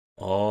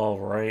All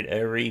right,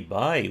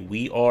 everybody,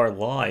 we are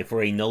live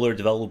for another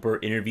developer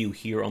interview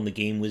here on the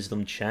Game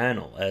Wisdom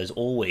channel. As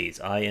always,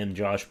 I am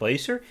Josh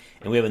Placer,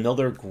 and we have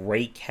another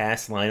great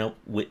cast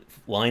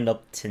lined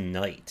up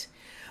tonight.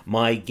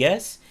 My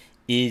guest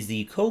is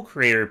the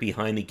co-creator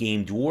behind the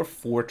game Dwarf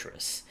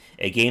Fortress,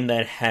 a game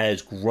that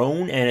has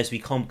grown and has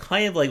become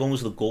kind of like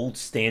almost the gold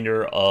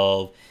standard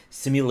of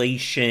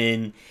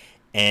simulation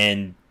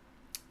and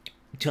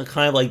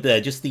kind of like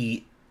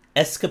the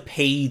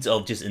escapades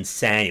of just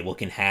insanity. What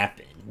can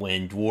happen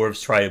when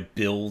dwarves try to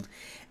build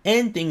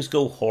and things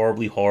go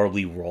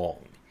horribly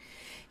wrong.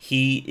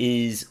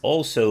 He was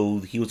also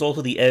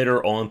the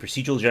editor on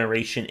procedural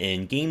generation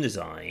and game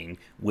design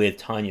with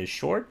Tanya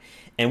Short,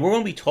 and we're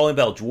going to be talking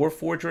about Dwarf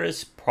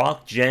Fortress,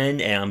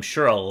 procgen, and I'm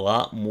sure a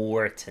lot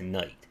more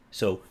tonight.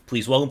 So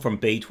please welcome from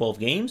Bay 12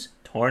 Games,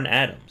 Tarn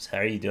Adams. How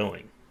are you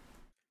doing?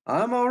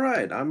 I'm all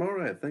right. I'm all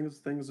right. Things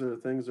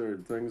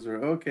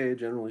are okay,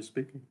 generally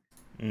speaking.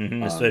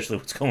 Um, Especially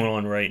what's going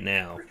on right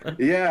now.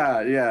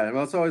 yeah.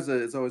 Well, it's always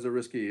a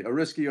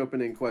risky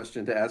opening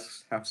question to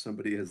ask how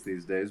somebody is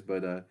these days,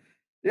 but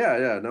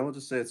yeah. No, we'll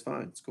just say it's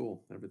fine. It's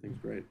cool. Everything's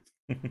great.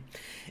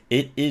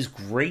 It is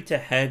great to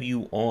have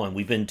you on.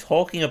 We've been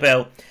talking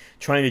about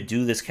trying to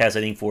do this cast,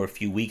 I think, for a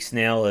few weeks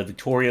now.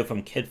 Victoria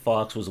from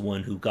Kitfox was the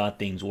one who got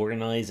things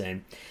organized,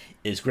 and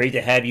it's great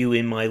to have you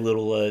in my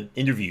little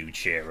interview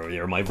chair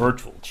or my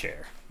virtual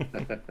chair.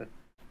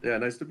 Yeah,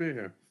 nice to be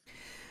here.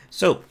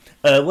 So,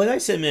 like I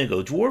said a minute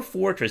ago, Dwarf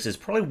Fortress is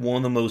probably one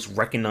of the most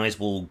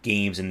recognizable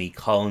games in the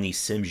colony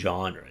sim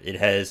genre. It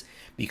has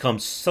become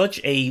such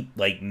a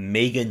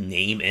mega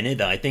name in it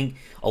that I think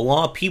a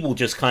lot of people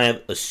just kind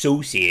of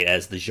associate it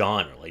as the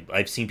genre. Like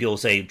I've seen people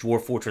say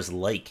Dwarf Fortress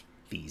like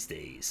these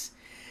days,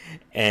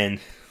 and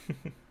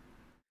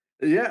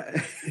Yeah.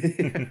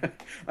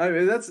 I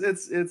mean that's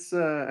it's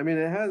I mean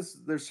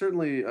there's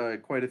certainly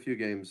quite a few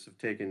games have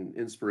taken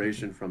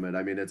inspiration from it.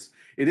 I mean it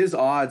is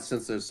odd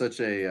since there's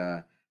such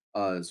a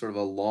sort of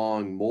a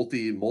long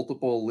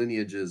multiple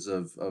lineages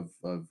of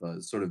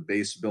sort of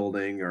base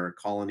building or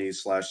colony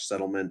slash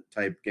settlement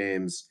type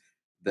games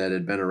that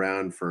had been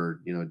around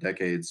for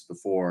decades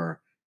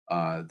before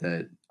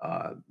that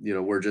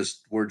we're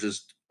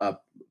just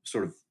up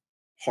sort of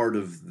part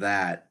of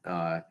that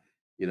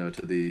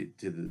to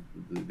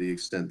the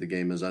extent the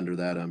game is under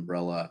that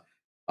umbrella.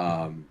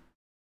 Um,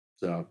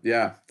 so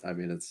yeah, I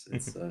mean it's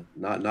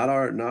not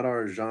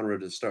our genre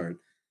to start.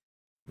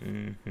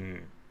 hmm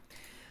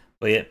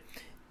but yeah,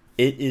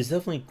 it is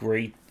definitely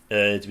great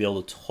to be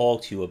able to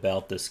talk to you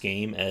about this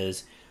game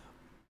as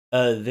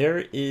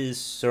there is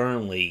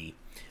certainly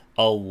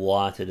a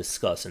lot to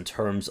discuss in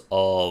terms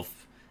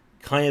of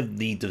kind of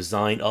the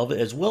design of it,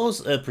 as well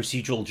as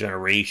procedural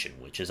generation,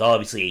 which is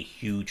obviously a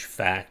huge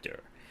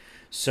factor.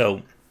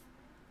 So,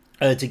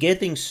 to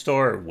get things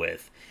started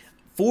with,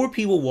 for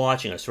people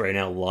watching us right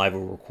now, live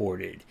or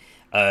recorded,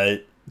 uh,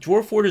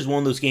 Dwarf Fort is one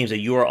of those games that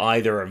you are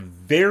either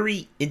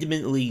very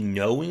intimately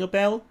knowing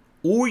about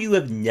or you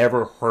have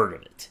never heard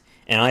of it.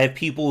 And I have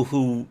people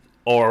who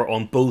are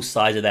on both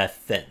sides of that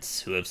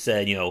fence who have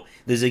said,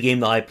 this is a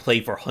game that I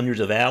played for hundreds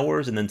of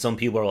hours, and then some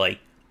people are like,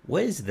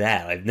 what is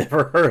that? I've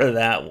never heard of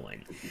that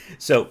one.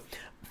 So,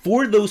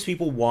 for those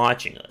people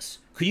watching us,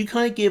 could you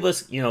kind of give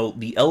us,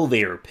 the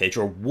elevator pitch,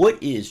 or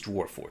what is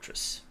Dwarf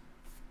Fortress?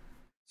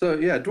 So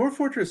yeah, Dwarf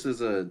Fortress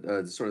is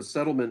a sort of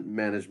settlement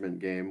management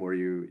game where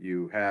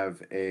you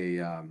have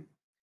a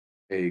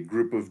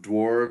group of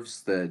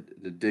dwarves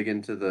that dig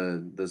into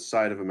the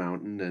side of a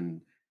mountain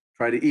and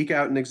try to eke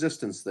out an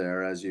existence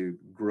there as you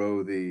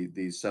grow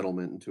the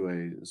settlement into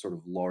a sort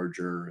of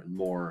larger and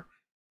more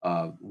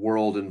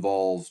world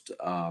involved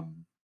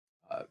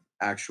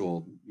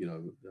actual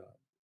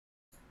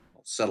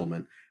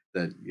settlement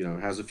that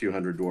has a few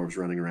hundred dwarves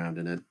running around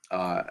in it.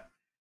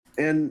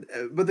 And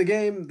but the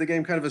game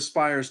kind of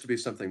aspires to be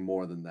something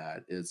more than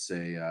that. It's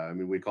I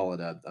mean we call it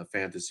a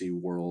fantasy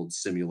world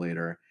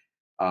simulator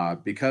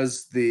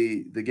because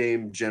the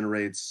game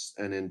generates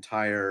an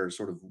entire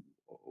sort of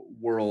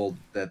world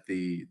that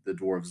the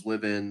dwarves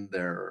live in.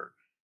 There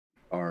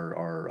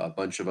are a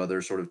bunch of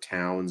other sort of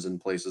towns and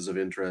places of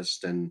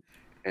interest and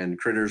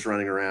critters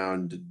running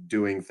around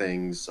doing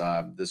things.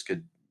 This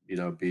could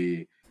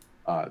be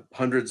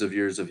hundreds of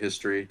years of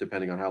history,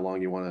 depending on how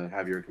long you want to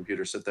have your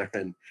computer sit there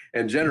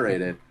and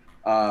generate it.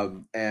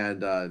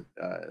 And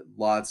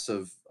Lots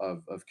of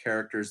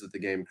characters that the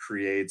game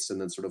creates and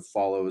then sort of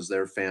follows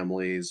their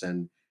families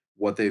and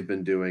what they've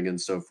been doing and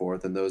so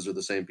forth. And those are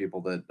the same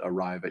people that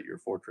arrive at your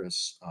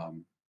fortress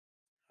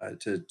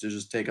to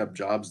just take up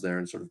jobs there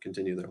and sort of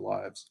continue their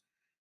lives.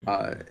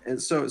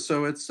 And so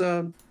it's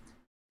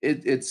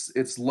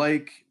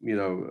like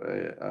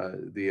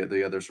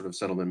the other sort of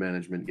settlement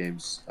management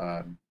games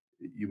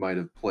you might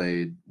have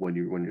played when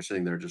you're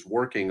sitting there just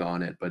working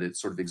on it, but it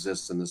sort of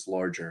exists in this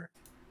larger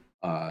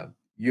uh,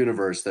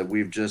 universe that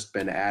we've just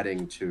been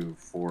adding to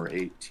for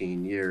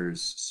 18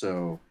 years.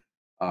 So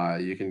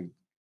you can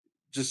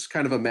just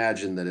kind of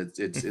imagine that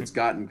it's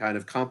gotten kind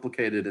of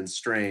complicated and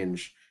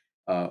strange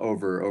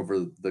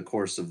over the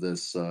course of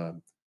this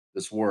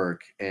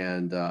work,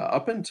 and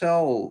up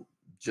until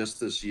just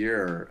this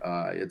year.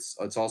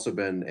 It's also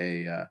been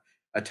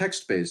a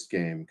text-based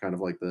game, kind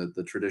of like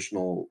the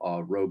traditional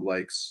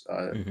roguelikes.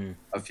 Hmm.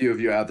 A few of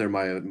you out there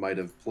might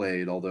have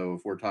played, although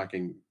if we're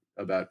talking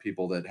about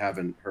people that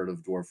haven't heard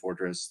of Dwarf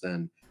Fortress,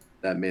 then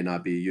that may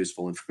not be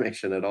useful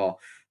information at all.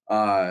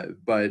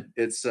 But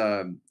it's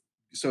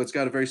so it's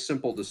got a very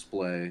simple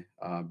display,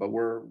 but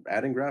we're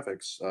adding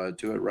graphics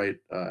to it right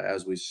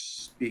as we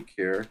speak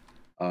here,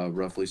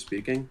 roughly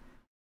speaking.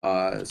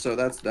 So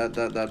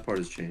that part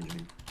is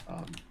changing.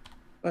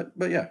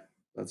 But yeah,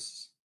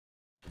 that's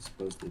I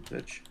suppose the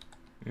pitch.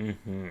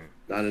 Hmm.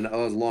 Not an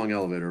a long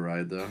elevator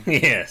ride though.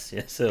 Yes,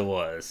 yes, it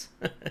was.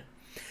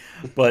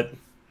 But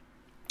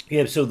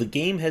yeah, so the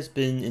game has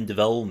been in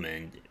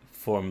development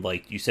from,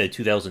 like you said,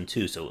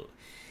 2002. So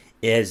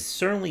it has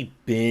certainly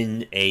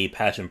been a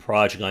passion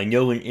project. I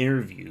know in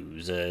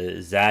interviews,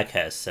 Zach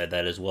has said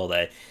that as well.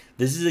 That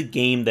this is a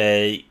game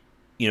that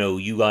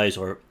you guys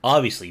are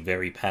obviously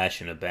very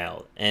passionate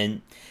about,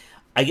 and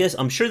I guess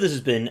I'm sure this has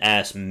been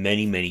asked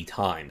many, many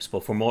times.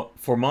 But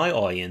for my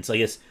audience, I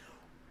guess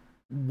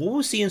what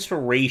was the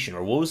inspiration,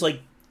 or what was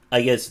like,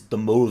 I guess, the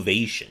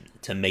motivation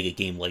to make a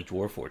game like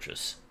Dwarf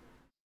Fortress?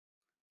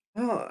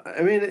 Well,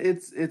 I mean,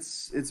 it's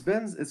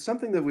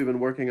something that we've been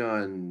working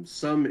on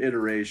some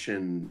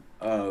iteration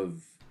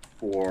of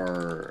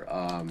for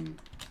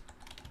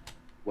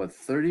what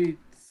 30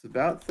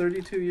 about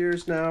 32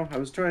 years now. I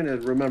was trying to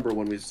remember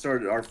when we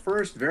started our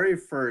very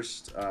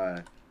first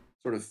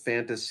sort of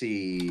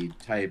fantasy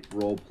type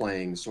role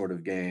playing sort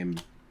of game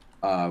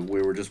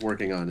we were just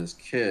working on as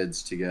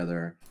kids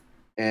together,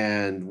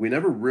 and we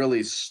never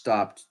really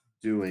stopped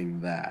doing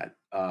that,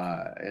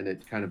 and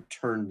it kind of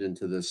turned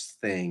into this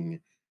thing.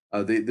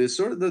 The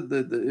sort of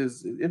the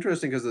is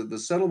interesting because the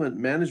settlement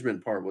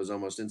management part was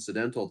almost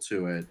incidental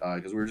to it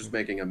because we were just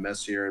making a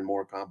messier and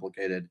more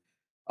complicated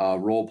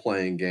role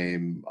playing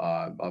game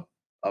up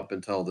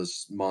until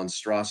this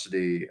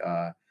monstrosity,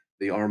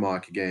 the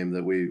Armok game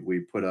that we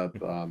put up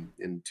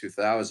in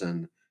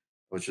 2000,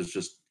 which is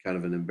just kind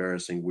of an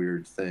embarrassing,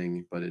 weird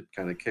thing, but it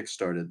kind of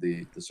kickstarted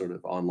the sort of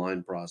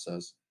online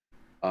process.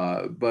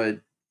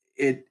 But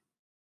it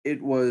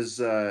it was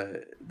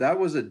that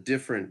was a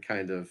different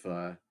kind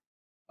of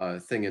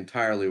thing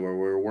entirely, where we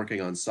were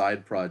working on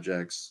side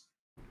projects,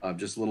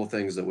 just little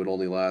things that would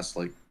only last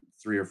like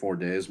 3 or 4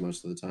 days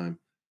most of the time,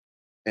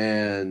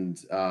 and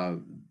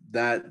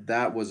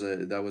that was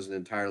an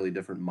entirely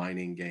different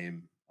mining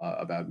game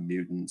about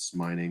mutants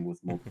mining with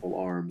multiple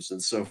arms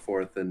and so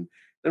forth. And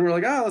then we're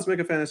like, ah, let's make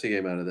a fantasy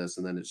game out of this.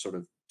 And then it sort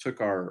of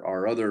took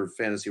our other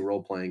fantasy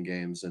role playing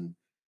games and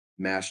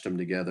mashed them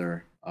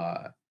together.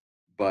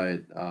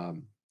 But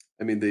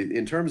I mean, the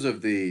in terms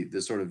of the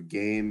sort of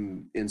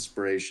game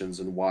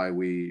inspirations and why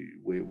we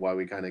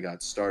kind of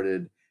got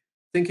started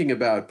thinking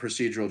about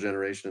procedural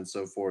generation and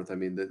so forth. I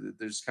mean,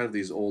 there's kind of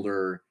these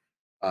older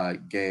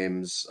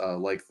games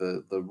like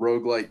the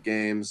roguelike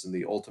games and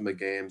the Ultima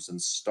games and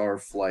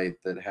Starflight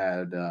that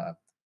had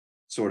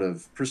sort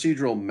of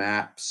procedural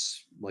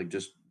maps, like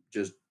just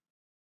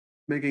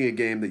making a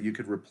game that you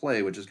could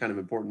replay, which is kind of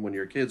important when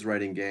you're kids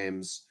writing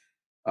games.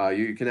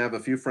 You can have a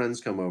few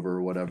friends come over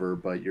or whatever,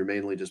 but you're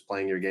mainly just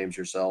playing your games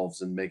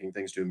yourselves and making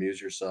things to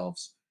amuse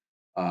yourselves.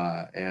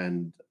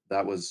 And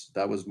that was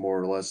more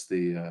or less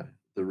the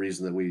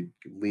reason that we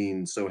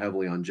lean so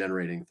heavily on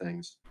generating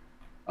things.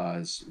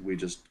 Is we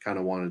just kind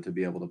of wanted to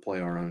be able to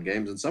play our own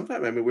games, and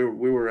sometimes I mean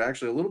we were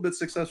actually a little bit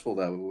successful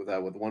with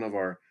that with one of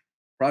our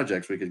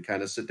projects. We could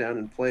kind of sit down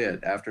and play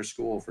it after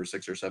school for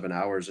 6 or 7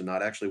 hours and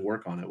not actually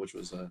work on it, which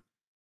was a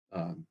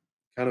kind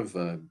of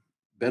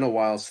been a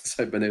while since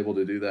I've been able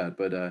to do that,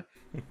 but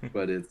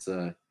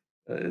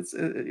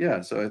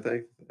yeah. So I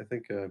think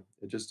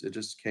it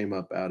just came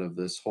up out of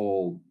this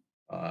whole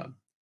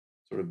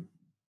sort of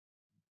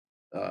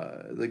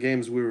the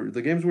games we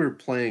were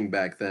playing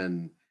back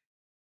then.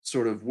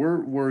 Sort of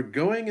were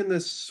going in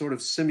this sort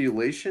of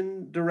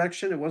simulation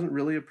direction. It wasn't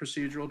really a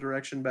procedural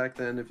direction back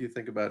then. If you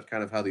think about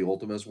kind of how the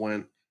Ultimas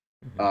went,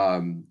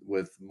 Hmm.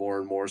 with more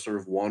and more sort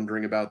of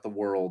wandering about the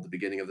world, the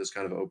beginning of this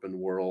kind of open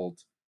world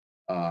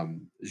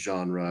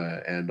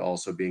genre, and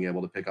also being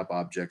able to pick up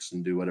objects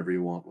and do whatever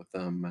you want with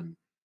them, and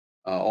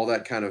all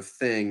that kind of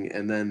thing.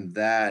 And then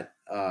that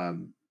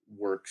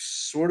work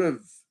sort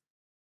of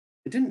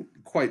it didn't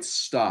quite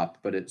stop,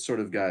 but it sort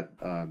of got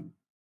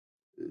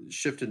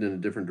shifted in a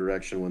different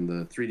direction when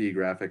the 3D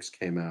graphics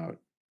came out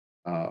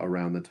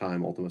around the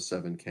time Ultima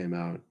 7 came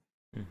out.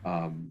 Hmm.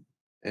 Um,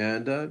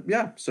 and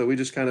yeah, so we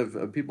just kind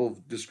of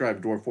people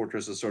describe Dwarf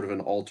Fortress as sort of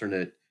an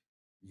alternate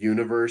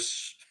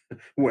universe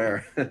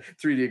where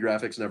 3D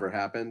graphics never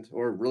happened,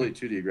 or really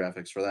 2D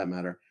graphics for that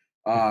matter,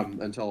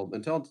 until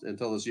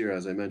this year,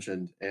 as I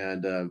mentioned,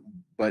 and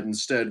but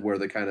instead where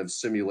the kind of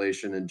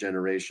simulation and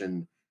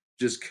generation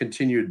just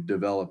continued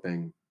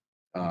developing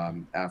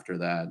after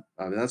that.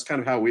 I mean, that's kind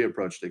of how we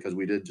approached it because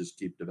we did just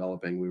keep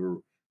developing. We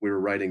were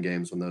writing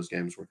games when those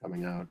games were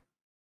coming out,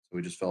 so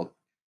we just felt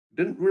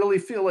didn't really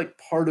feel like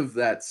part of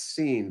that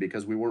scene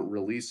because we weren't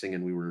releasing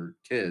and we were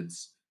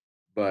kids,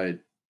 but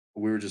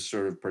we were just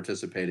sort of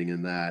participating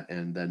in that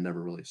and then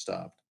never really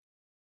stopped.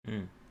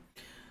 Mm.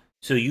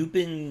 So you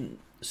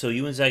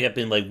and Zach have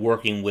been like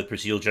working with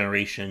procedural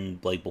generation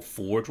like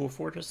before Dwarf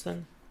Fortress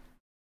then?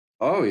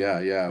 Oh yeah,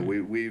 yeah.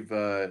 Mm. We've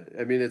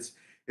I mean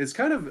it's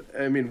kind of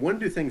I mean when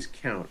do things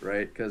count,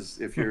 right?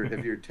 Because if you're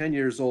 10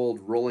 years old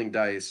rolling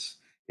dice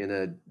in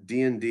a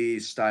D&D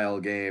style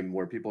game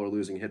where people are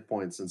losing hit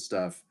points and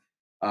stuff,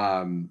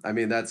 I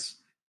mean that's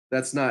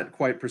not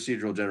quite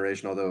procedural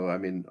generation, although I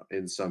mean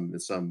in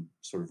some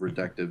sort of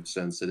reductive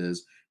sense it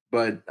is.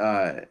 But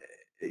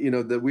you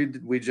know that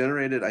we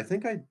generated I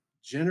think I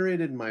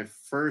generated my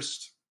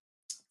first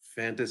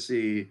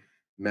fantasy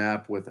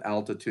map with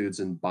altitudes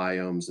and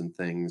biomes and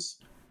things.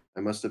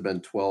 I must have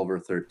been 12 or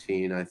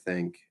 13, I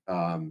think.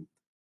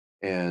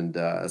 And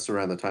that's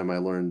around the time I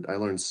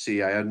learned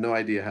C. I had no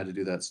idea how to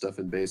do that stuff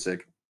in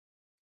basic.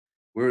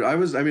 I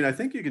mean, I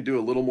think you can do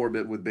a little more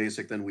bit with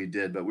basic than we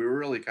did, but we were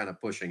really kind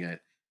of pushing it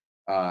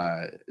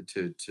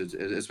to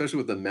especially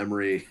with the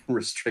memory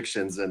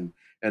restrictions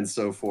and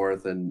so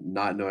forth, and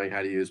not knowing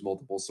how to use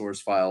multiple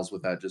source files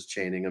without just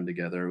chaining them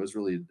together. It was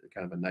really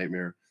kind of a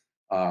nightmare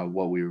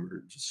what we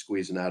were just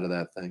squeezing out of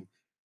that thing.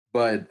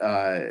 But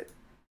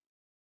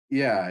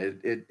yeah,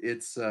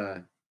 it's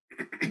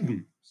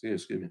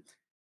excuse me.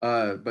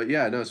 But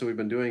yeah, no, so we've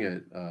been doing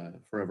it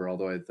forever,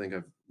 although I think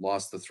I've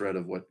lost the thread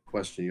of what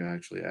question you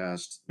actually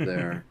asked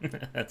there.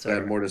 That's I all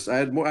had right. more to say.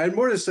 I had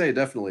more to say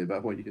definitely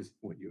about what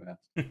you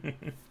asked. Um,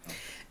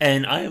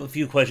 And I have a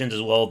few questions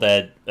as well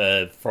that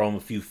from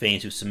a few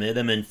fans who submitted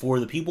them. And for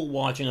the people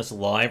watching us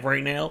live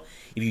right now,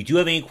 if you do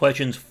have any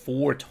questions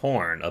for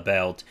Tarn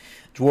about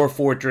Dwarf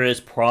Fortress,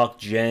 Proc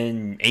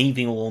Gen,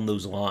 anything along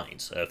those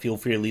lines, feel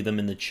free to leave them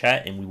in the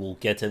chat, and we will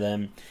get to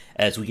them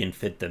as we can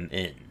fit them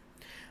in.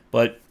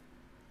 But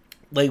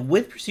like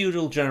with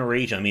procedural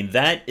generation, I mean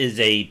that is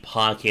a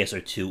podcast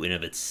or two in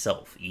of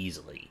itself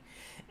easily.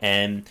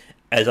 And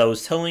as I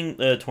was telling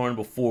Torn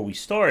before we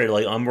started,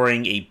 like I'm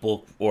writing a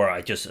book, or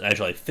I just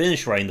actually I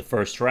finished writing the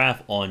first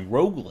draft on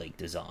roguelike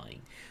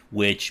design,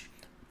 which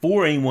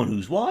for anyone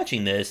who's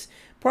watching this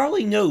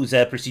probably knows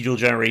that procedural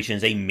generation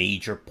is a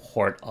major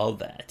part of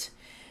that.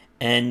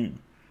 And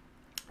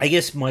I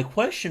guess my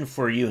question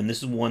for you, and this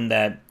is one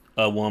that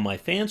one of my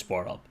fans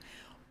brought up,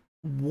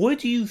 what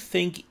do you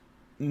think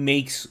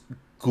makes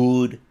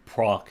good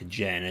proc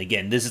gen?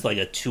 Again, this is like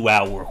a 2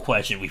 hour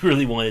question. We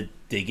really want to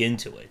dig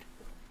into it.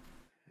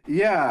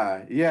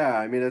 yeah, yeah.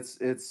 I mean,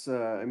 it's.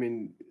 I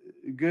mean,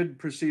 good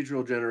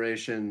procedural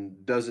generation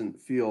doesn't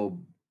feel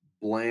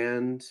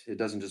bland. It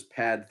doesn't just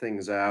pad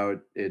things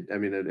out. It. I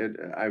mean,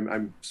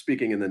 I'm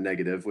speaking in the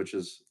negative, which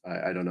is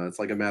I don't know. It's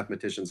like a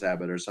mathematician's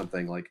habit or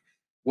something. Like,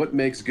 what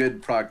makes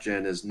good proc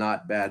gen is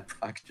not bad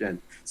proc gen.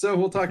 So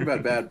we'll talk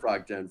about bad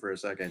proc gen for a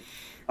second.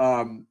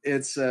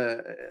 It's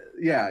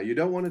yeah. You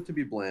don't want it to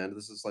be bland.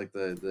 This is like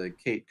the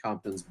Kate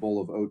Compton's bowl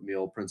of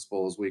oatmeal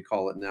principle, as we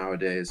call it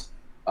nowadays,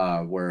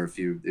 where if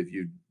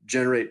you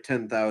generate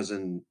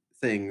 10,000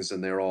 things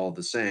and they're all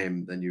the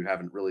same, then you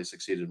haven't really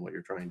succeeded in what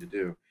you're trying to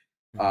do.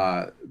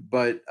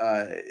 But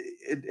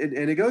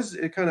and it goes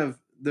it kind of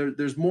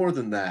there's more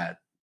than that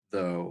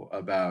though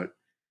about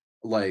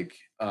like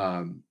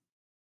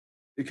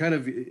it kind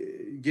of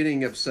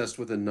getting obsessed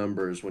with the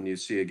numbers when you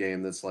see a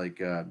game that's like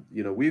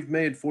you know we've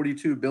made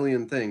 42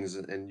 billion things,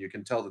 and you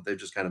can tell that they've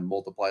just kind of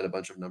multiplied a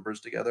bunch of numbers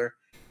together,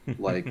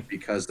 like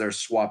because they're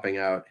swapping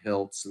out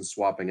hilts and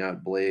swapping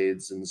out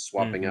blades and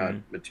swapping out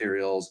Mm-hmm.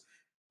 materials.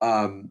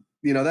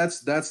 You know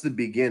that's the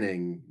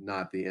beginning,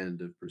 not the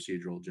end of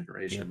procedural Yep.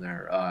 generation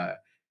there. Uh,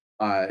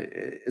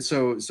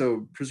 so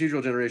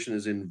procedural generation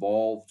is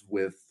involved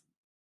with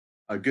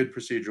a good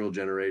procedural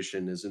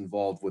generation is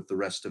involved with the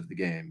rest of the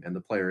game and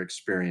the player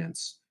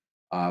experience,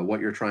 what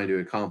you're trying to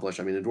accomplish.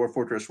 I mean, in Dwarf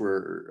Fortress,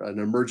 we're an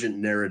emergent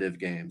narrative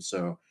game.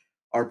 So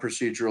our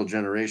procedural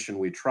generation,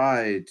 we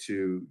try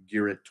to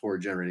gear it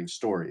toward generating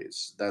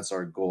stories. That's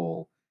our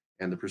goal.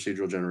 And the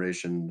procedural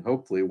generation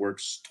hopefully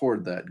works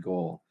toward that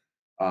goal.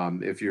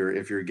 If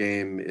your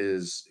game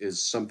is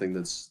something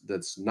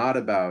that's not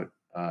about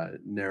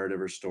narrative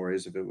or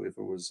stories, if it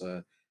was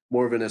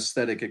more of an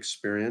aesthetic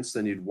experience,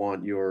 then you'd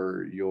want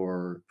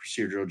your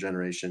procedural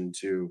generation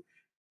to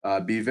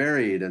be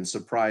varied and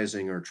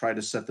surprising, or try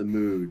to set the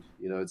mood.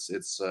 You know,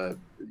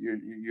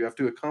 you have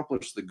to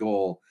accomplish the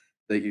goal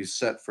that you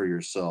set for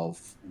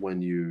yourself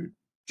when you Mm-hmm.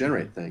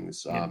 generate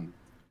things. Yep.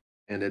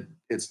 And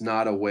it's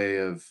not a way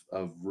of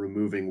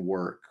removing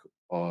work.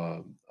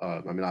 I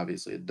mean,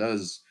 obviously, it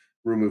does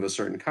remove a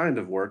certain kind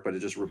of work, but it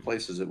just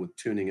replaces it with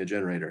tuning a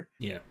generator.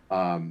 Yeah.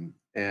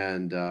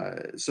 And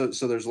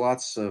so there's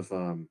lots of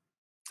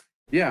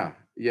yeah,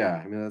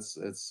 yeah. I mean, that's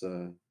it's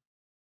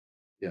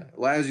yeah.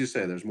 Well, as you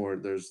say, there's more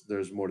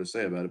to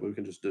say about it, but we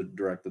can just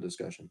direct the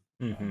discussion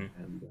Mm-hmm.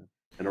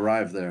 and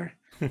arrive there.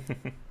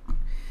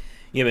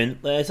 Yeah,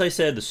 and as I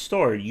said at the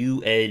start,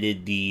 you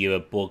edited the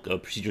book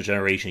of Procedural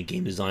Generation and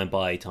Game Design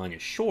by Tanya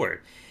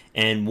Short.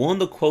 And one of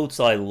the quotes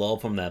I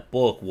love from that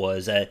book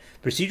was that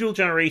procedural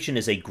generation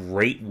is a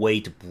great way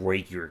to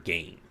break your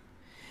game.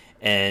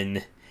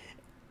 And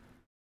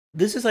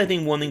this is, I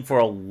think, one thing for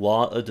a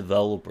lot of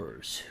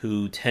developers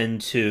who tend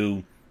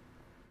to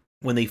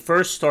when they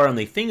first start and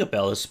they think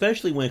about,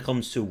 especially when it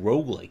comes to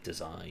roguelike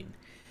design,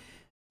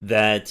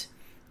 that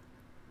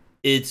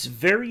it's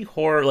very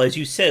hard. As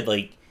you said,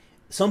 like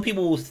some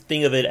people will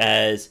think of it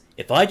as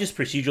if I just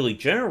procedurally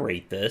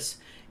generate this,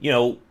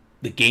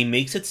 the game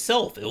makes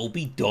itself. It will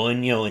be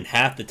done, in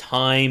half the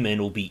time, and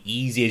it will be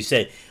easy. As you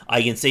said,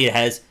 I can say it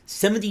has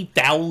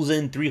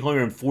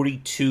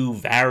 70,342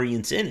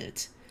 variants in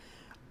it.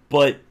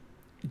 But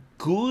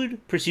good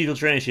procedural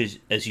generation,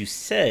 as you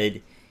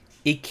said,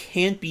 it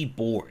can't be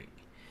boring.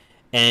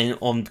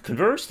 And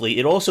conversely,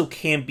 it also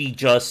can't be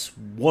just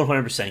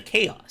 100%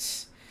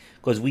 chaos.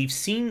 Because we've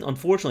seen,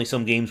 unfortunately,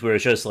 some games where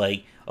it's just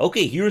like,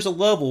 okay, here's a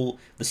level,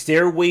 the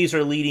stairways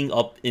are leading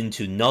up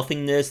into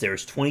nothingness,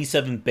 there's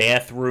 27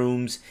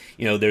 bathrooms,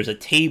 there's a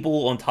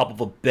table on top of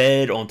a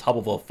bed, on top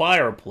of a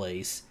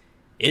fireplace.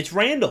 It's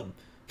random.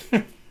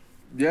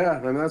 Yeah,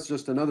 I mean that's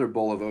just another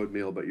bowl of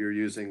oatmeal, but you're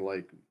using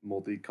like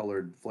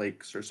multicolored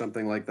flakes or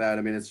something like that.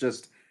 I mean, it's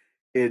just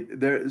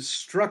there's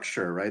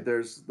structure, right?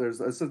 There's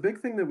it's a big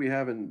thing that we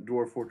have in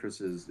Dwarf Fortress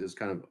is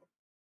kind of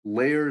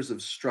layers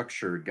of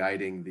structure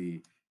guiding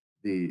the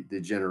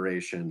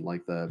generation.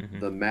 Like Mm-hmm.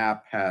 the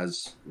map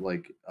has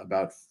like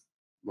about,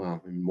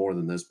 well, more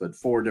than this, but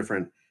four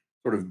different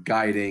sort of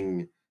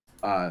guiding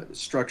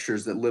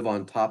structures that live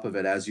on top of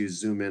it as you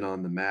zoom in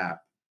on the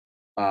map.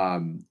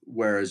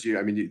 Whereas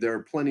I mean, there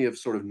are plenty of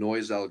sort of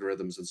noise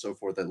algorithms and so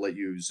forth that let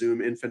you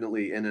zoom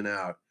infinitely in and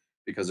out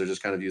because they're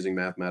just kind of using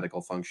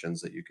mathematical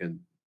functions that you can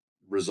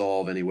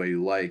resolve any way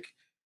you like.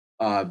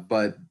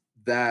 But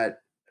that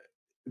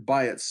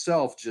by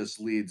itself just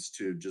leads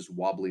to just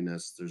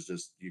wobbliness. There's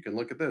just, you can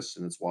look at this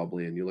and it's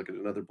wobbly, and you look at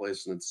another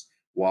place and it's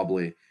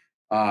wobbly.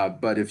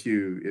 But if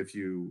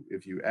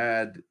you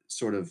add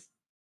sort of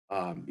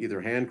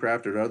either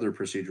handcrafted or other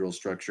procedural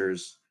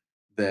structures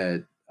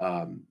that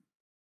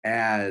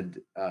add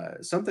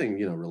something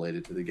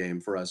related to the game,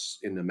 for us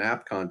in the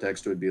map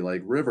context, it would be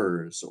like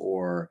rivers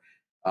or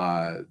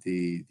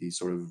the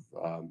sort of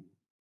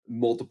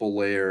multiple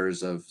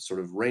layers of sort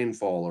of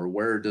rainfall, or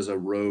where does a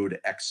road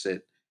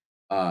exit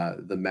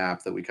the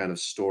map that we kind of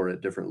store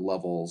at different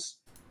levels,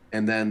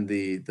 and then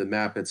the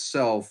map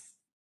itself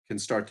can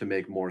start to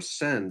make more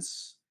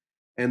sense.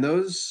 And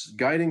those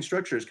guiding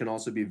structures can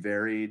also be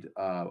varied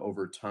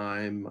over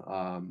time,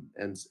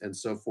 and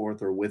so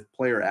forth, or with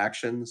player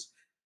actions.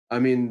 I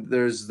mean,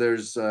 there's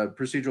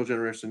procedural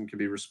generation can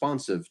be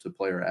responsive to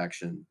player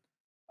action,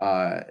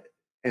 uh,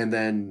 and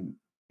then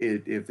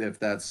if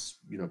that's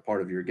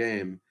part of your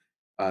game,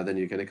 then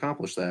you can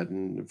accomplish that.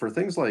 And for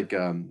things like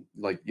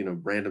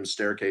random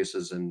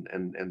staircases and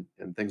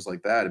things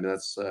like that, I mean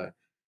that's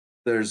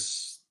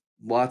there's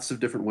lots of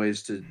different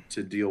ways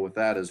to deal with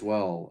that as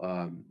well.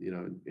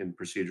 In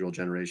procedural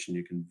generation,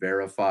 you can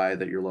verify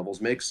that your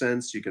levels make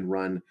sense. You can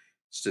run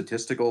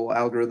statistical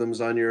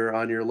algorithms on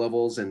your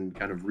levels and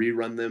kind of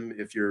rerun them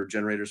if your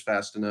generator's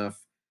fast enough.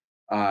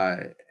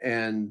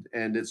 And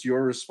it's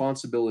your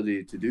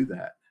responsibility to do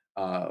that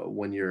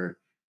when you're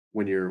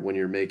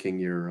making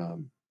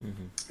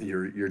Mm-hmm.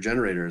 your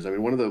generators. I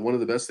mean, one of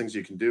the best things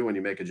you can do when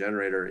you make a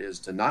generator is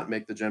to not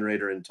make the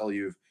generator until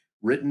you've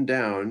written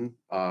down,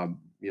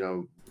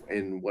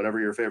 in whatever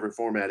your favorite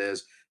format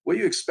is, what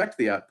you expect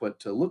the output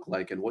to look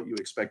like and what you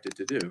expect it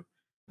to do.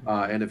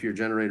 Mm-hmm. And if your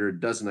generator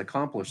doesn't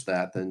accomplish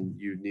that, then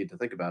you need to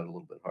think about it a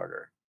little bit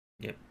harder.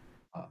 Yep.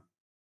 Uh,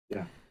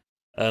 yeah.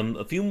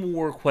 A few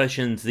more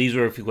questions. These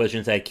are a few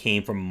questions that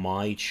came from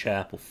my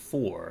chat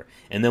before,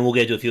 and then we'll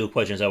get to a few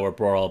questions that were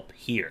brought up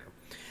here.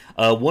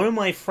 One of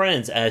my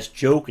friends asked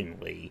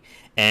jokingly,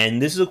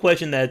 and this is a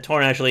question that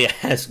Tarn actually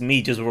asked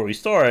me just before we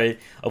started,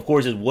 of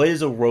course, is what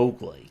is a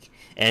roguelike?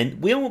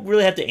 And we don't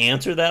really have to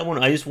answer that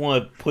one. I just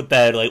want to put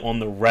that like on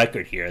the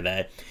record here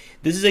that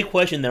this is a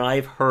question that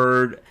I've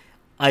heard,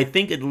 I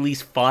think, at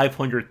least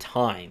 500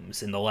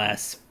 times in the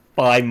last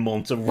 5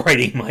 months of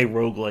writing my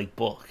roguelike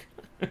book.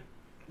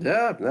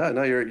 Yeah, no,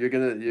 no,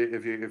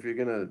 if you're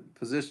gonna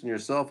position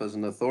yourself as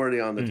an authority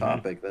on the Mm-hmm.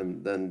 topic,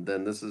 then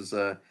this is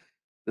the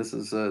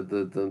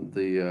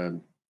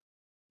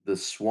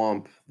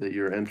swamp that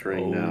you're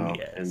entering Oh, now,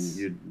 and yes.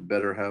 you'd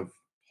better have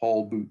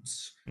tall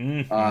boots.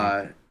 Mm-hmm.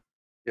 Uh,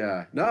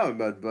 yeah, no,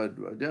 but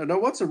yeah, no.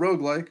 What's a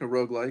roguelike? A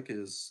roguelike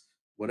is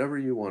whatever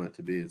you want it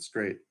to be. It's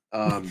great.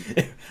 And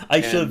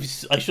I should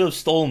have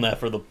stolen that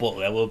for the book.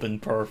 That would have been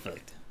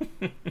perfect.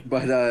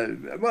 but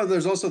well,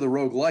 there's also the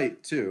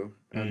roguelite too,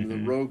 and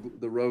Mm-hmm.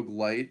 the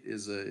roguelite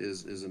is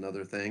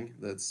another thing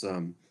that's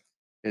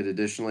it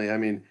additionally. I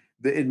mean,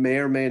 it may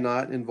or may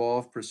not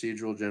involve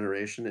procedural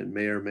generation. It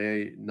may or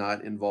may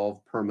not involve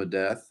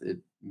permadeath. It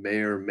may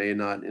or may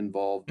not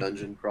involve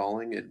dungeon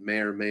crawling. It may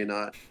or may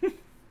not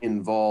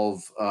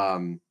involve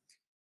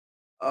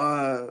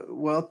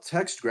well,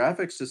 text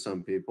graphics to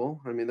some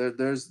people. I mean,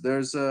 there's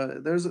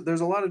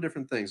a lot of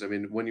different things. I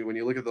mean, when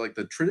you look at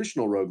the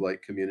traditional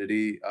roguelike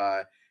community,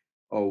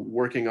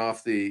 working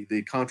off the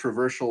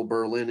controversial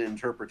Berlin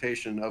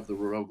interpretation of the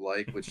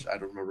roguelike, which I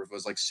don't remember if it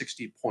was like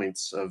 60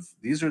 points of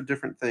these are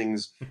different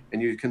things,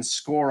 and you can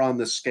score on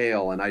the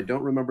scale. And I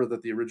don't remember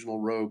that the original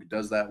Rogue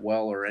does that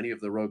well, or any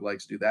of the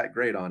roguelikes do that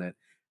great on it.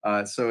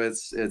 So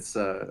it's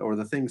or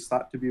the things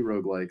thought to be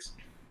roguelikes.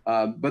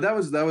 But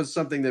that was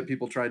something that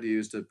people tried to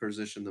use to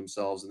position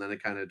themselves, and then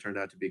it kind of turned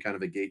out to be kind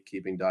of a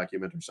gatekeeping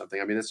document or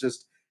something. I mean, it's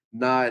just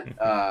not.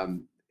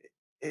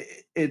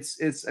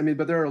 It's. I mean,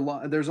 but there are a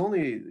lot. There's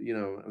only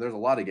there's a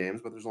lot of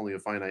games, but there's only a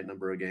finite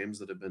number of games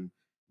that have been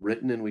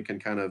written, and we can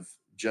kind of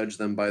judge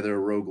them by their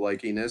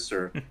roguelikiness,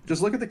 or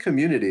just look at the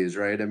communities,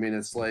 right? I mean,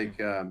 it's like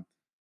if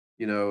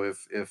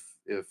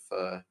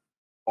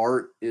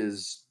art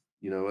is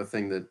a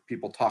thing that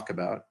people talk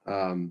about,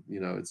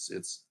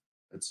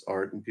 it's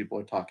art and people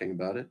are talking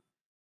about it,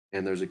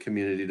 and there's a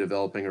community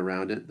developing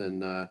around it,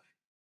 then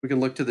we can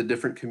look to the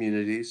different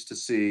communities to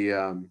see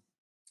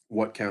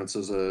what counts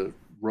as a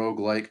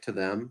roguelike to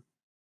them.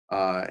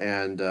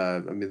 And I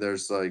mean,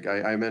 there's like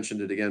I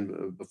mentioned it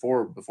again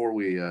before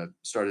we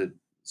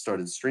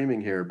started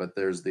streaming here, but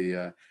there's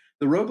the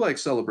roguelike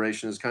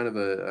celebration is kind of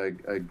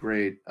a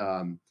great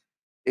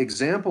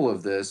example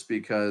of this,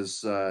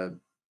 because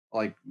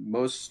like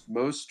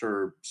most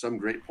or some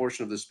great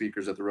portion of the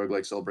speakers at the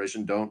roguelike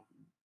celebration don't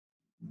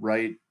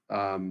write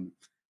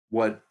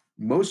what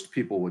most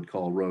people would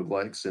call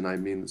roguelikes, and I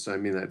mean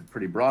that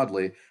pretty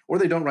broadly, or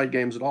they don't write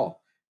games at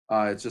all.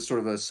 It's just sort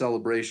of a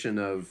celebration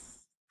of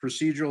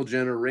procedural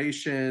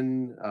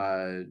generation,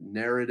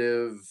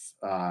 narrative,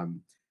 uh,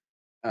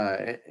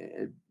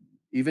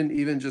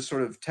 even just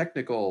sort of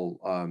technical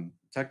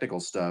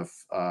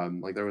stuff.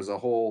 Like there was a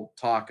whole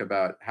talk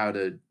about how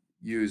to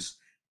use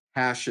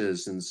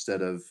hashes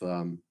instead of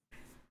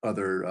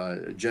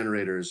other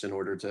generators in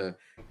order to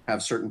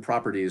have certain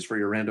properties for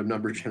your random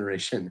number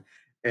generation,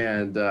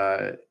 and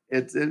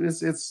it's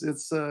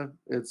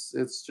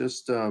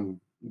just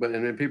but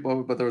and then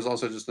people but there was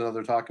also just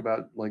another talk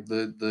about like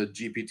the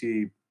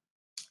GPT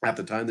at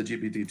the time, the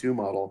GPT-2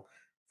 model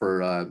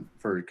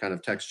for kind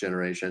of text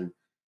generation,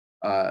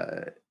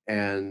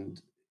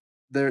 and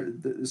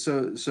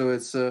so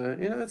it's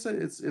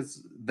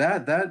it's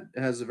that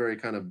has a very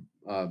kind of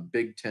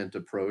big tent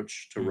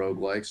approach to Mhm.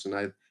 roguelikes, and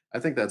I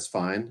think that's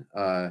fine.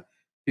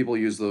 People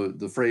use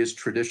the phrase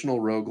traditional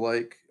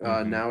roguelike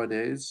Mhm.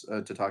 nowadays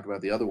to talk about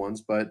the other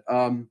ones, but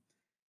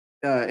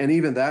and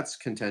even that's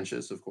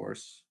contentious, of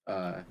course.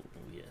 Oh,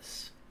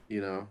 yes.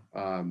 You know,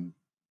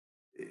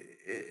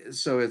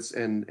 so it's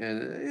and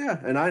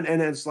yeah,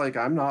 and it's like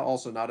I'm not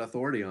also not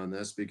authority on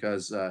this,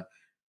 because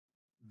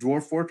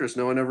Dwarf Fortress,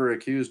 no one ever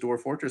accused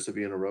Dwarf Fortress of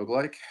being a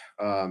roguelike.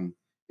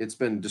 It's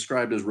been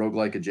described as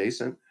roguelike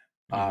adjacent.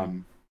 Mhm.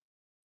 Um,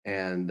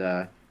 and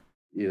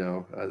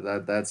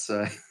that's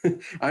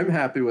I'm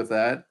happy with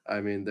that.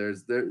 I mean, there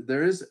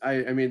is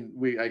I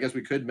mean I guess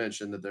we could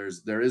mention that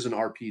there is an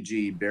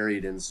RPG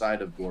buried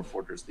inside of Dwarf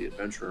Fortress, the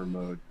adventurer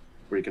mode,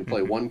 where you can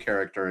play Mhm. one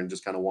character and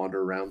just kind of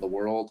wander around the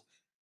world.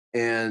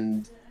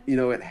 And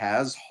it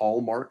has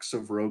hallmarks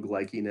of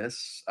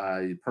roguelikiness,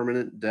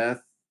 permanent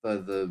death.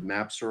 The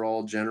maps are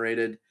all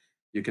generated.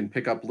 You can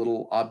pick up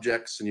little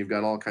objects, and you've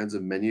got all kinds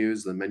of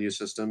menus. The menu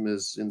system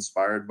is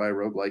inspired by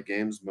roguelike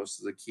games. Most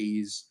of the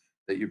keys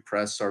that you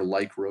press are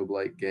like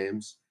roguelike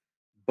games,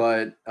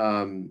 but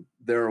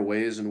there are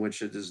ways in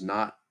which it is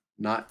not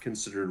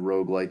considered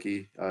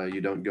roguelikey.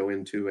 You don't go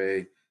into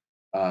a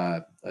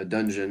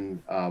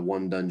dungeon,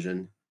 one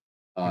dungeon.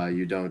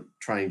 You don't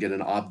try and get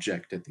an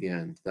object at the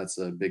end. That's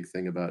a big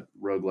thing about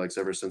roguelikes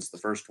ever since the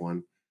first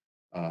one.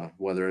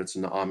 Whether it's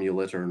an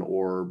amulet or an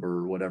orb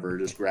or whatever,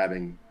 just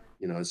grabbing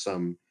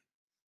some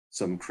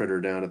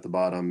critter down at the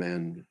bottom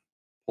and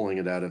pulling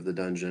it out of the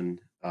dungeon.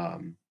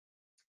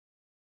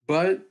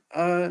 But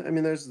I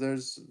mean, there's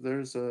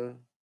a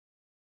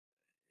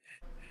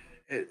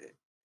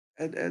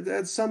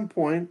at some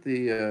point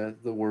the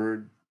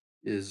word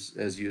is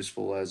as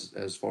useful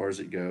as far as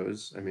it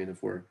goes. I mean,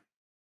 if we're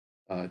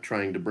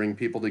trying to bring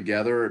people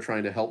together or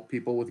trying to help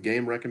people with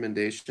game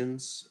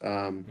recommendations.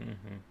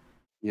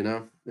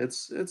 Mhm.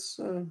 It's.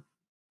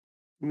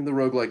 I mean, the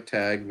roguelike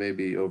tag may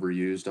be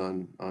overused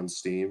on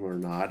Steam or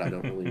not. I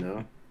don't really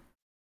know.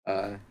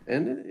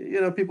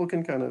 And people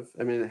can kind of.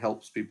 I mean, it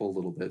helps people a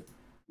little bit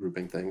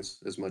grouping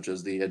things as much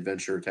as the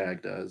adventure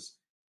tag does.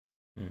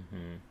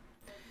 Mhm.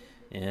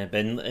 Yeah, but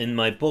in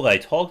my book, I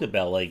talked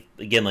about like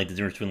again like the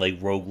difference between like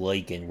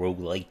roguelike and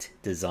roguelite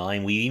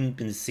design. We've even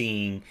been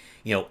seeing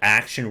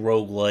action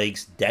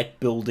roguelikes, deck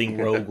building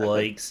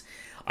roguelikes.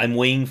 I'm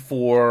waiting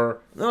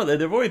for no,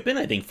 there've already been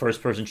I think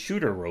first person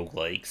shooter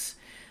roguelikes.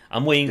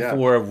 I'm waiting Yeah,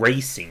 for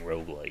racing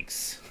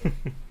roguelikes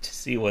to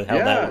see how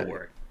that would yeah,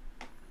 work.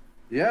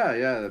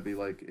 yeah. That'd be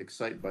like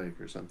Excite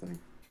Bike or something.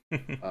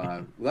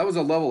 Well, that was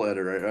a level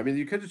editor. I mean,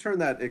 you could have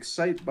turned that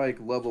Excite Bike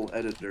level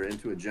editor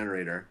into a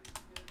generator,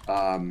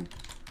 um,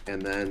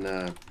 and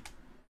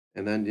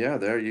then yeah,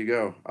 there you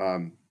go.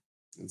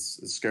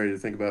 It's scary to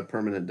think about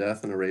permanent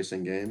death in a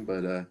racing game,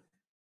 but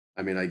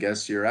I mean, I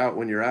guess you're out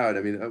when you're out. I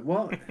mean,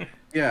 well,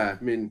 yeah.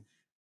 I mean,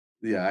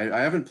 yeah.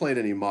 I haven't played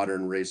any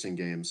modern racing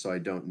games, so I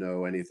don't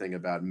know anything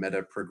about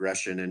meta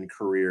progression and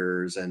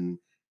careers and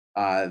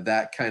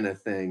that kind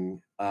of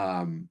thing.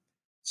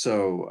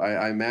 So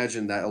I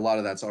imagine that a lot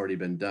of that's already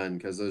been done,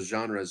 because those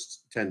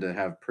genres tend to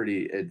have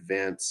pretty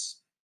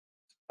advanced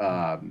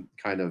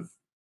kind of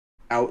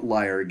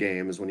outlier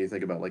games when you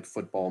think about like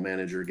football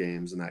manager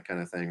games and that kind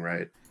of thing,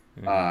 right?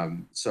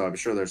 Hmm. So I'm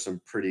sure there's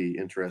some pretty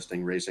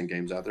interesting racing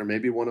games out there.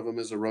 Maybe one of them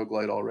is a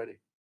roguelite already.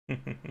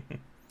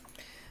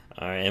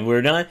 All right, and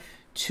we're not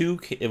too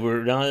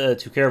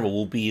careful.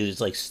 We'll be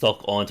just like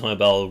stuck on talking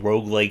about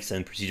roguelikes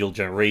and procedural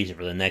generation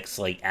for the next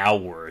like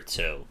hour or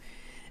two.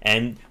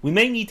 And we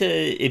may need to,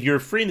 if you're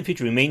free in the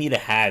future, we may need to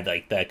have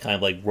like that kind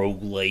of like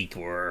roguelike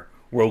or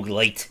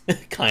roguelite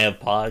kind of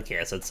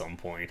podcast at some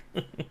point.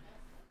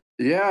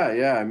 Yeah,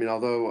 yeah. I mean,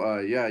 although,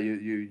 yeah,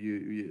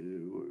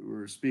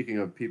 we're speaking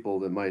of people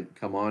that might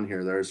come on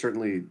here. There are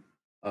certainly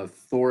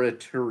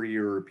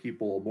authoritarian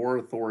people, more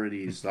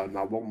authorities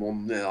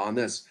on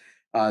this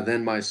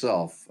than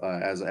myself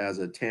as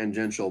a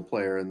tangential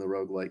player in the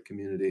roguelike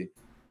community.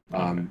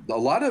 All right. A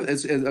lot of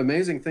it's an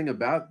amazing thing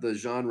about the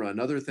genre.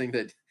 Another thing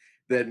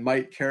that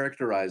might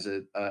characterize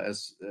it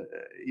as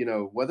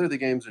whether the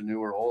games are new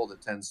or old,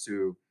 it tends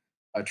to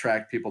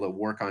attract people that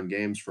work on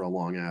games for a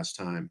long ass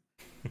time.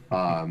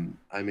 I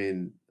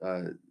mean,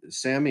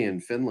 Sammy in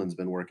Finland's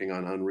been working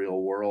on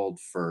Unreal World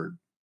for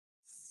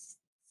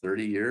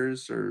 30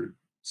 years or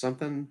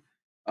something.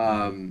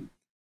 Mm-hmm.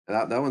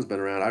 That one's been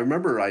around. I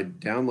remember I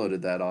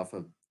downloaded that off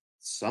of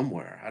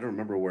somewhere. I don't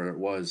remember where it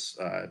was.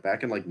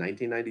 Back in like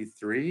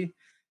 1993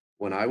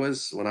 when I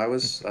was still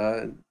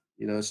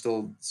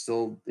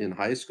in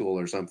high school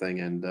or something,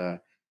 and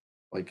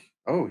like,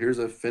 oh, here's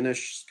a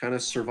Finnish kind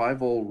of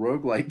survival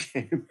roguelike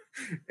game.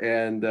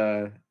 And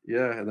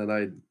yeah, and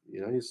then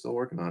he's still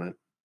working on it.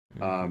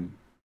 Mm-hmm.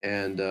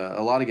 And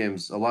a lot of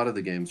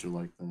the games are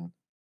like that.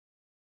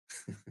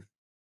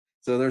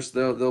 So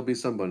there'll be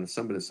somebody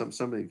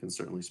can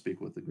certainly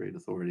speak with a great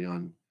authority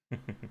on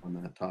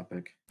that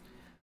topic.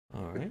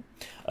 All right.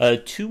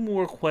 Two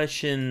more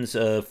questions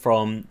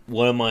from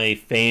one of my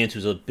fans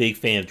who's a big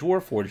fan of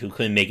Dwarf Fortress who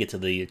couldn't make it to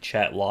the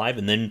chat live,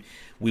 and then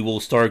we will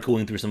start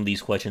going through some of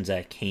these questions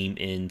that came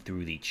in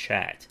through the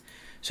chat.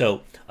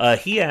 So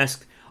he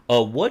asked,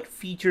 "What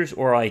features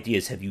or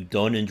ideas have you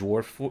done in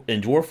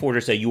Dwarf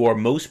Fortress that you are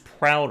most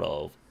proud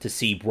of to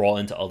see brought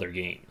into other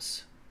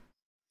games?"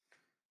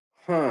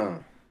 Huh.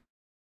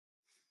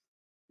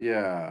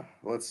 Yeah,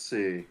 let's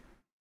see.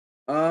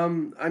 I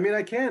mean,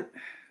 I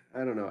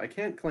don't know. I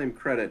can't claim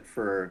credit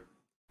for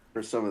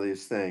some of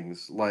these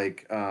things,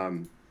 like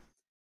because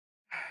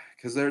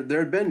there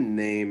had been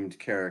named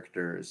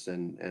characters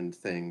and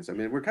things. I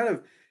mean, we're kind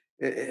of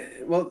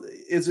well,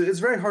 it's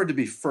very hard to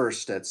be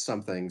first at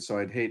something, so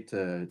I'd hate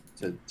to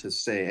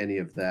say any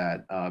of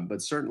that.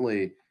 But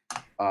certainly,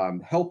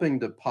 helping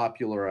to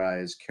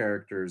popularize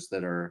characters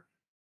that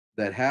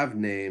have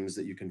names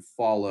that you can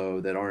follow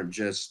that aren't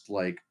just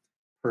like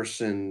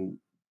person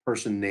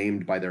person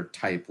named by their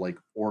type, like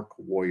orc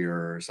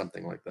warrior or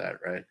something like that,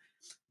 right?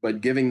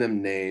 But giving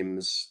them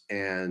names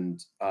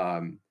and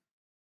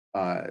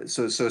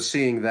so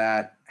seeing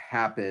that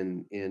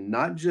happen in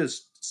not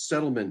just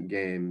settlement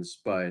games,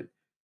 but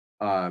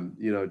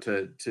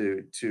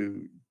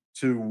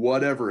to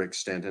whatever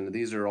extent, and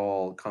these are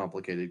all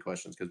complicated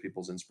questions because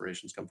people's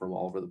inspirations come from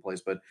all over the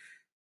place. But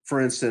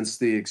for instance,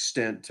 the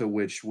extent to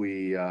which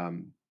we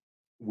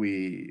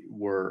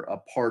were a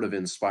part of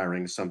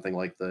inspiring something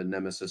like the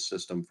Nemesis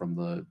system from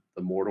the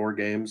Mordor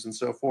games and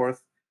so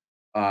forth,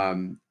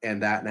 and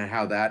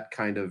how that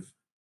kind of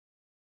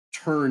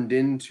turned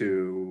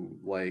into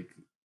like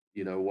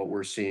what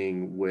we're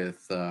seeing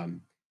with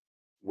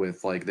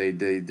like they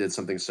did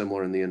something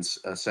similar in the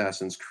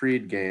Assassin's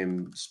Creed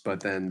games,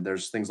 but then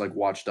there's things like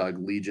Watchdog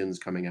Legions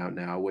coming out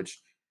now,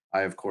 which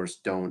I of course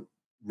don't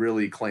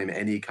really claim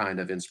any kind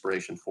of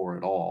inspiration for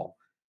at all.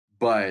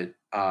 But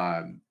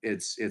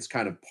it's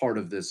kind of part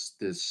of this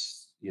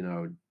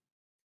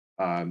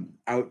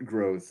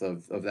outgrowth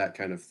of that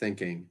kind of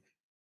thinking,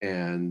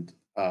 and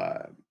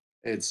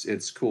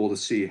it's cool to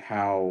see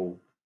how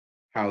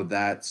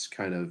that's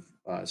kind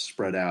of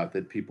spread out.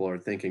 That people are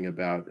thinking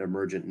about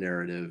emergent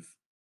narrative,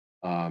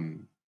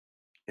 um,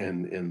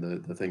 and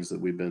the things that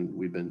we've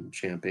been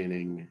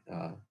championing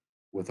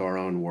with our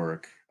own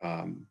work,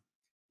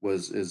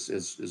 was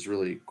is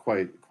really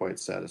quite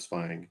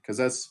satisfying, because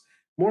that's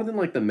more than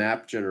like the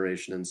map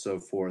generation and so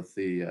forth.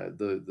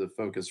 The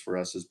focus for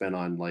us has been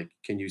on like,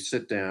 can you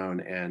sit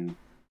down and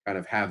kind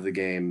of have the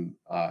game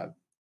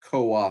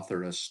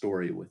co-author a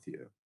story with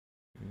you,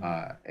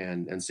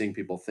 and seeing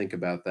people think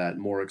about that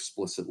more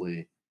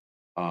explicitly,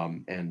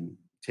 and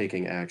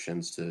taking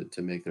actions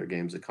to make their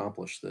games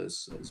accomplish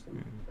this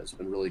has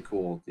been really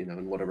cool.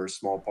 And whatever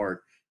small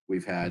part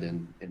we've had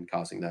in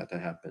causing that to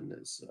happen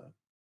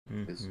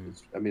Mm-hmm. is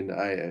I mean,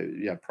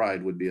 yeah,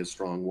 pride would be a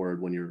strong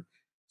word when you're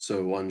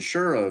so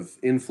unsure of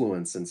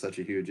influence in such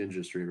a huge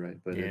industry, right?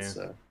 But Yeah. it's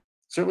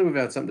certainly we've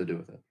had something to do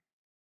with it.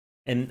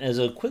 And as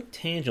a quick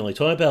tangent, like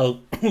talking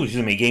about excuse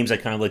me, games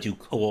that kind of let you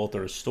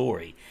co-author a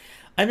story.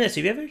 I know. Have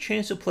you ever had a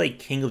chance to play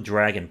King of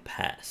Dragon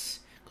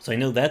Pass? Because I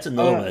know that's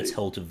another one Uh, that's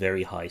held to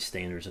very high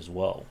standards as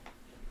well.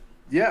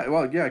 yeah,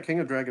 well, yeah, King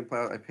of Dragon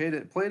Plow. I played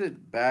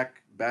it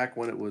back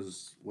when it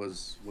was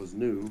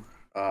new,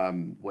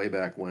 way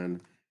back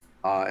when,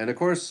 and of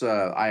course,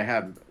 I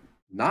have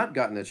not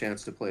gotten a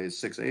chance to play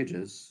Six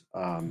Ages,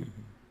 Mhm.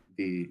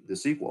 the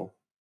sequel,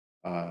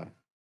 uh,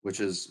 which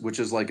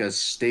is like a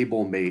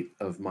stable mate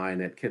of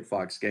mine at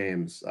Kitfox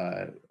Games.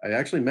 I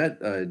actually met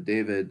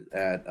David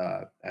at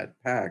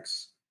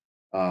PAX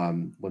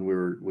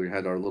when we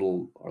had our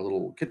little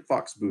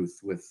Kitfox booth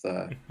with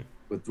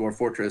Dwarf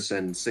Fortress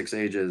and Six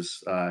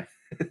Ages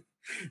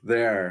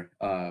there,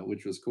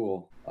 which was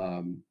cool.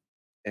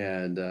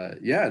 And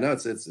yeah, no,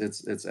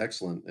 it's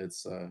excellent.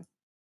 It's kind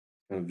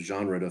of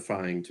genre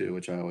defying too,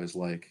 which I always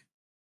like.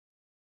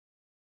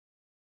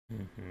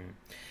 Mhm.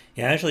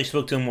 Yeah, I actually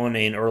spoke to him on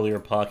an earlier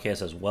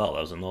podcast as well.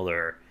 That was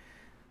another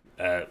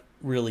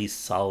really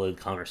solid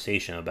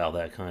conversation about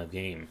that kind of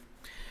game.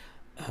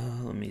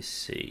 Let me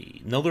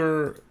see.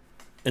 Another,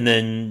 and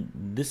then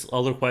this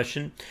other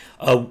question.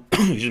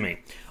 Excuse me.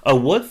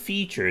 What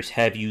features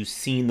have you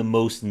seen the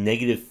most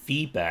negative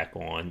feedback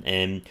on,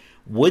 and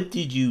what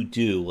did you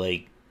do?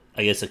 Like,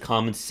 I guess a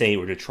common say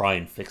or to try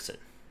and fix it.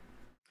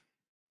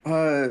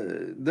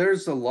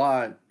 There's a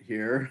lot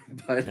here,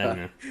 but I don't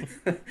know.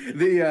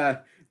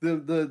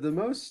 the the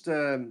most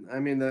I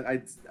mean,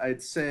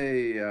 I'd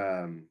say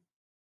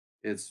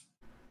it's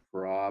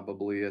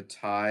probably a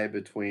tie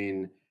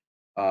between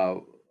uh,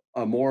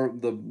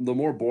 the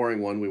more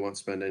boring one we won't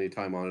spend any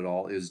time on at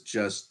all is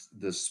just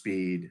the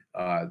speed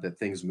that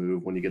things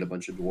move when you get a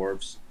bunch of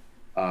dwarves.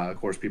 Of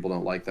course, people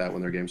don't like that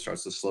when their game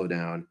starts to slow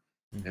down,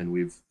 and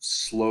we've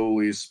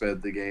slowly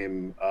sped the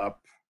game up.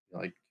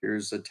 Like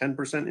here's a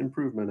 10%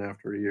 improvement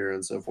after a year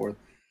and so forth.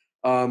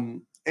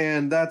 And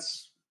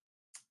that's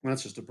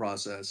just a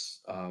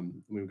process.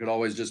 We could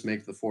always just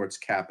make the forts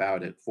cap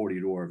out at 40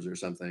 dwarves or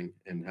something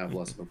and have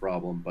less of a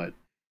problem, but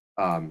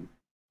um,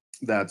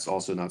 that's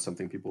also not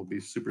something people would be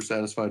super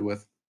satisfied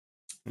with.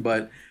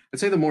 But I'd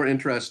say the more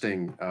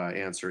interesting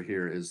answer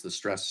here is the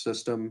stress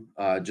system,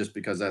 just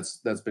because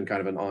that's been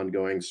kind of an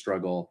ongoing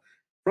struggle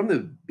from the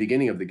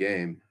beginning of the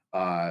game.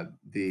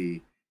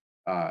 The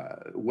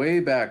Way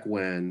back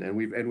when, and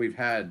we've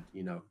had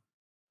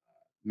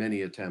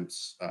many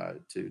attempts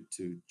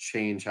to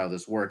change how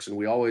this works, and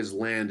we always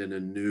land in a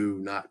new,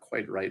 not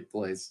quite right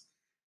place.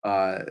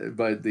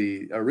 But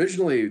the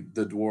originally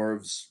the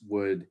dwarves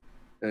would,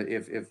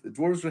 if the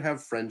dwarves would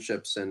have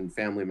friendships and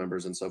family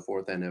members and so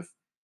forth, and if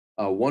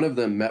one of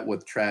them met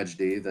with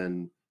tragedy,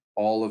 then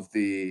all of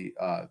the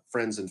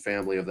friends and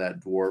family of that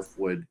dwarf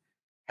would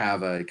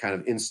have a kind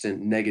of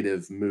instant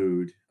negative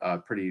mood,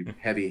 pretty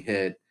heavy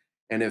hit.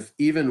 And if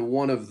even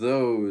one of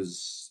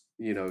those,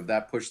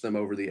 that pushed them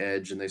over the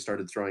edge and they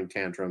started throwing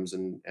tantrums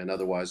and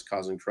otherwise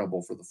causing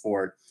trouble for the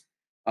fort,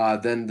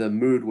 then the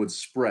mood would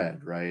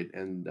spread, right?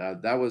 And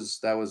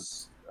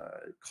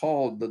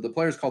called the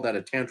players called that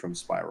a tantrum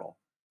spiral,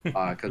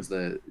 because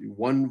the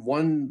one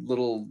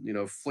little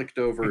flicked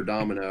over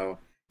domino,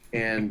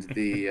 and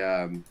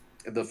the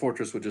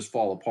fortress would just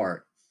fall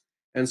apart.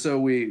 And so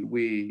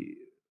we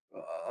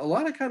a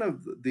lot of kind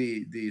of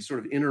the sort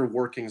of inner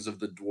workings of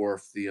the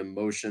dwarf, the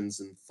emotions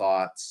and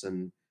thoughts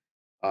and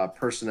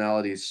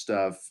personality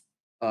stuff.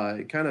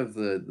 Kind of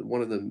the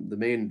one of the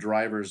main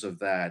drivers of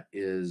that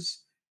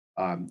is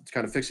kind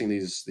of fixing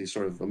these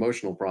sort of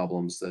emotional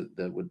problems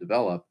that would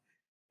develop.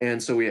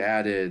 And so we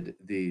added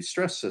the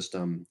stress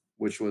system,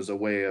 which was a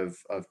way of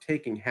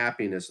taking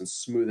happiness and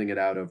smoothing it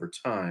out over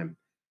time,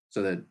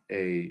 so that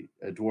a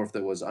dwarf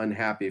that was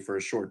unhappy for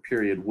a short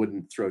period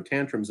wouldn't throw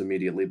tantrums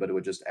immediately, but it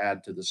would just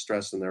add to the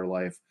stress in their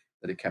life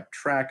that it kept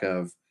track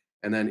of.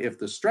 And then if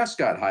the stress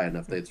got high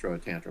enough, they'd throw a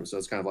tantrum. So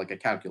it's kind of like a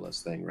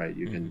calculus thing, right?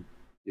 You can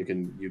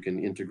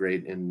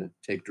integrate and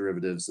take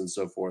derivatives and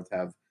so forth,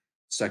 have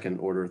second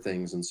order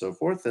things and so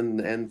forth,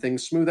 and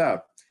things smooth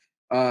out.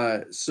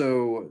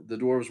 So the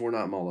dwarves were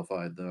not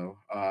mollified, though.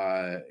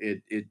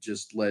 It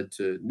just led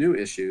to new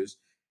issues.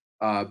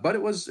 But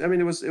it was, I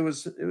mean, it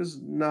was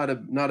not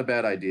a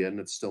bad idea, and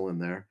it's still in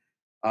there.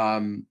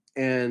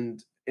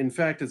 And in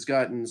fact, it's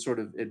gotten sort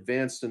of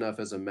advanced enough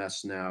as a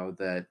mess now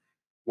that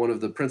one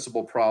of the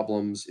principal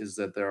problems is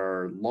that there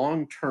are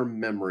long-term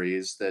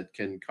memories that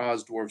can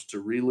cause dwarves to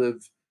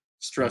relive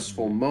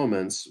stressful Mhm.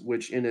 moments,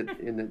 which in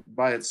it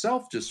by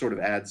itself just sort of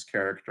adds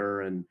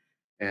character and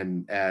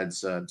adds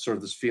sort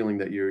of this feeling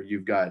that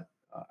you've got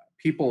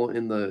people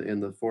in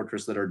the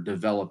fortress that are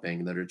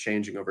developing, that are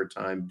changing over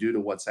time due to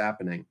what's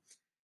happening.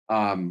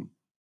 Um,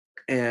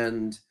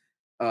 and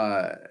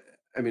uh,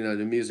 I mean,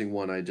 an amusing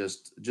one I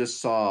just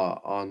saw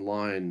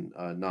online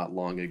not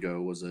long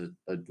ago was a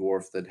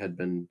dwarf that had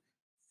been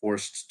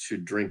forced to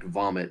drink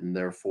vomit, and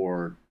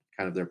therefore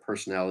kind of their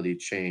personality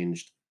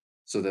changed,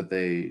 so that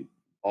they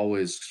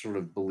always sort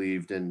of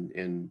believed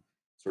in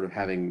sort of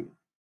having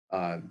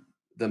uh,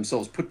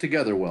 themselves put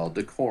together well,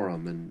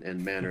 decorum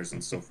and manners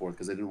and so forth,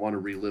 because they didn't want to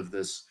relive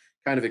this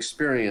kind of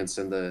experience,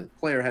 and the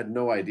player had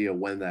no idea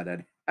when that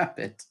had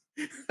happened.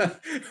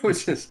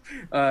 Which is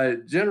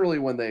generally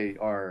when they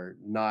are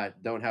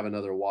not don't have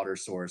another water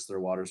source, their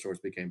water source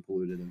became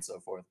polluted and so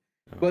forth.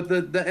 Oh. But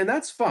the and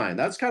that's fine.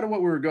 That's kind of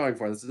what we were going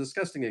for. It's a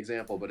disgusting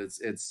example, but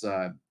it's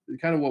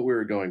kind of what we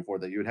were going for.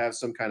 That you would have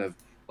some kind of,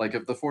 like,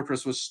 if the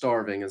fortress was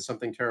starving and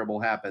something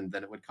terrible happened,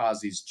 then it would cause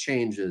these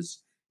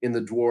changes in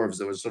the dwarves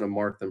that would sort of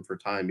mark them for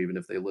time, even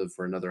if they live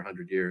for another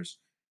 100 years.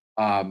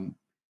 Um,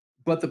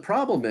 but the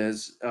problem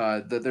is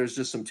that there's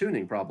just some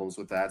tuning problems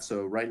with that.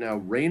 So right now,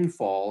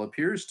 rainfall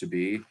appears to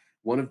be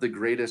one of the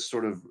greatest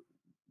sort of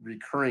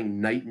recurring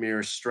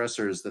nightmare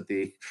stressors that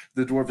the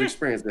dwarves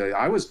experience.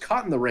 I was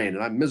caught in the rain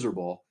and I'm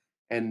miserable,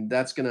 and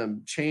that's going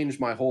to change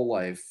my whole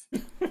life.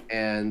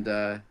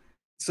 And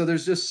so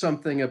there's just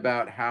something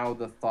about how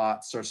the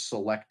thoughts are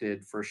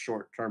selected for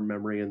short-term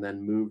memory and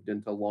then moved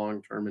into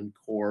long-term and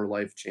core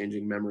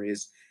life-changing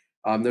memories.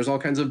 There's all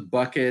kinds of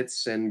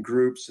buckets and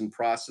groups and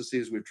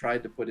processes we've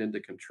tried to put in to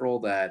control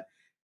that.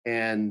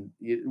 And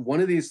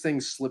one of these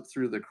things slipped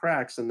through the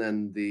cracks, and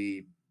then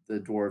the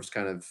dwarves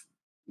kind of,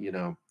 you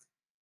know,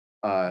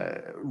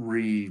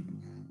 re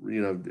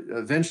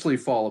eventually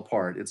fall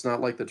apart. It's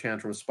not like the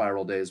Tantrum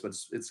Spiral days, but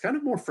it's kind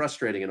of more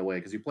frustrating in a way,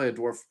 because you play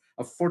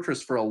a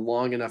fortress for a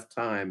long enough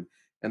time,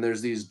 and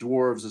there's these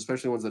dwarves,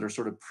 especially ones that are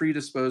sort of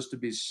predisposed to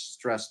be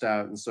stressed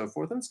out and so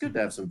forth. And it's good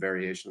to have some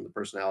variation in the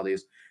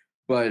personalities.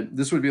 But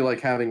this would be like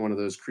having one of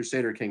those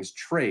Crusader Kings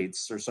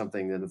traits or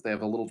something. And if they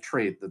have a little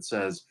trait that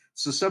says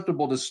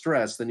susceptible to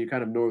stress, then you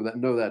kind of know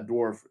that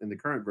dwarf in the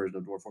current version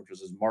of Dwarf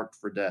Fortress is marked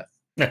for death.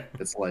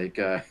 It's like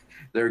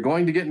they're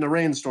going to get in a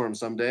rainstorm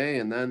someday,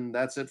 and then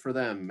that's it for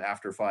them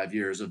after 5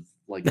 years of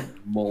like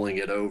mulling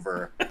it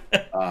over.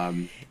 It's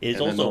And then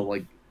they'll also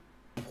like,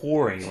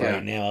 pouring yeah.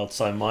 right now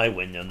outside my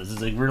window. This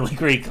is a really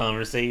great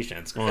conversation.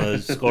 It's going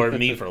to scar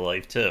me for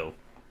life too.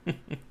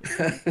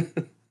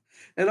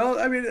 And all,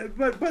 I mean,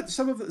 but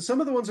some of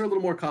the ones are a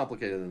little more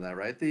complicated than that,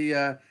 right?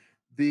 The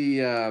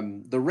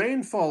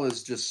rainfall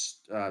is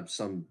just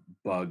some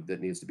bug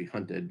that needs to be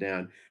hunted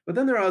down. But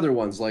then there are other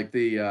ones, like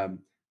the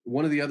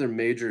one of the other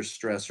major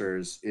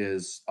stressors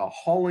is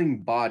hauling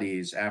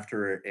bodies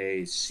after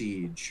a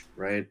siege,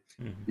 right?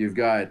 Mhm. You've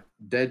got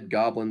dead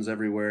goblins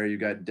everywhere.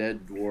 You've got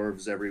dead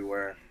dwarves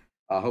everywhere.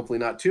 Hopefully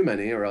not too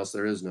many, or else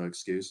there is no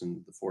excuse,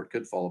 and the fort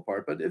could fall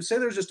apart. But if say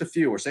there's just a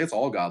few, or say it's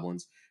all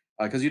goblins,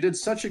 because you did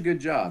such a good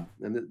job,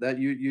 and that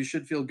you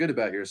should feel good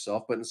about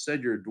yourself. But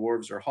instead, your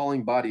dwarves are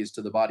hauling bodies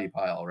to the body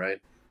pile,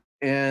 right?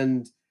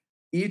 And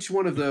each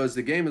one of those,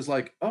 the game is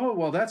like, oh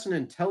well, that's an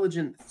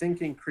intelligent,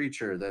 thinking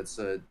creature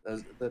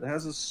that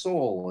has a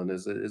soul and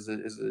is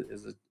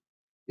a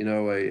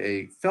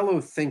a fellow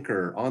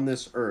thinker on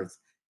this earth,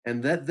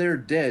 and that they're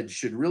dead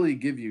should really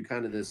give you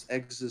kind of this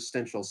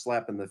existential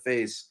slap in the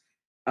face.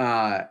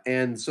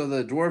 And so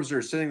the dwarves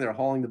are sitting there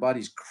hauling the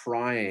bodies,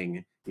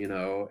 crying,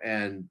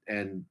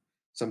 and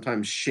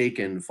sometimes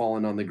shaken,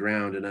 fallen on the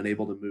ground and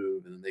unable to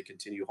move, and then they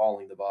continue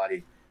hauling the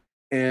body.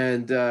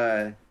 And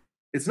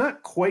it's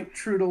not quite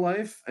true to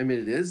life. I mean,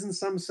 it is in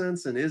some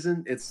sense and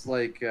isn't. It's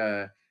like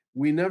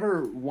we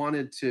never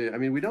wanted to. I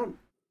mean, we don't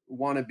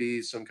want to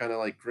be some kind of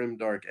like grim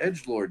dark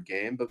edge lord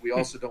game, but we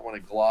also don't want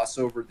to gloss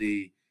over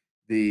the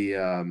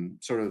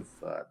sort of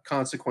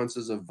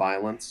consequences of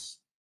violence,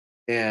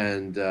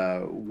 and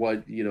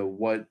what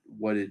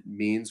it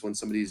means when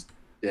somebody's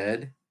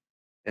dead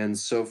and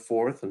so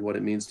forth, and what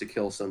it means to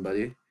kill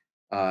somebody.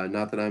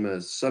 Not that I'm a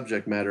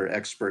subject matter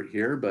expert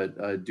here, but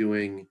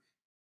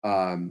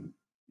um,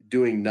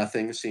 doing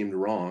nothing seemed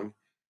wrong.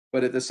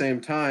 But at the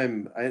same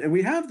time, and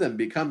we have them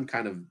become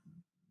kind of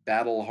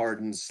battle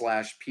hardened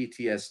slash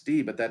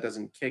PTSD, but that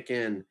doesn't kick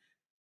in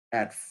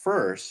at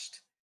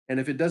first. And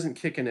if it doesn't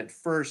kick in at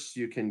first,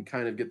 you can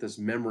kind of get this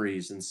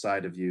memories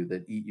inside of you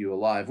that eat you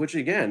alive, which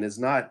again is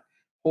not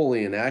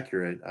wholly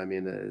inaccurate. I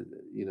mean,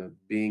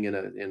 being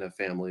in a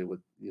family with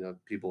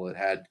people that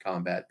had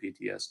combat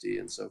PTSD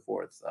and so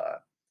forth,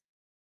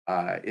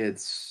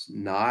 it's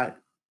not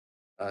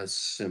a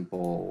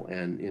simple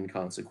and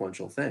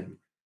inconsequential thing,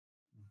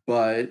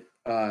 but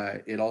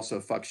it also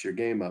fucks your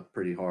game up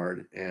pretty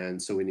hard,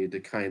 and so we need to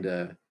kind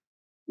of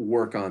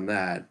work on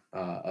that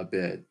a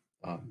bit.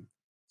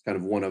 It's kind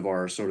of one of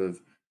our sort of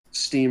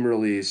Steam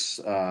release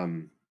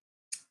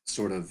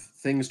sort of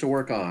things to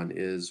work on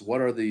is what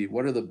are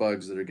the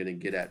bugs that are going to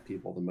get at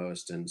people the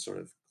most, and sort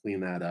of clean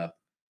that up.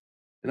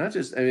 And not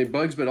just, I mean,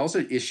 bugs, but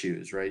also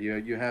issues, right?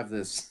 You have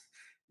this,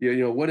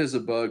 what is a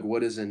bug,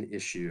 what is an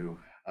issue,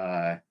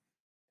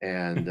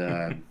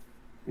 and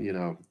you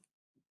know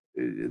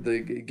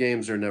the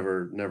games are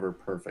never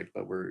perfect,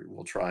 but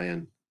we'll try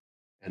and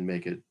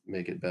make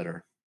it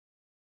better.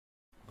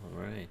 All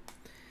right.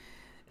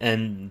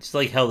 And it's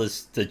like how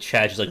the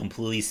chat just like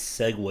completely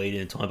segued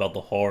into talking about the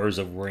horrors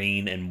of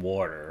rain and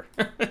water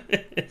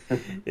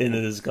in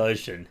the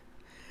discussion.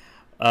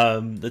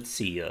 Let's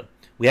see.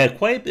 We had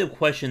quite a bit of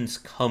questions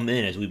come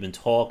in as we've been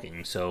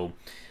talking, so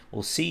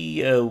we'll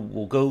see.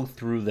 We'll go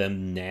through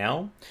them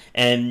now.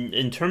 And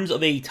in terms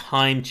of a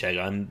time check,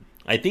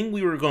 I think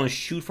we were going to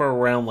shoot for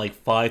around like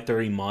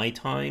 5:30 my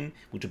time,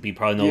 which would be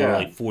probably another Yeah.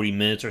 like 40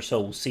 minutes or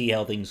so. We'll see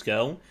how things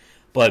go,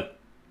 but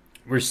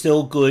we're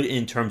still good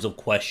in terms of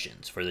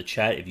questions for the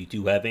chat if you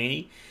do have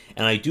any.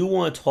 And I do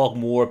want to talk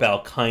more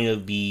about kind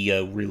of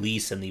the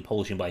release and the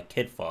publishing by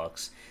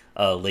Kitfox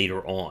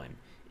later on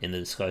in the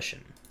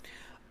discussion.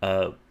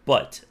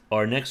 But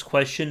our next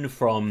question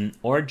from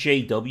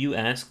RJW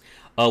asks,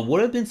 what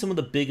have been some of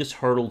the biggest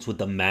hurdles with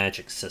the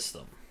magic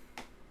system?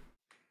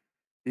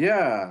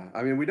 Yeah,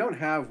 I mean, we don't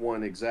have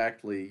one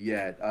exactly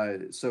yet,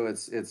 so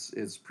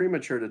it's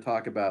premature to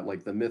talk about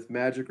like the Myth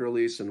Magic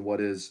release and what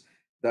is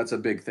that's a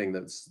big thing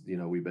that's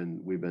we've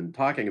been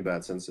talking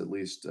about since at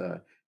least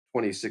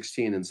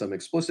 2016 in some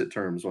explicit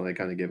terms when I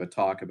kind of gave a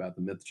talk about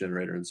the Myth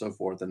Generator and so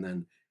forth, and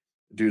then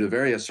due to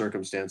various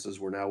circumstances,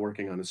 we're now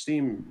working on a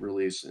Steam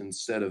release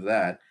instead of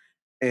that,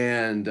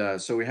 and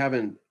so we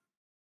haven't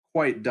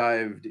quite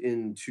dived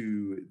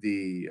into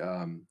the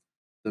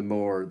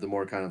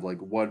more kind of like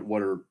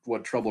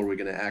what trouble are we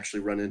going to actually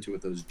run into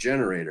with those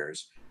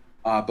generators.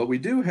 But we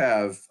do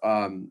have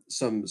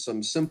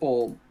some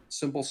simple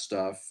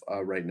stuff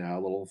right now,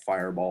 little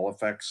fireball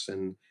effects,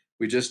 and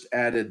we just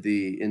added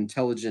the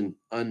intelligent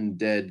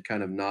undead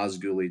kind of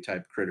Nazguli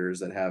type critters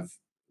that have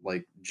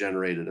like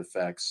generated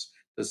effects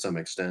to some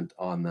extent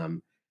on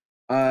them.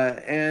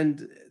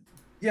 And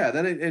yeah,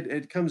 then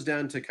it comes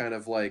down to kind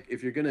of like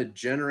if you're going to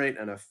generate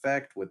an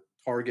effect with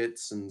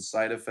targets and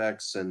side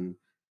effects and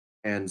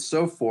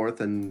so forth,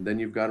 and then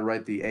you've got to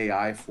write the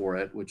AI for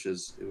it, which a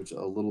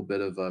little bit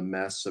of a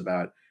mess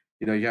about.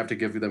 You have to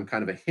give them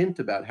kind of a hint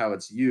about how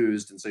it's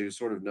used, and so you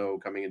sort of know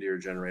coming into your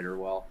generator,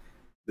 well,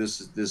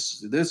 this.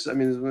 I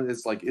mean,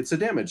 it's like it's a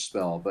damage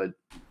spell, but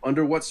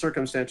under what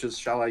circumstances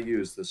shall I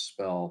use this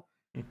spell?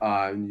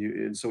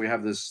 And so we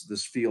have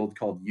this field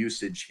called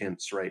usage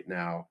hints right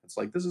now. It's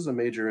like this is a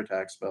major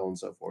attack spell and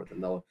so forth,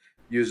 and they'll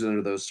use it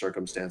under those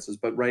circumstances.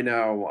 But right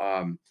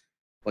now,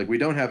 like we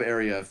don't have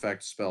area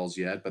effect spells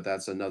yet, but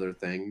that's another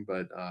thing.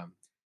 But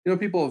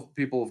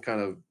people have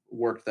kind of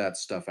worked that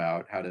stuff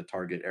out, how to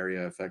target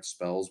area effect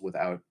spells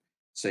without,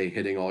 say,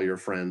 hitting all your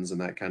friends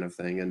and that kind of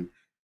thing. And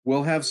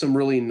we'll have some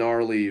really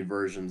gnarly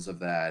versions of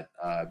that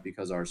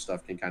because our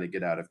stuff can kind of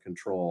get out of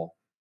control.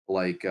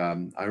 Like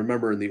I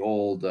remember in the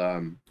old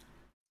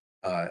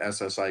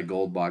SSI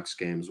Gold Box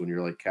games when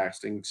you're like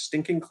casting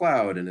Stinking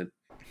Cloud and it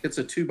hits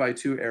a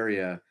 2x2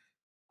 area,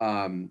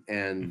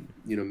 and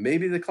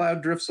maybe the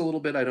cloud drifts a little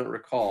bit, I don't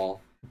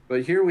recall,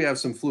 but here we have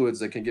some fluids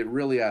that can get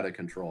really out of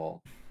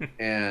control.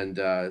 And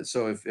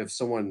so if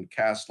someone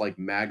casts like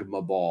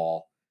magma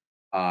ball,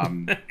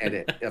 and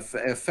it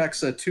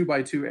affects a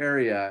 2x2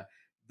 area,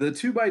 the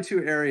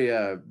 2x2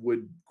 area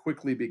would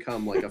quickly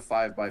become like a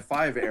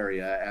 5x5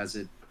 area as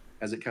it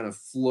kind of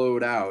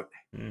flowed out,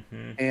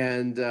 Mm-hmm.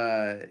 and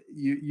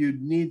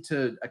you'd need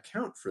to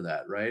account for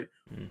that, right?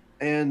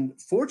 And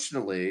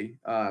fortunately,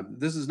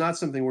 this is not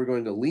something we're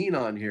going to lean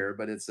on here,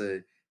 but it's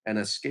an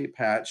escape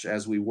hatch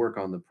as we work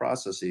on the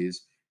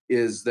processes.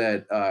 Is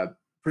that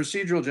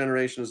procedural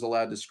generation is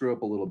allowed to screw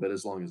up a little bit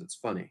as long as it's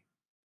funny.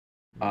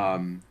 Mm-hmm.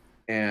 Um,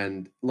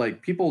 and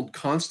like people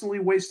constantly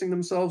wasting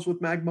themselves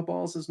with magma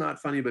balls is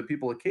not funny, but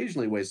people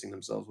occasionally wasting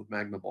themselves with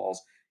magma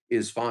balls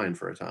is fine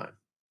for a time.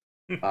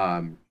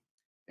 Um,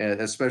 and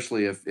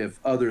especially if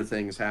other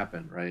things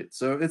happen, right?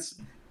 So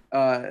it's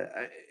uh,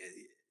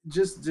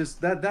 just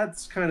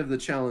that's kind of the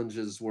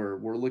challenges we're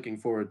looking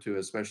forward to,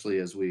 especially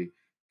as we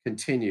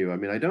continue. I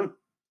mean, I don't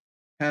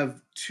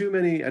have too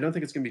many. I don't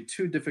think it's going to be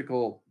too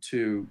difficult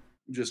to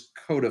just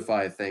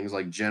codify things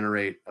like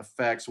generate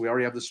effects. We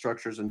already have the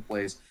structures in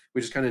place.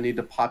 We just kind of need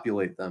to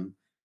populate them.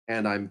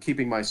 And I'm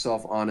keeping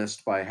myself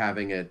honest by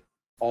having it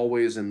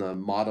always in the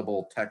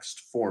moddable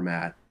text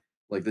format.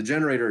 Like the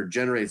generator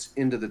generates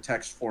into the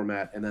text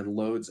format and then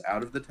loads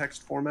out of the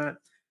text format.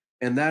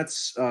 And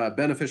that's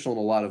beneficial in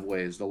a lot of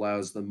ways. It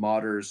allows the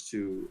modders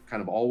to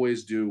kind of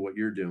always do what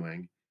you're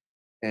doing,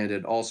 and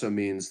it also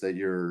means that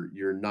you're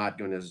not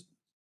going to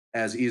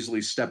as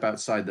easily step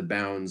outside the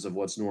bounds of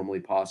what's normally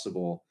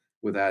possible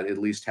without at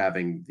least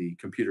having the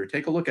computer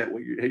take a look at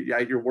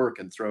at your work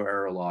and throw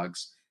error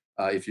logs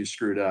if you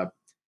screwed up.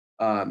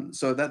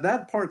 So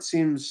that part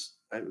seems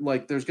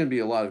like there's going to be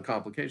a lot of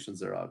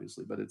complications there,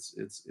 obviously, but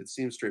it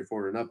seems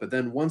straightforward enough. But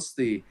then once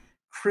the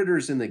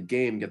critters in the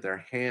game get their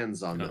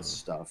hands on this Oh.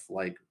 stuff,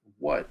 like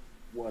what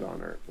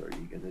on earth are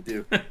you going to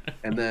do?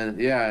 And then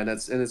yeah, and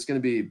it's going to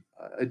be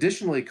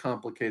additionally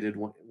complicated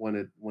when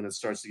it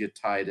starts to get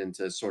tied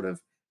into sort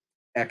of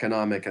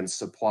economic and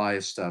supply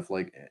stuff,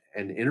 like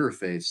and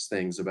interface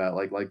things about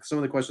like some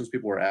of the questions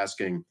people were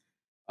asking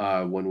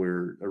when we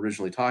were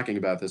originally talking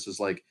about this is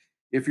like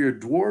if your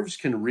dwarves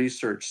can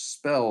research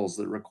spells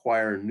that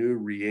require new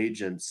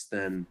reagents,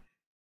 then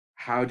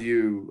how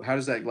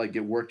does that like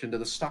get worked into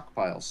the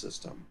stockpile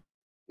system?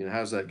 How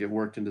does that get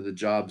worked into the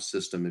job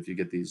system if you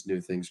get these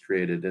new things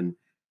created? And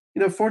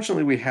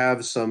fortunately, we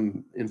have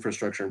some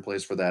infrastructure in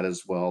place for that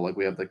as well. Like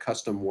we have the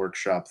custom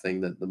workshop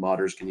thing that the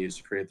modders can use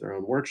to create their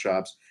own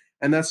workshops,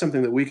 and that's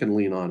something that we can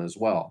lean on as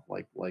well.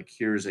 Like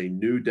here's a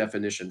new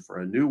definition for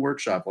a new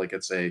workshop, like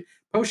it's a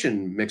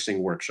potion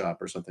mixing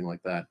workshop or something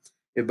like that.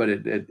 But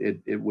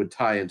it would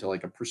tie into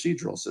like a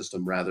procedural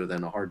system rather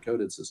than a hard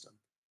coded system,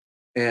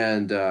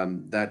 and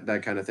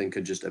that kind of thing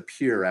could just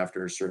appear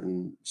after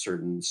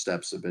certain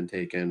steps have been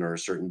taken or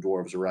certain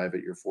dwarves arrive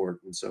at your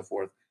fort and so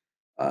forth.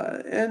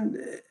 And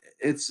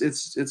it's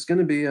going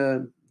to be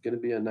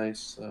a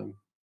nice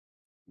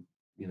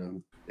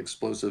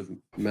explosive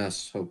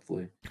mess,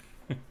 hopefully.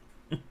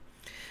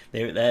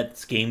 There,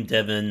 that's game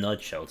dev in a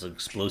nutshell. It's an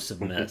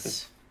explosive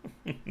mess.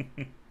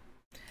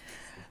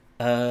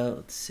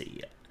 Let's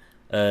see.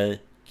 Uh,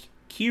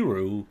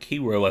 Kiro,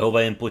 I hope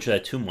I didn't butcher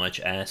that too much,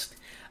 asked,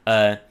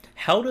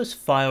 how does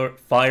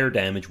fire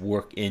damage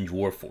work in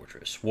Dwarf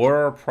Fortress? What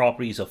are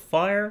properties of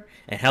fire,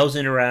 and how does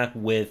it interact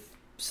with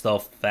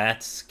stuff,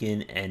 fat,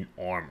 skin, and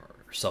armor,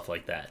 stuff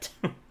like that?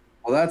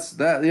 Well, that's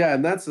that. Yeah,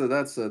 and that's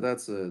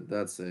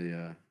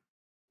a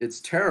it's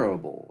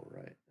terrible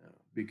right now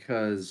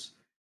because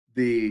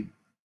the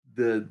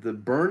the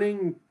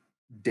burning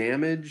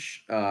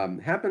damage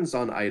happens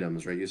on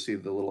items, right? You see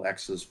the little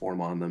X's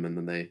form on them, and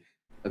then they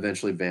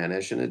eventually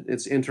vanish, and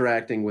it's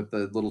interacting with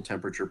the little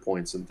temperature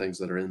points and things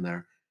that are in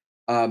there.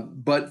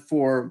 But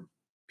for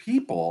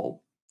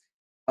people,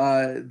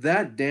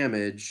 that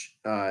damage,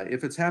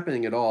 if it's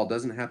happening at all,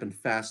 doesn't happen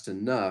fast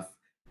enough.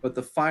 But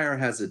the fire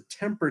has a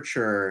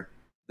temperature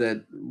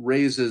that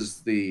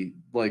raises the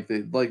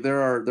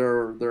there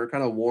are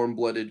kind of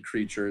warm-blooded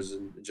creatures,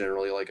 and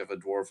generally, like if a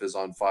dwarf is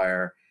on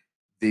fire,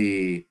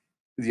 the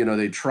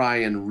they try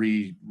and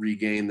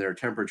regain their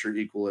temperature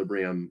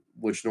equilibrium,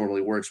 which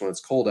normally works when it's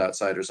cold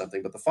outside or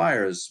something. But the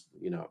fire is,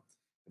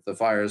 if the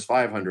fire is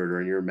 500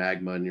 or in your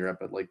magma and you're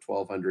up at like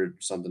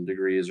 1200 something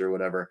degrees or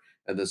whatever,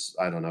 and this,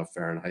 I don't know,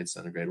 Fahrenheit,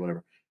 centigrade,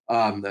 whatever.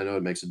 I know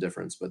it makes a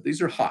difference, but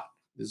these are hot.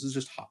 This is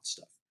just hot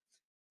stuff.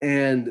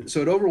 And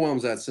so it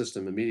overwhelms that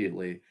system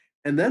immediately.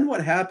 And then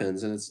what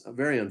happens, and it's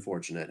very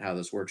unfortunate how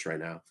this works right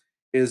now,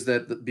 is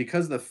that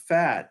because the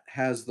fat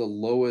has the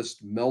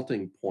lowest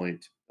melting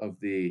point of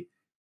the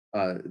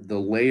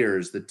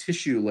layers, the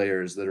tissue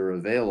layers that are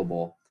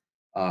available,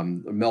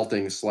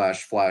 melting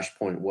slash flash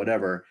point,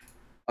 whatever.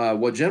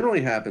 What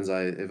generally happens,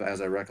 as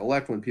I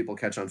recollect, when people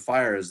catch on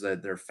fire, is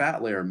that their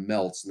fat layer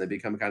melts and they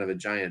become kind of a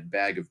giant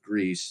bag of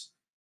grease,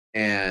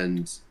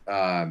 and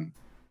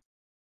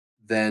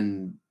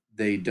then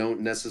they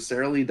don't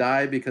necessarily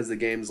die because the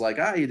game's like,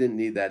 you didn't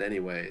need that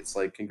anyway. It's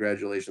like,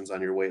 congratulations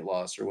on your weight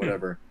loss or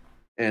whatever,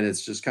 and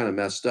it's just kind of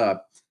messed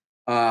up.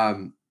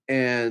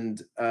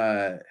 And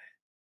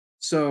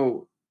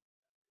so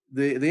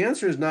the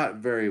answer is not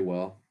very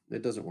well.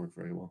 It doesn't work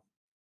very well.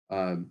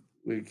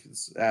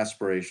 It's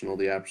aspirational,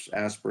 the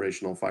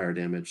aspirational fire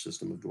damage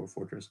system of Dwarf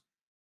Fortress.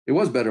 It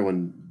was better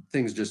when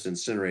things just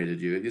incinerated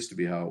you. It used to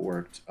be how it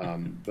worked.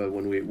 But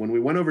when we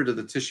went over to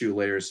the tissue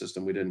layer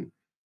system, we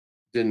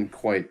didn't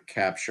quite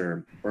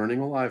capture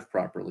burning alive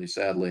properly.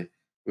 Sadly,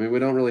 I mean, we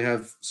don't really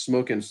have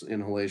smoke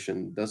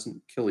inhalation.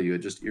 Doesn't kill you. It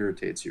just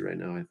irritates you right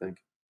now, I think.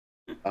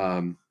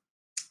 Um,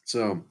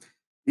 so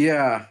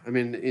yeah, I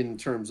mean, in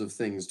terms of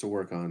things to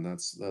work on,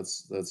 that's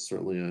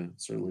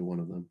certainly one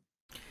of them.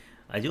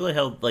 I do like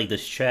how like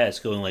this chat is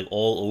going like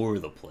all over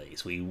the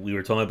place. We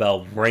were talking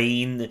about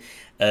rain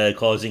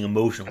causing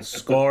emotional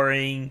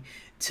scarring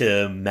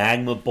to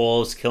magma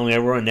balls killing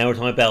everyone. Now we're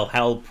talking about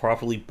how to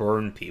properly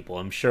burn people.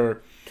 I'm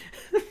sure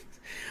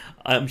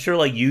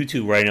like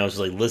YouTube right now is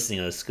like listening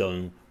to us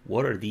going,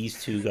 what are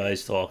these two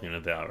guys talking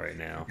about right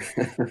now?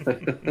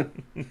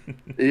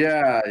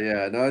 Yeah,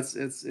 yeah. No, it's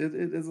as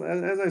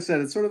I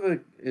said, it's sort of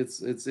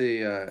it's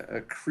a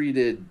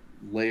accreted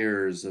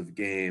layers of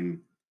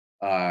game.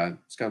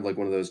 It's kind of like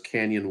one of those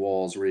canyon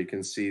walls where you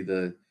can see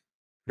the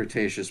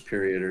Cretaceous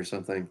period or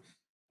something.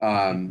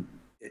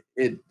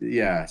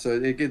 Yeah, so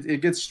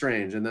it gets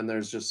strange, and then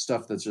there's just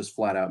stuff that's just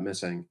flat out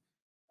missing.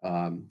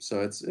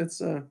 So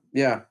it's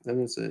yeah,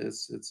 and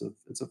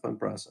it's a fun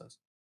process.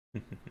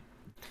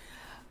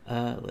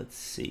 Let's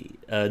see.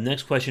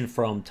 Next question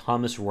from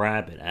Thomas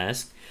Rabbit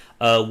asked,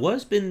 "What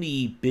has been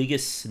the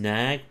biggest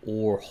snag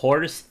or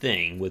hardest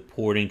thing with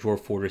porting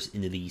Dwarf Fortress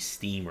into the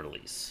Steam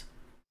release?"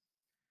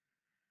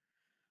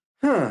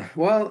 Huh.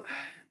 Well,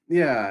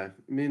 yeah.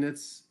 I mean,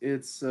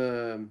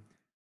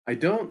 I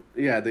don't.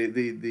 Yeah.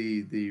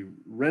 The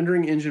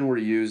rendering engine we're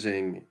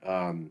using,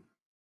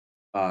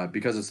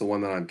 because it's the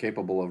one that I'm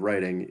capable of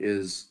writing,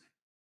 is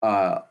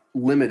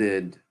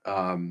limited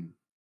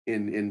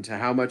into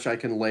how much I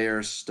can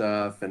layer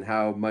stuff and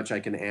how much I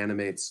can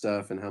animate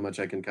stuff and how much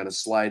I can kind of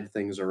slide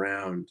things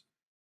around.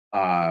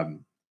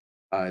 Um,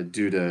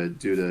 due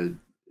to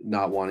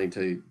not wanting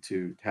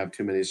to have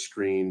too many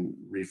screen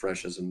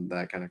refreshes and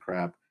that kind of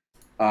crap.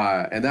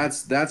 And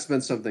that's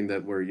been something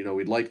that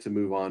we'd like to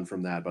move on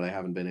from that, but I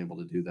haven't been able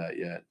to do that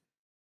yet.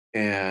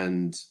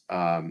 And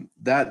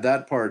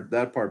that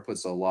part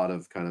puts a lot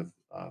of kind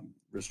of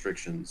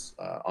restrictions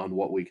on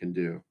what we can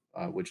do,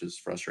 which is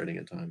frustrating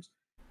at times.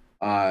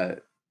 Uh,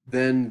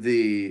 then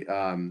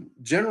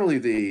generally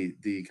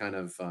the kind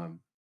of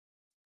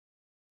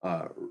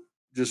uh,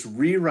 just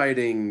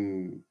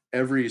rewriting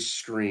every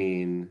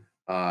screen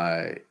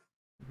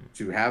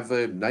to have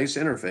a nice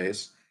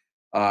interface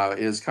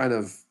is kind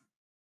of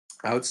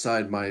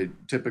outside my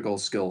typical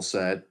skill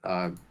set,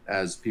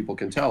 as people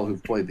can tell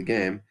who've played the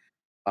game.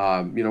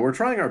 We're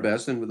trying our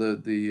best, and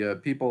the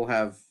people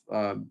have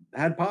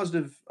had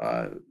positive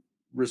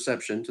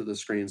reception to the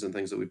screens and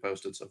things that we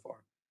posted so far.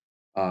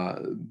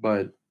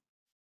 But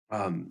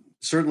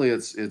certainly,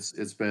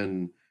 it's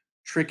been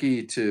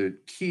tricky to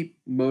keep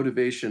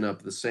motivation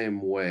up the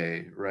same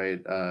way,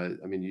 right?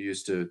 I mean, you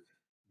used to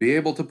be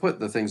able to put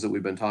the things that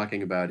we've been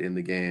talking about in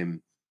the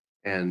game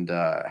and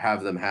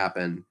have them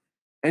happen.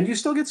 and you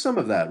still get some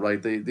of that,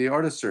 right? The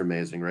artists are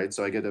amazing, right?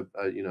 So I get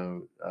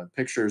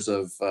pictures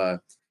of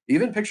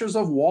even pictures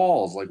of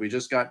walls. Like we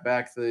just got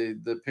back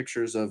the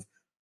pictures of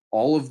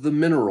all of the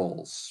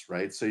minerals,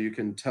 right? So you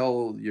can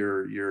tell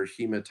your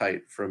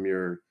hematite from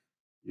your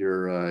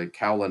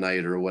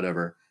cowlinite or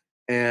whatever,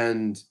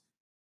 and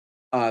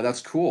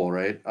that's cool,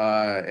 right?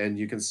 And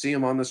you can see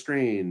them on the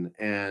screen.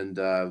 And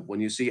when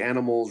you see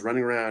animals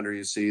running around, or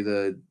you see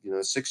the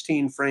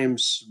 16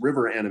 frames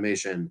river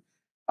animation,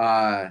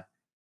 uh,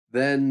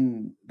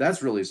 then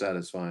that's really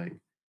satisfying.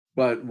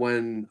 But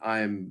when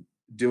I'm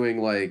doing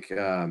like,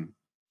 uh,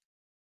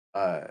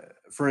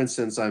 for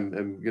instance, I'm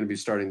going to be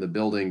starting the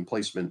building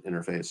placement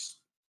interface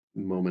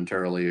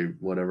momentarily,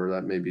 whatever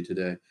that may be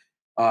today.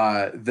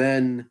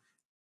 Then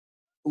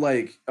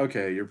like,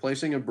 okay, you're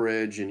placing a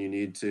bridge and you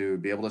need to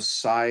be able to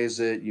size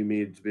it. You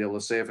need to be able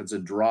to say if it's a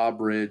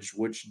drawbridge,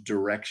 which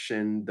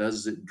direction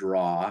does it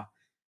draw,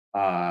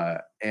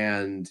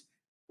 and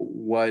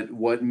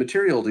what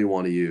material do you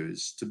want to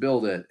use to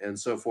build it, and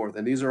so forth.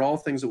 And these are all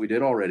things that we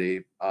did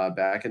already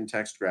back in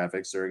text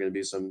graphics. There are going to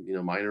be some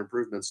minor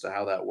improvements to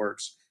how that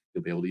works.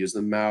 You'll be able to use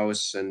the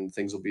mouse, and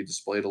things will be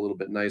displayed a little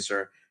bit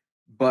nicer.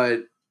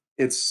 But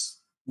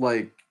it's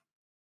like,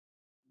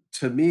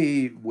 to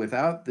me,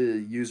 without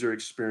the user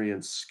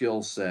experience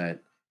skill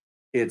set,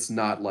 it's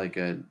not like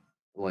a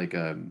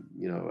a,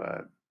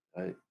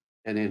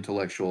 an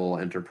intellectual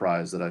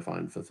enterprise that I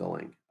find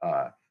fulfilling.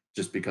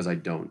 Just because I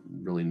don't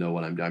really know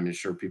what I'm doing. I'm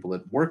sure people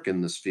that work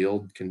in this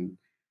field can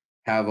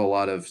have a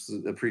lot of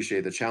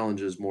appreciate the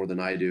challenges more than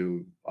I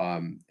do,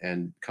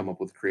 and come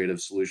up with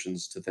creative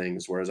solutions to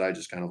things. Whereas I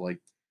just kind of like,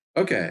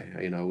 okay,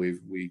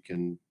 we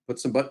can put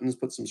some buttons,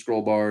 put some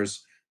scroll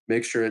bars,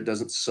 make sure it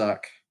doesn't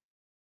suck,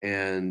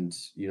 and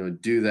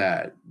do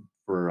that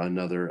for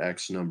another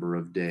x number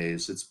of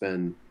days.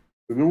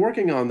 We've been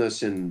working on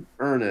this in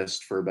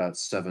earnest for about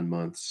 7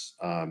 months.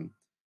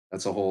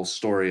 That's a whole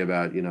story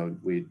about,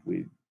 we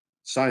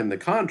signed the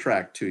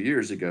contract 2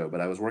 years ago,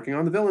 but I was working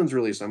on the villains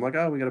release. I'm like,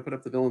 oh, we got to put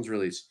up the villains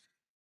release.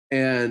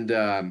 And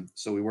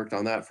so we worked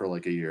on that for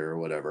like a year or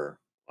whatever.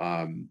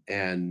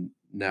 And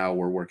now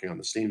we're working on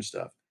the Steam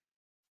stuff.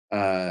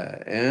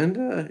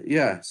 And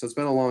yeah, so it's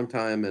been a long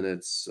time, and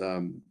it's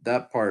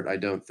that part I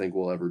don't think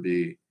will ever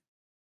be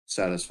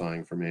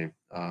satisfying for me.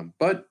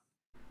 But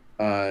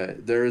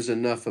there is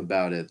enough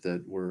about it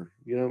that we're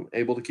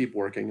able to keep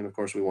working, and of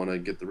course we want to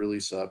get the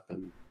release up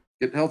and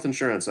get health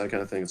insurance, that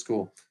kind of thing. It's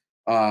cool.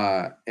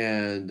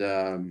 And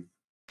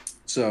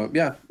So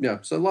yeah.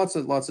 So lots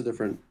of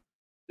different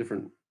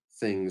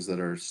things that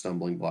are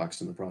stumbling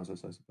blocks in the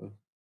process, I suppose.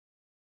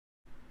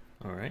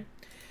 All right.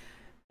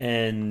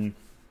 And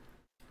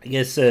I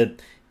guess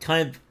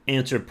kind of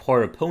answered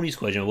part of Pony's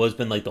question. What's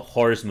been like the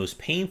hardest, most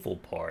painful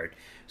part?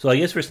 So I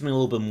guess for something a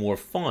little bit more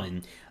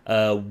fun,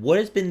 what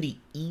has been the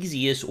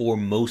easiest or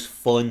most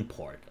fun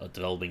part of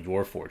developing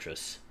Dwarf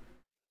Fortress?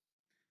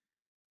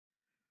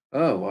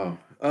 Oh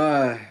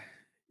wow.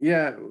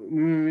 Yeah,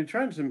 we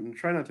try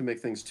not to make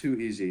things too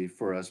easy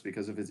for us,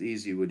 because if it's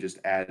easy, we just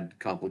add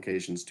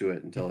complications to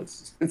it until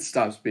it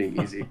stops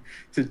being easy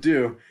to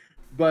do.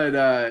 But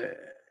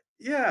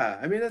yeah,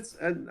 I mean,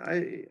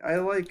 I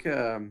like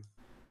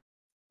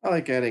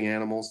adding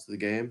animals to the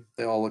game.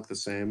 They all look the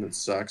same. It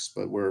sucks,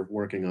 but we're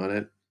working on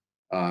it.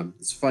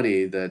 It's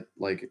funny that,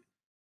 like,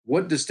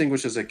 what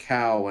distinguishes a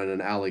cow and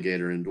an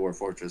alligator in Dwarf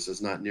Fortress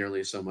is not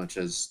nearly so much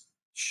as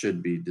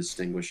should be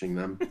distinguishing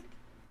them.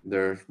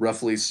 They're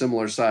roughly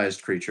similar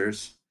sized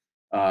creatures,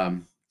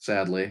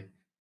 sadly.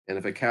 And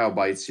if a cow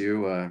bites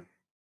you,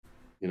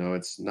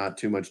 it's not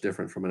too much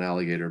different from an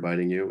alligator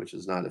biting you, which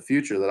is not a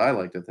future that I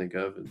like to think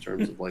of in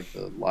terms of like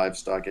the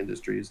livestock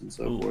industries and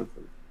so Ooh. forth,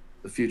 and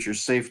the future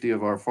safety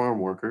of our farm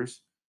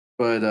workers.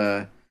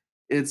 But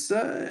it's,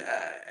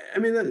 I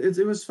mean,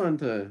 it was fun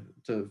to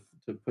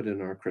put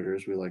in our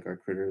critters. We like our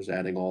critters.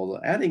 Adding all the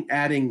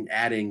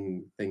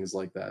adding things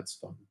like that's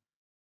fun.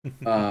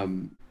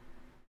 Um,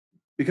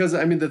 because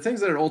I mean, the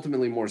things that are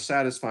ultimately more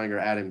satisfying are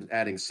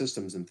adding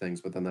systems and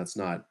things, but then that's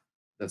not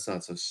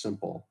so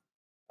simple.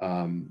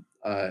 Um,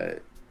 uh,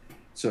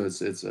 so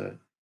it's a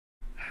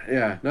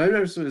yeah.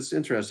 No, it's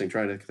interesting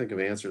trying to think of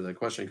an answer to that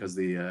question, because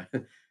the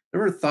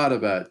never thought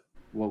about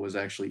what was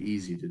actually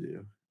easy to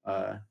do.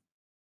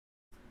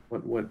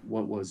 What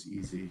was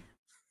easy?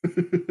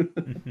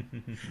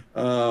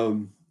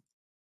 um,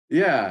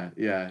 yeah.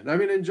 I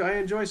mean, I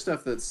enjoy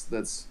stuff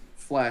that's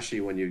flashy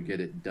when you get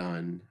it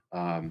done.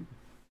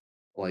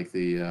 Like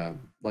the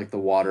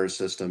water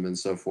system and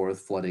so forth,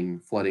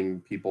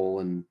 flooding people,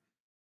 and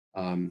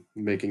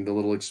making the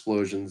little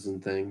explosions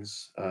and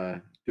things.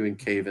 Doing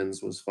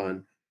cave-ins was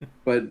fun,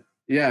 but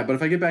yeah, but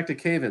if I get back to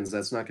cave-ins,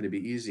 that's not going to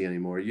be easy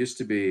anymore. It used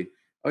to be,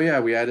 oh yeah,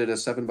 we added a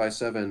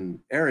 7x7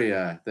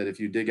 area that if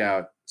you dig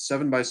out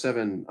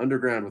 7x7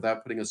 underground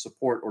without putting a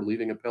support or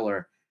leaving a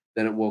pillar,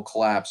 then it will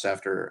collapse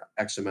after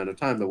X amount of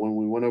time. But when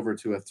we went over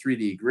to a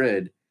 3D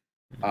grid,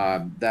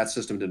 that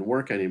system didn't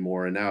work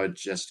anymore, and now it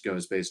just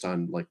goes based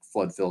on like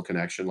flood fill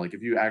connection. Like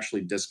if you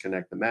actually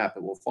disconnect the map,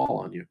 it will fall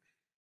on you.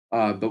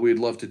 But we'd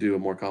love to do a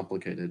more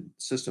complicated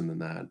system than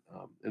that,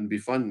 and be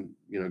fun,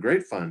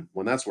 great fun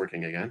when that's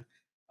working again,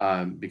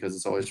 because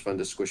it's always fun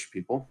to squish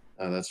people.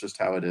 That's just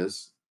how it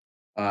is.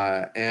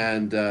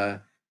 And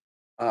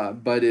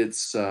But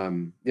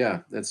yeah,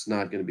 it's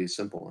not going to be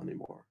simple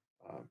anymore.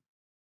 Um,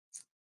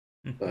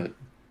 but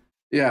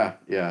yeah,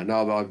 yeah,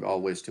 no,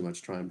 I'll waste too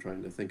much time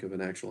trying to think of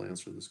an actual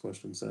answer to this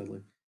question,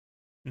 sadly.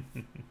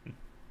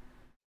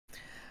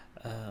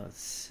 Let's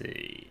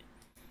see.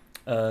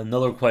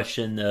 Another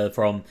question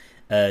from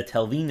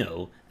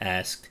Talvino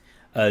asked,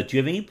 "Do you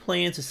have any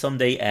plans to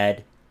someday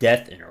add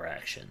death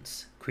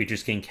interactions?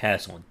 Creatures can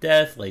cast on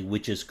death, like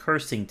witches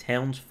cursing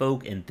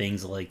townsfolk and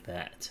things like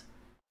that."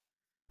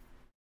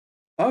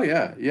 Oh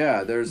yeah,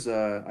 yeah. There's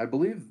I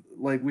believe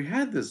like we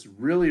had this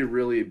really,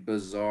 really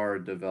bizarre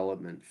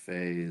development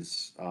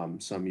phase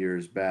some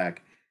years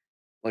back.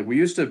 Like we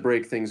used to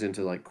break things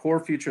into like core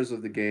features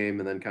of the game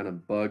and then kind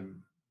of bug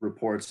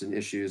reports and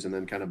issues and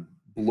then kind of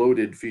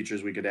bloated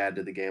features we could add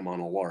to the game on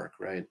a lark,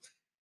 right?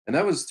 And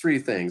that was three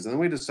things. And then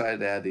we decided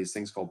to add these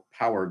things called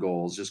power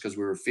goals just because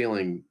we were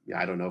feeling, yeah,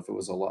 I don't know if it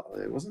was a lot,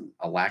 it wasn't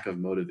a lack of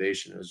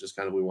motivation. It was just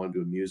kind of we wanted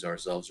to amuse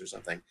ourselves or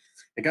something.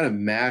 And kind of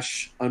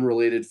mash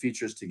unrelated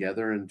features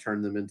together and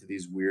turn them into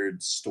these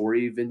weird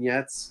story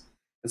vignettes.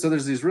 And so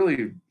there's these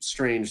really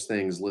strange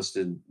things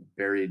listed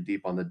buried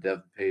deep on the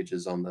dev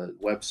pages on the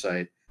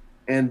website,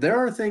 and there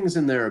are things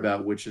in there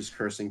about witches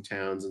cursing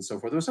towns and so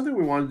forth. There was something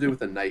we wanted to do with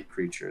the night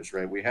creatures,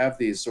 right? We have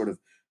these sort of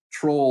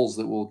trolls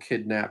that will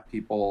kidnap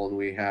people, and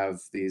we have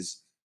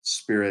these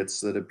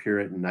spirits that appear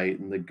at night,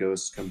 and the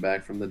ghosts come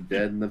back from the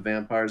dead, and the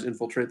vampires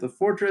infiltrate the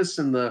fortress,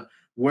 and the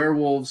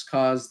werewolves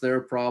cause their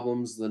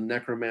problems. The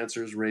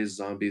necromancers raise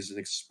zombies and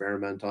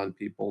experiment on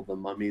people. The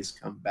mummies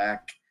come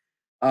back.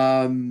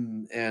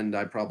 And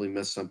I probably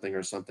missed something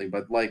or something,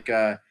 but like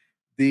the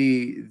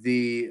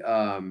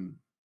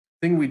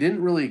thing we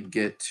didn't really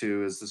get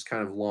to is this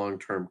kind of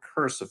long-term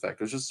curse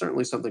effect, which is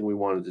certainly something we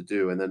wanted to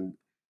do, and then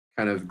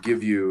kind of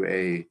give you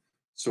a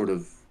sort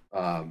of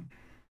um,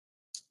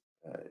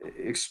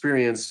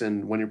 experience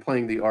and when you're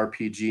playing the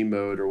RPG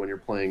mode or when you're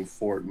playing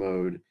fort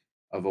mode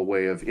of a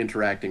way of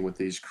interacting with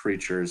these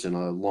creatures in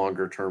a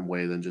longer term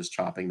way than just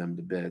chopping them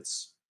to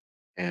bits.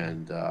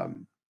 And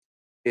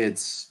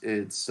it's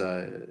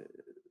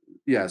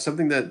yeah,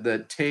 something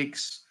that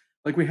takes,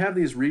 like we have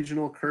these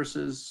regional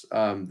curses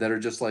that are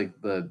just like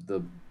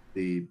the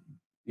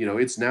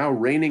it's now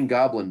raining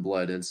goblin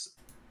blood. It's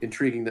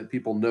intriguing that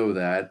people know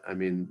that. I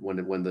mean, when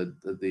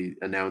the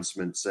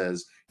announcement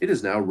says it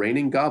is now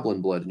raining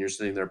goblin blood, and you're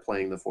sitting there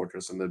playing the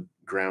fortress, and the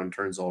ground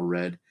turns all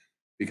red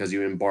because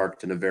you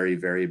embarked in a very,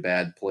 very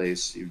bad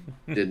place. You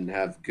didn't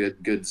have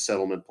good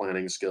settlement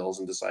planning skills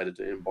and decided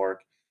to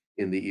embark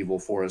in the evil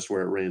forest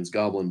where it rains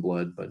goblin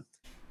blood. But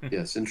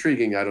yes,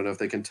 intriguing. I don't know if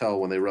they can tell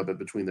when they rub it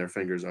between their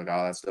fingers, like,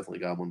 oh, that's definitely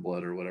goblin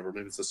blood or whatever.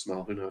 Maybe it's a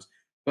smell, who knows?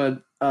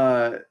 But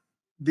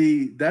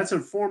the that's a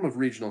form of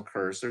regional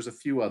curse. There's a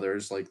few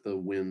others like the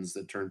winds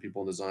that turn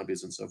people into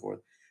zombies and so forth.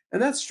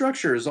 And that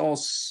structure is all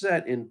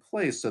set in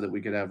place so that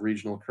we could have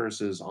regional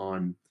curses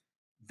on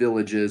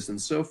villages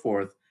and so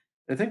forth.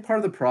 I think part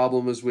of the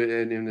problem is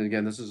and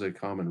again, this is a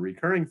common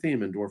recurring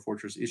theme in Dwarf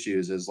Fortress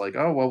issues, is like,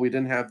 oh, well, we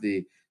didn't have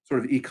the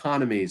sort of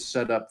economy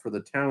set up for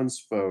the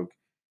townsfolk.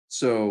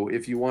 So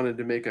if you wanted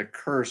to make a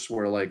curse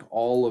where like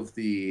all of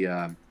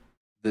the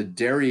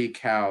dairy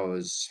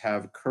cows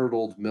have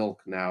curdled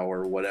milk now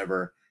or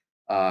whatever,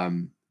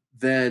 um,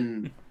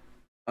 then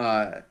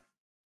uh,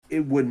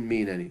 it wouldn't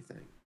mean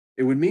anything.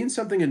 It would mean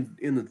something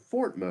in the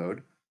fort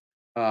mode,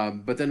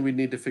 but then we'd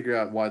need to figure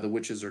out why the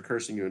witches are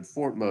cursing you in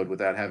fort mode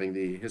without having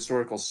the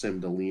historical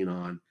sim to lean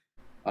on.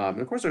 And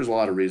of course, there's a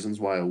lot of reasons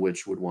why a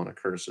witch would want to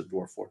curse a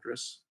dwarf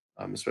fortress,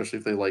 especially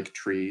if they like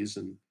trees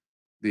and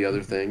the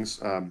other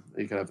things.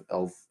 You can have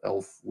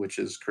elf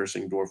witches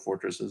cursing dwarf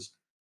fortresses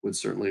would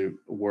certainly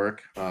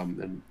work,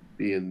 and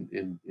be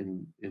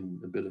in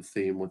a bit of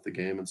theme with the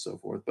game and so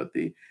forth. But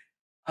the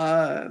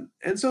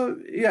and so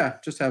yeah,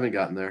 just haven't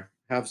gotten there.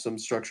 Have some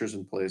structures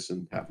in place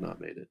and have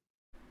not made it.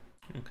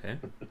 Okay.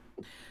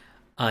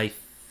 I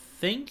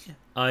think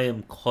I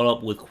am caught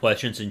up with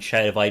questions in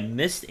chat. If I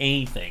missed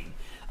anything,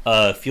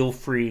 feel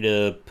free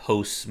to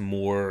post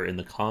more in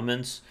the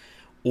comments.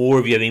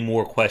 Or if you have any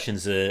more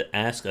questions to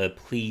ask,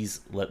 please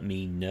let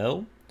me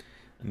know.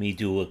 Let me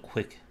do a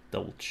quick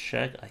double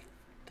check. I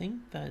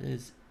think that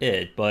is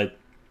it. But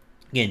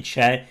again,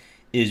 chat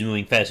is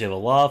moving fast. We have a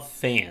lot of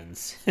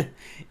fans in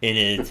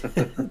it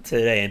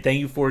today. And thank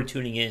you for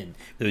tuning in,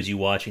 those of you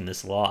watching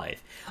this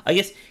live. I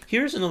guess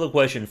here's another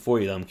question for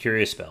you that I'm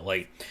curious about.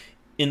 Like,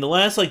 in the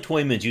last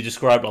 20 minutes, you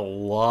described a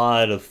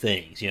lot of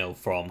things,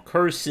 from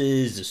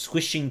curses to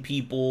squishing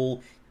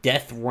people,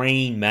 death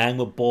rain,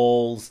 magma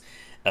balls,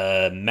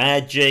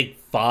 magic,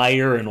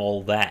 fire, and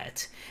all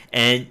that.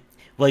 And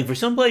for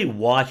somebody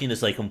watching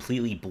this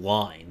completely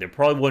blind, they're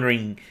probably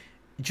wondering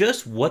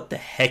just what the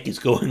heck is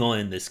going on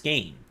in this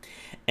game.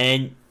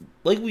 And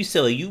like we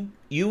said,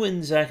 you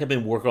and Zach have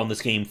been working on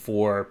this game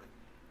for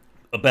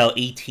about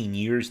 18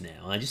 years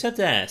now. And I just have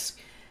to ask,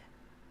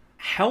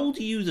 how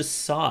do you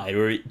decide,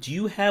 or do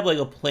you have like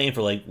a plan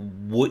for like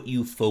what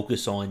you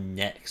focus on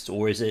next,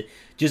 or is it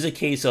just a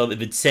case of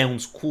if it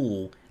sounds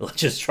cool, let's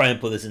just try and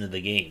put this into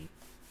the game?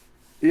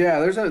 Yeah,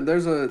 there's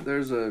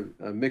a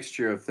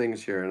mixture of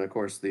things here, and of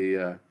course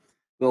the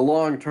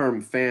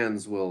long-term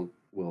fans will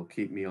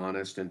keep me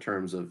honest in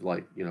terms of,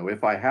 like,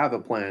 if I have a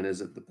plan, is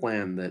it the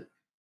plan that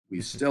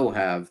we still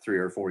have 3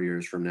 or 4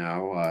 years from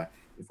now?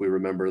 If we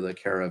remember the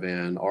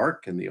caravan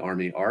arc and the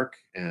army arc,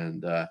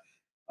 and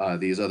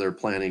these other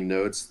planning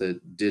notes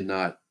that did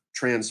not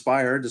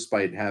transpire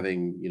despite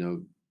having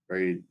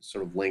very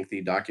sort of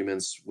lengthy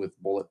documents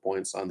with bullet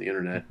points on the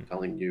internet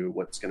telling you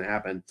what's going to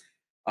happen,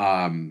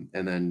 and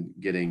then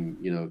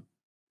getting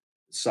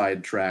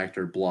sidetracked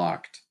or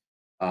blocked,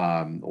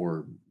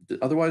 or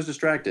otherwise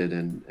distracted,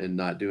 and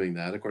not doing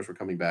that. Of course, we're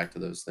coming back to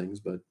those things,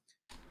 but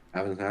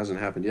haven't hasn't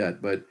happened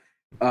yet. But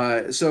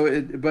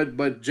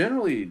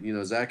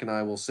generally, Zach and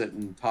I will sit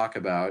and talk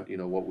about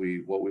what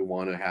we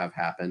want to have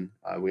happen.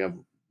 We have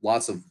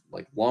lots of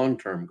like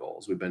long-term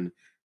goals. We've been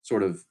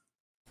sort of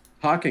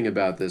talking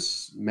about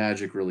this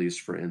magic release,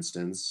 for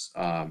instance,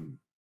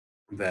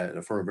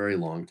 that for a very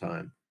long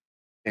time,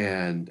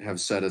 and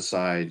have set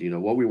aside,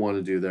 what we want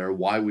to do there,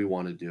 why we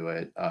want to do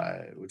it,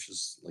 which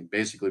is like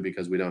basically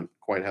because we don't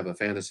quite have a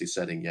fantasy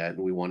setting yet, and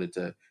we wanted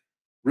to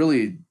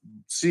really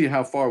see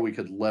how far we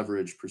could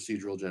leverage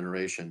procedural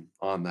generation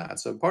on that.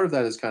 So part of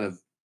that is kind of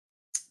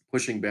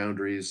pushing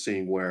boundaries,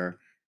 seeing where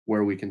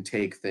we can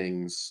take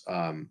things,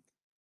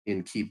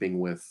 in keeping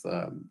with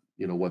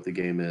what the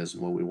game is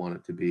and what we want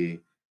it to be.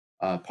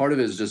 Part of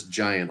it is just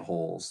giant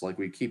holes. Like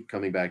we keep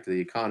coming back to the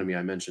economy.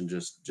 I mentioned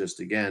just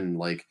again,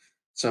 like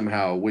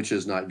somehow which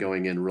is not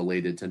going in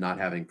related to not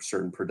having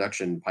certain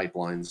production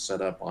pipelines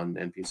set up on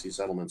NPC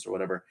settlements or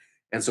whatever.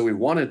 And so we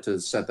wanted to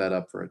set that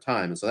up for a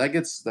time. And so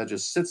that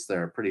just sits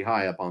there pretty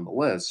high up on the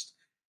list.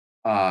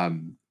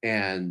 And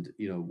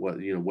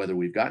whether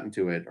we've gotten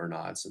to it or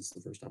not since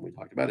the first time we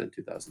talked about it in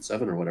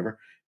 2007 or whatever.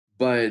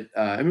 But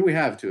I mean, we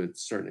have to a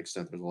certain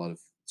extent. There's a lot of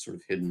sort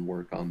of hidden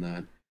work on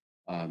that,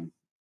 um,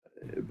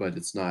 but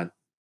it's not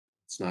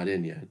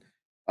in yet.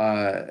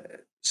 Uh,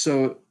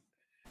 so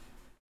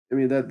I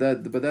mean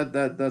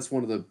that's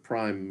one of the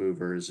prime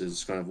movers,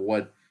 is kind of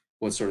what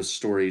sort of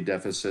story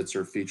deficits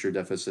or feature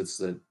deficits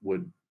that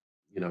would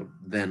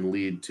then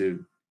lead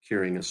to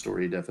curing a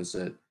story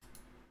deficit.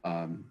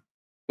 Um,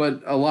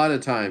 but a lot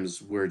of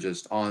times we're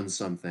just on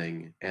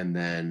something, and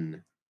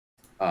then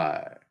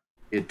uh,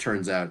 it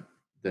turns out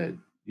that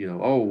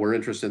oh, we're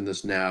interested in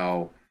this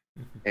now.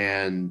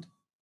 And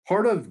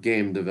part of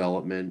game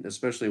development,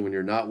 especially when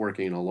you're not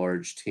working in a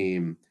large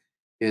team,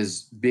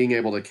 is being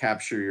able to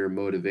capture your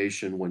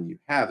motivation when you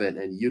have it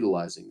and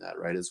utilizing that,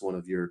 right? It's one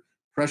of your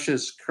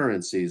precious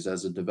currencies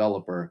as a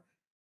developer.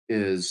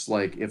 Is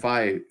like, if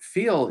I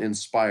feel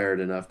inspired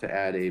enough to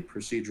add a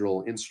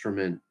procedural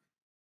instrument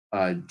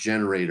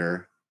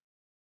generator,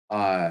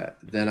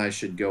 then I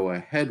should go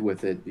ahead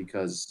with it,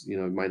 because it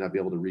might not be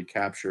able to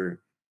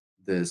recapture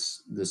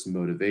this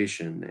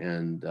motivation.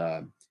 And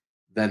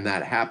then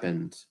that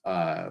happened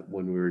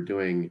when we were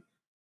doing.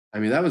 I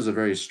mean, that was a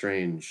very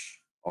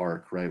strange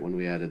arc, right? When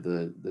we added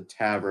the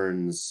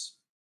taverns,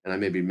 and I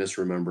may be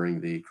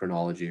misremembering the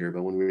chronology here,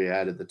 but when we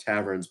added the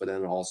taverns, but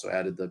then also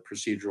added the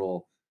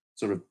procedural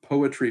sort of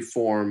poetry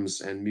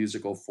forms and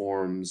musical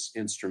forms,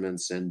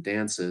 instruments and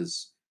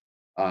dances,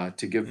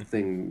 to give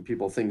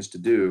people things to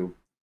do,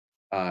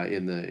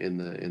 in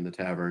the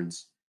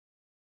taverns,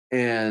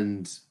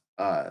 and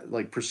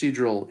like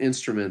procedural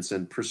instruments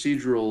and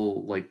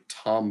procedural like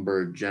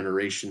timbre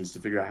generations to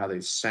figure out how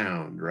they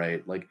sound,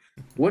 right? Like,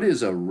 what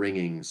is a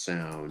ringing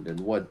sound, and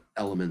what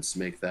elements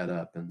make that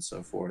up, and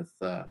so forth.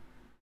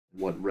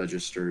 What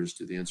registers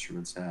do the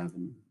instruments have,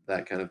 and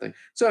that kind of thing.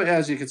 So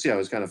as you can see, I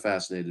was kind of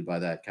fascinated by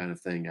that kind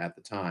of thing at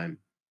the time,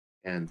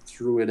 and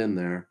threw it in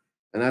there,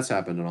 and that's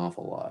happened an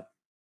awful lot.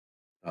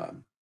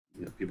 um,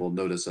 People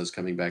notice us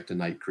coming back to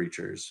night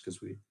creatures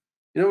because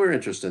we're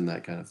interested in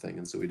that kind of thing,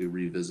 and so we do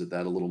revisit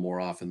that a little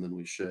more often than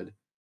we should,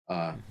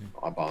 uh,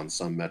 up on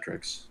some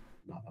metrics,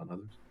 not on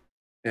others.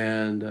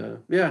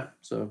 And yeah,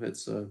 so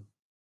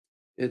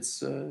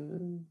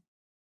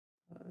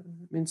I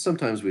mean,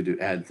 sometimes we do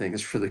add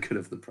things for the good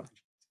of the project.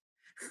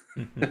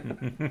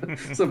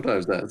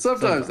 Sometimes that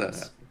Sometimes.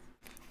 happens.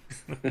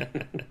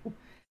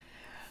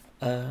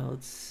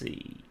 Let's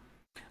see.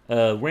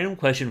 Random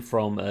question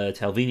from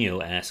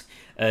Talvino asks,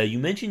 you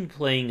mentioned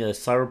playing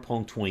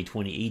Cyberpunk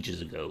 2020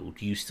 ages ago.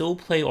 Do you still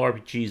play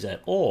RPGs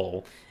at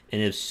all?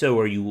 And if so,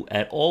 are you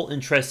at all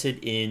interested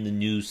in the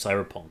new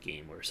Cyberpunk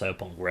game, or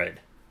Cyberpunk Red?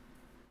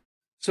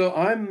 So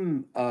I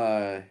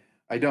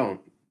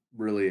don't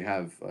really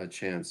have a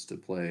chance to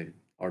play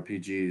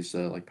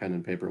RPGs, like pen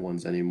and paper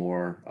ones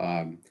anymore.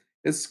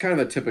 It's kind of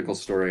a typical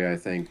story, I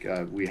think.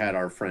 We had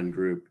our friend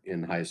group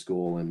in high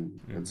school, and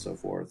Mm-hmm. so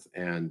forth,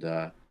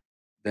 and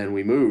then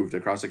we moved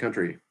across the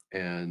country,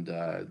 and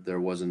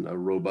there wasn't a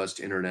robust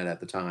internet at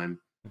the time,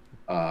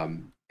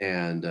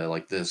 and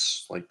like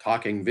this, like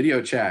talking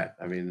video chat.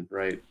 I mean,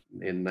 right,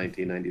 in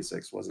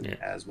 1996 wasn't Yeah.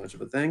 as much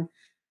of a thing.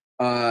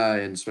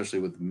 and especially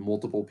with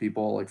multiple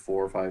people, like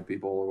 4 or 5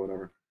 people or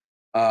whatever,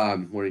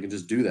 where you can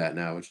just do that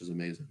now, which is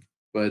amazing.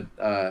 But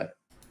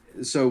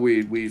so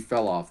we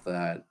fell off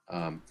that.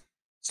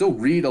 Still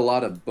read a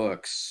lot of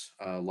books,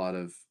 a lot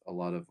of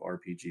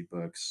RPG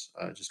books,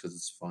 just because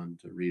it's fun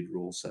to read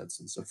rule sets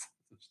and so forth.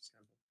 Which is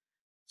kind of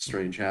a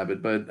strange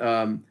habit, but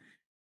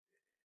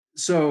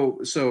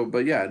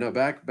but yeah, no,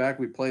 back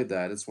we played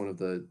that. It's one of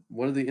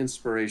the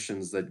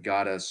inspirations that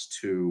got us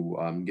to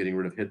getting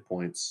rid of hit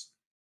points.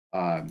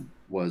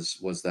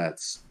 Was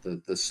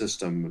the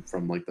system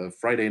from like the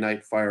Friday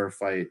night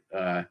firefight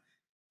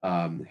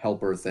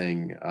helper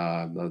thing.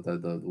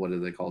 The what are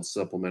they called?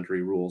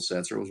 Supplementary rule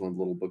sets, or it was one of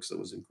the little books that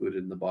was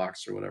included in the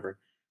box or whatever.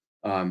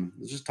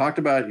 It just talked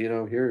about,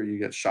 here you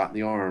get shot in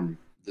the arm,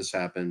 this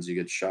happens. You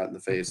get shot in the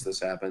face, this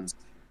happens.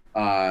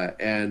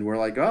 And we're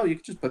like, oh, you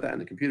could just put that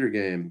in a computer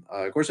game.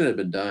 Of course, it had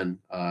been done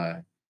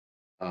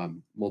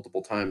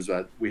multiple times,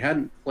 but we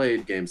hadn't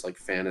played games like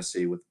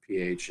Fantasy with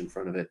PH in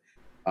front of it.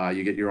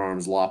 You get your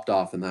arms lopped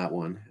off in that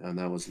one, and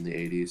that was in the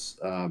 80s.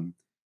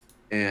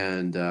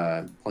 And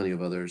plenty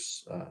of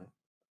others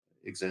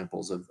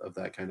examples of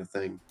that kind of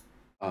thing.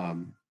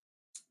 Um,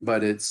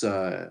 but it's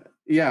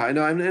yeah, I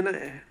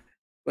know.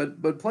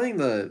 But playing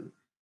the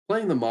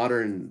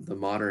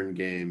modern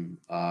game,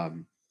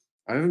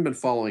 I haven't been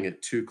following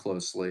it too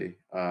closely.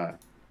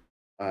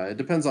 It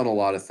depends on a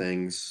lot of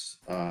things.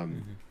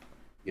 Hmm.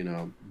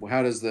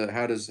 How did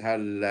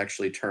it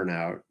actually turn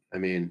out? I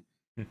mean,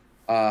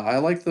 I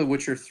like The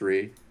Witcher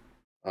 3.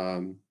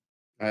 Um,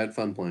 I had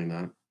fun playing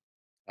that.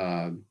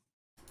 Um,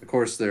 of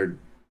course, they're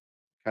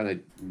kind of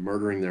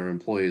murdering their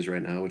employees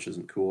right now, which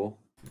isn't cool.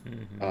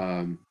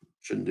 Hmm.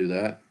 Shouldn't do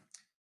that.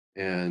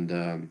 And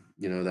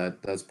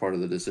that's part of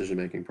the decision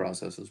making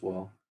process as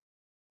well.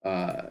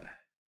 Uh,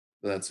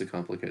 that's a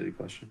complicated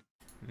question.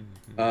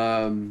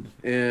 Hmm.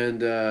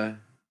 And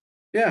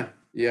yeah,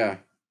 yeah.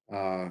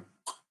 Uh,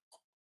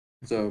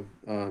 so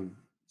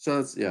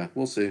that's yeah.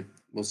 We'll see.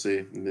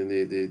 And then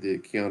the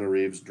Keanu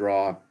Reeves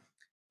draw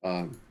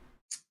um,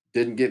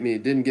 didn't get me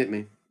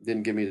to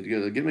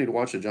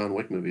watch a John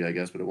Wick movie, I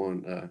guess, but it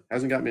won't.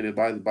 Hasn't got me to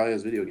buy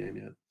his video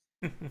game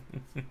yet.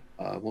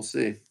 We'll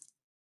see.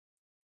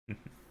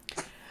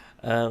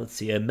 Let's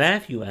see.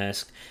 Matthew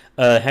asked,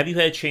 "Have you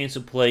had a chance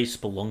to play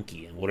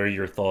Spelunky, and what are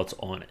your thoughts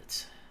on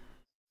it?"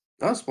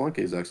 Oh, Spelunky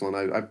is excellent.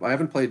 I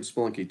haven't played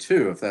Spelunky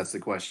 2, if that's the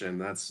question.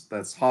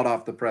 That's hot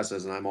off the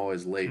presses, and I'm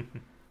always late.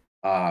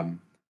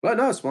 But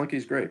no,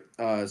 Spelunky's great.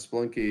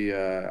 Spelunky,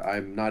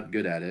 I'm not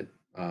good at it.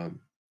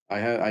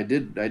 I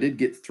did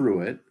get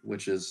through it,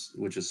 which is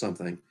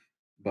something,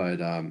 but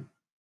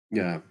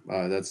yeah,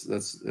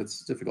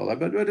 that's difficult.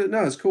 But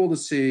no, it's cool to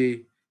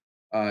see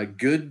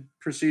good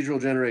procedural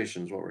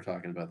generation is what we're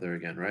talking about there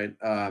again, right?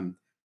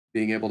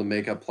 Being able to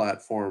make a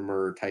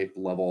platformer type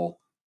level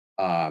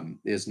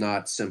is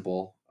not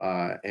simple,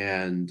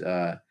 and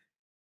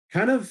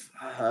kind of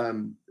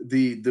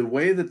the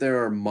way that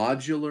there are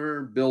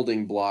modular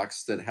building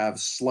blocks that have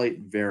slight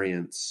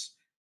variance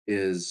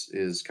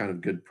is kind of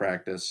good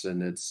practice,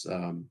 and it's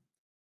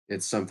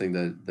something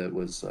that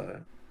was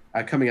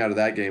coming out of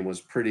that game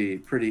was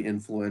pretty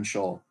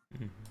influential.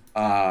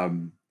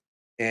 Um,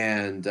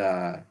 and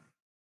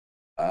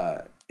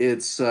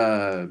it's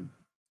um,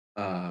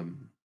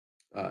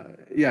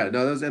 yeah,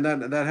 no,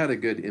 that had a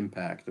good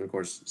impact, and of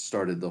course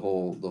started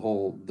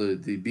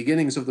the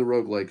beginnings of the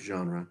roguelike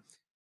genre.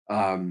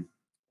 um,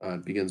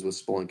 Begins with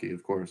Spelunky,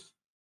 of course.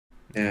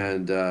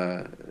 And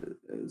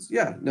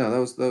yeah, no, it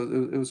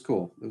was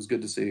cool. It was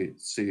good to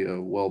see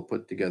a well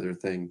put together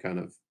thing kind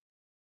of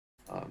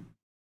um,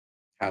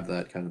 have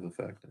that kind of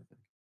effect, I think.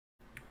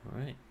 All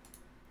right.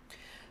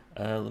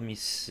 Let me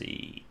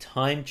see.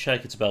 Time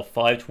check. It's about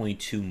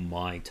 5:22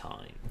 my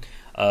time.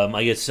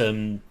 I guess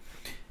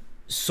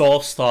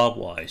soft stop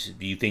wise,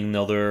 do you think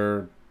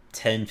another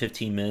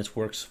 10-15 minutes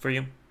works for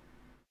you?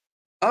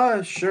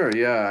 Sure.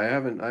 Yeah, I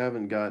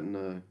haven't gotten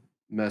a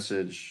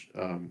message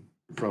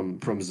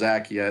from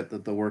Zach yet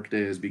that the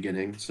workday is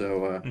beginning.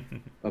 So,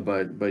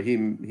 but he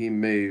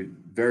may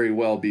very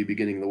well be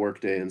beginning the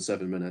workday in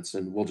 7 minutes,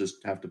 and we'll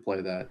just have to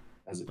play that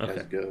as it Okay. as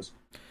it goes.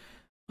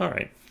 All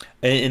right.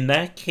 In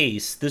that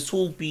case, this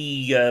will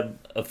be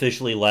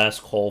officially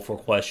last call for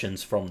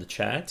questions from the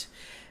chat.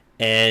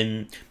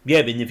 And yeah,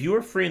 and if you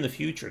are free in the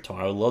future, Tom,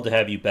 I would love to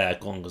have you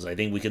back on because I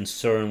think we can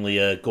certainly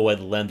go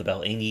at length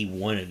about any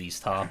one of these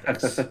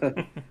topics.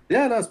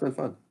 Yeah, no, it's been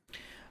fun.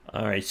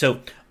 All right, so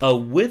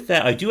with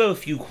that, I do have a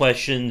few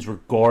questions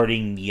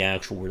regarding the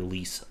actual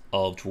release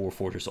of Dwarf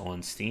Fortress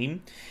on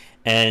Steam.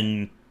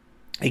 And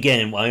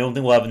again, I don't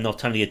think we'll have enough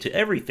time to get to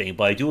everything,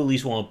 but I do at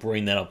least want to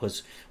bring that up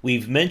because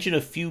we've mentioned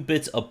a few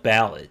bits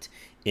about it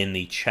in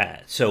the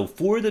chat. So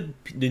for the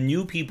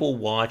new people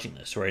watching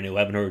this right now who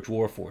haven't heard of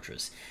Dwarf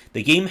Fortress,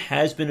 the game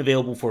has been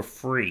available for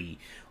free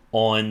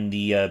on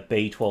the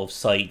Bay 12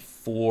 site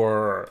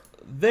for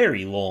a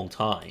very long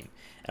time.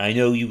 And I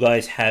know you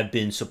guys have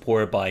been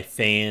supported by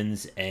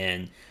fans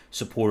and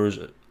supporters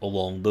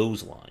along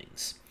those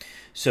lines.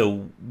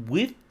 So,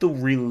 with the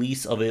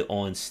release of it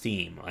on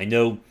Steam, I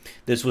know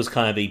this was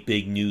kind of a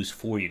big news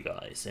for you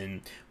guys,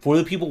 and for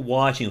the people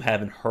watching who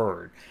haven't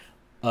heard,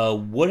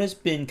 what has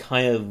been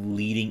kind of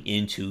leading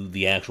into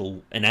the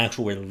actual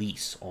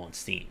release on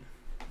Steam?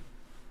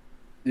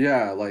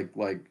 Yeah,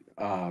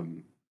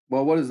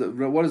 well, what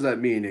does that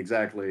mean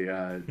exactly?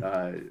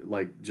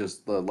 Like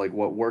just like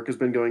what work has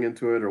been going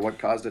into it, or what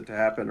caused it to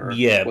happen, or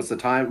Yeah, what's the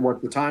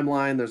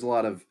timeline? There's a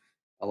lot of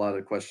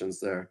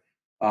questions there.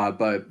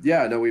 But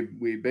yeah, no,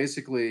 we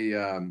basically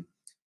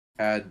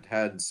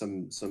had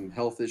some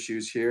health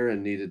issues here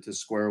and needed to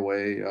square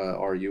away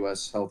our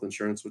U.S. health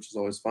insurance, which is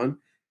always fun.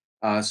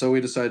 So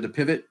we decided to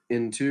pivot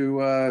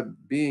into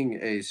being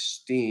a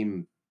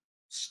Steam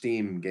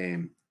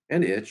game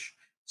and itch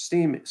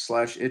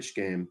Steam/itch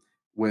game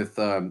with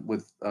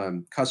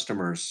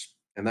customers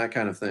and that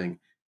kind of thing,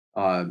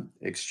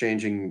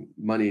 exchanging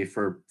money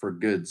for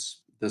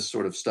goods, this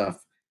sort of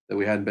stuff that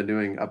we hadn't been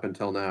doing up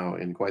until now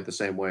in quite the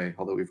same way.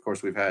 Although of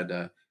course we've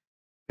had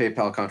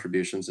PayPal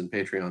contributions and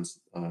Patreon's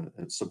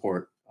and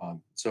support,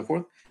 so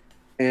forth.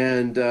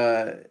 And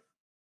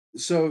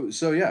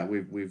so yeah,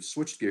 we've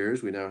switched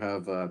gears. We now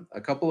have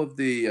a couple of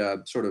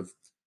the sort of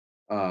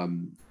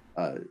um,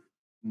 uh,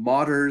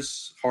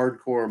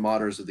 hardcore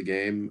modders of the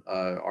game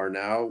are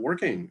now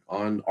working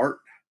on art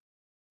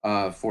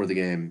for the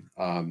game,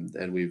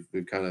 and we've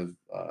kind of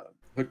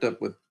hooked up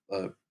with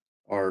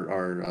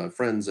our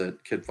friends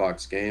at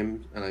Kitfox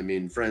Games, and I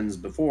mean friends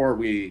before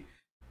we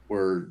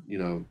were,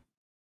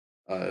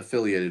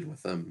 affiliated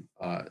with them.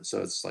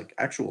 So it's like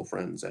actual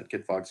friends at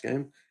Kitfox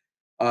Game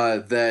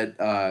that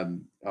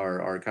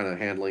are kind of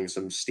handling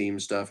some Steam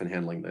stuff and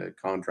handling the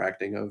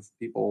contracting of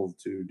people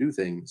to do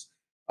things,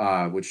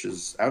 which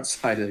is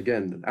outside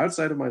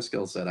of my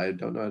skill set. I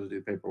don't know how to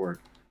do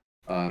paperwork.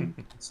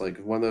 It's like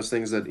one of those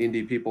things that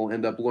indie people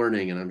end up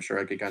learning, and I'm sure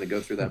I could kind of go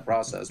through that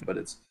process, but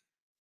it's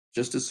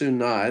just as soon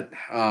not.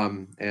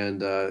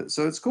 And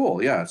So it's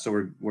cool. Yeah.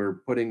 So we're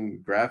putting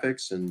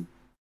graphics and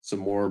some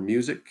more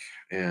music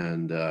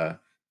and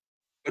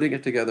putting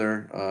it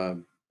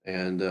together,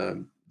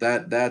 and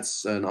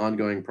that's an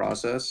ongoing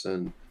process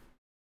and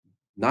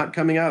not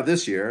coming out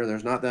this year.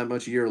 There's not that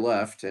much year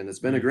left, and it's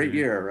been a great mm-hmm.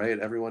 year, right?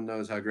 Everyone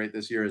knows how great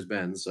this year has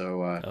been.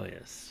 So Oh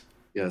yes.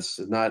 yes,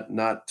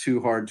 not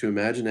too hard to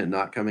imagine it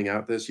not coming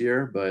out this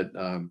year, but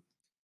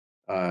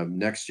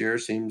next year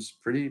seems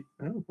pretty.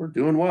 Well, we're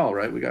doing well,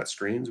 right? We got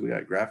screens, we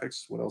got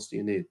graphics. What else do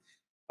you need?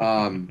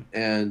 And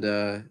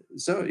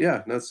So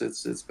yeah, that's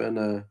it's been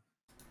a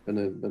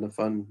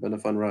fun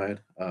ride.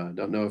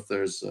 Don't know if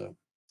there's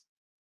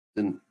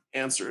didn't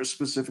answer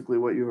specifically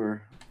what you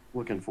were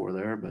looking for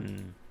there, but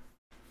Mm.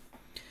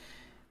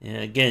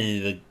 Yeah,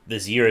 again,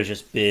 this year has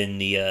just been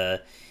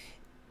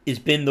it's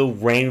been the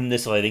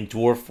randomness of I think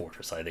Dwarf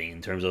Fortress. I think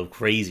in terms of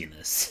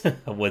craziness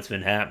of what's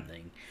been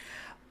happening.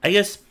 I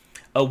guess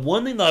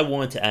one thing that I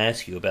wanted to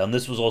ask you about, and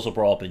this was also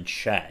brought up in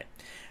chat,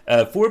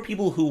 for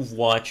people who've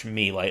watched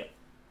me, like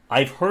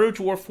I've heard of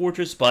Dwarf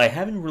Fortress, but I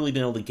haven't really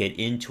been able to get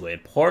into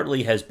it.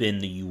 Partly has been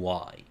the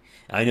UI.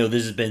 I know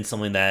this has been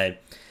something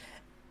that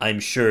I'm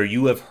sure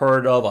you have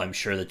heard of. I'm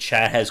sure the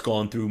chat has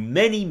gone through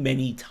many,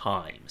 many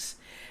times.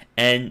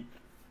 And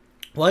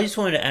well, I just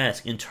wanted to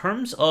ask, in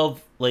terms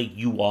of like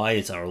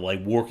UIs or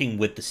like working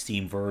with the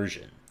Steam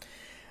version,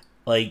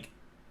 like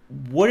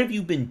what have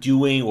you been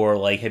doing, or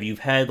like have you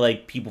had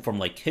like people from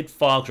like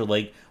Kitfox, or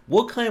like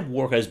what kind of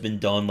work has been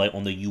done like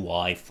on the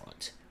UI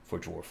front for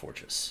Dwarf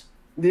Fortress?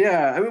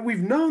 yeah, I mean, we've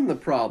known the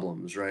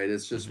problems, right?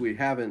 It's just Mm-hmm. we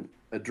haven't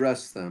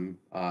addressed them.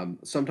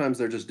 Sometimes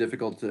they're just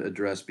difficult to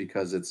address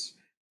because it's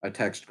a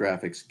text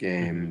graphics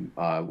Mm-hmm.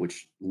 game,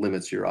 which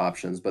limits your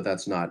options, but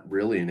that's not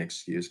really an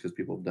excuse because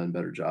people have done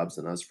better jobs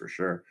than us for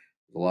sure.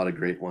 There's a lot of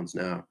great ones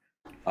now.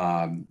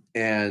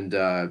 And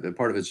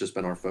Part of it's just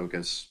been our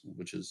focus,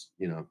 which is,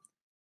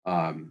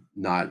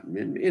 not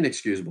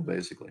inexcusable,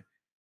 basically.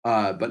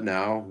 But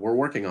now we're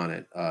working on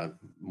it,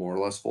 more or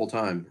less full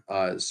time.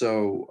 We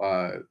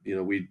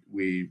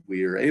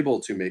are able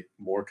to make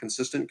more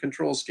consistent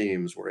control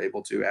schemes. We're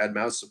able to add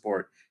mouse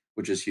support,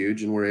 which is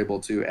huge, and we're able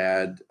to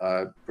add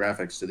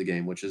graphics to the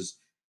game, which is,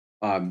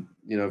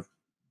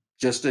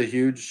 just a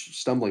huge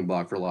stumbling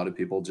block for a lot of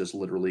people. Just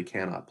literally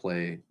cannot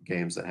play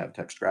games that have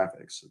text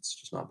graphics. It's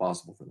just not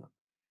possible for them.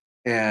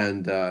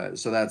 And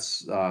so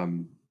that's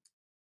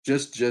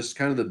just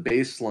kind of the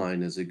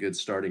baseline is a good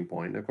starting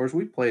point. And of course,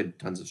 we've played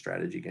tons of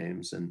strategy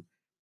games and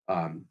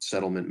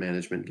settlement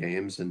management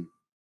games, and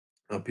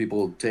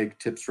people take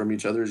tips from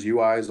each other's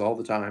UIs all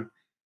the time.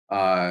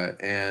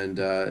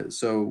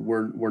 So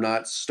we're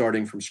not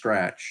starting from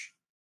scratch,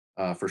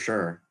 for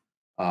sure.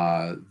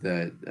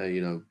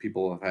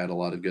 People have had a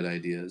lot of good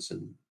ideas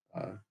and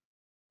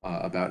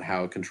about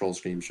how control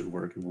schemes should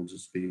work, and we'll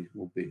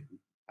be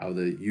how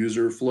the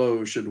user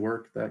flow should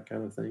work, that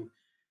kind of thing.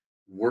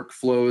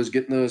 Workflows,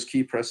 getting those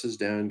key presses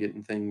down,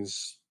 getting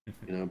things,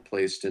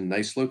 placed in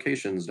nice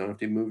locations. Don't have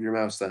to move your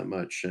mouse that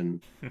much,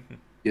 and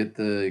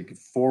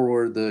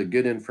forward the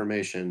good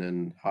information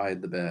and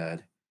hide the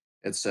bad,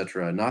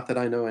 etc. Not that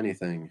I know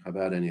anything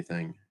about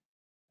anything,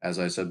 as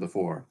I said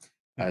before.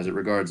 as it Mhm.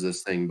 regards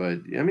this thing. But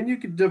I mean, you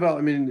could develop.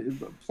 I mean,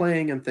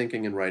 playing and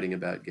thinking and writing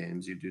about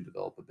games, you do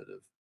develop a bit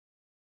of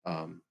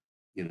um,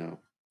 you know,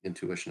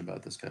 intuition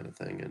about this kind of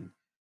thing, and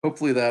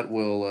hopefully that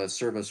will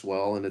serve us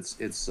well. And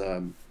it's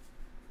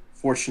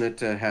fortunate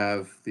to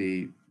have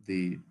the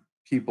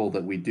people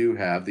that we do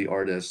have, the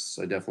artists.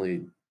 I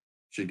definitely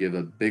should give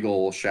a big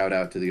ol' shout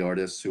out to the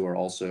artists who are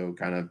also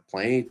kind of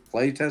play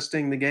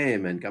testing the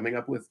game and coming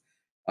up with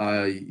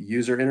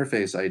user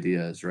interface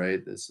ideas.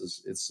 Right?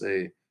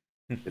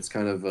 It's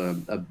kind of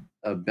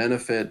a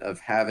benefit of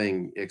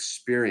having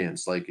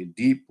experience, like a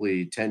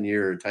deeply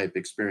 10-year type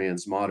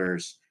experience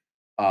modders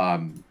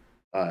um,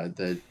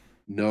 that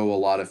know a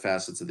lot of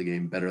facets of the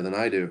game better than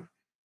I do,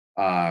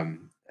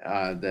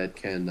 that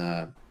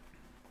can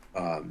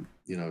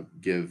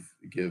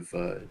give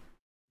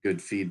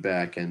good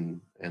feedback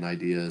and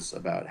ideas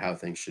about how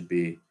things should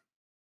be.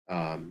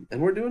 And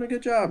we're doing a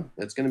good job.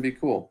 It's going to be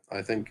cool.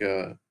 I think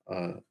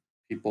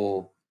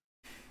people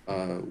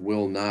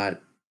will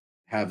not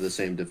have the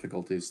same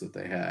difficulties that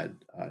they had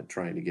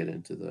trying to get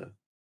into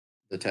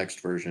the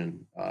text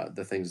version.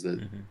 The things that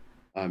Mhm.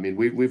 I mean,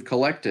 we've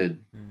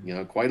collected,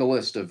 Mhm. quite a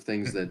list of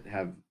things that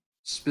have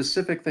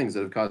specific things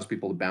that have caused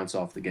people to bounce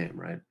off the game,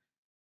 right?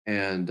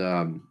 And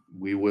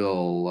we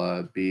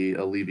will be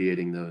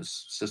alleviating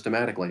those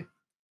systematically.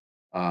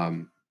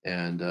 And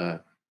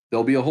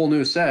there'll be a whole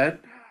new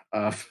set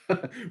of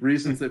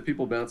reasons that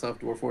people bounce off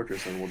Dwarf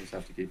Fortress, and we'll just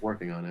have to keep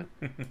working on it.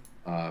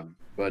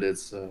 But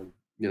it's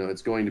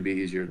going to be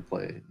easier to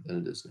play than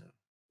it is now,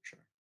 for sure.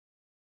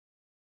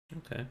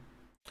 Okay.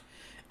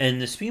 And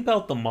to speak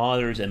about the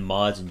modders and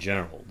mods in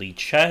general, the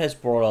chat has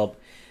brought up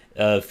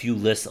a few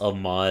lists of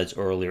mods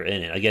earlier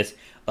in it. I guess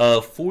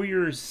for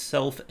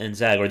yourself and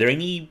Zach, are there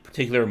any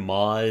particular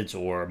mods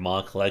or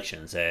mod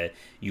collections that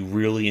you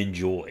really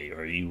enjoy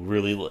or you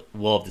really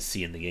love to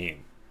see in the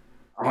game?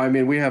 I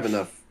mean, we have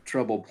enough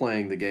trouble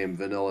playing the game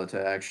vanilla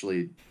to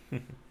actually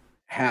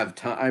have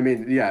time. I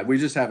mean, yeah, we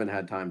just haven't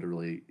had time to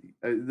really.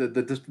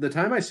 The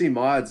time I see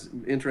mods,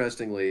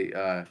 interestingly,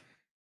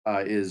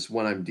 is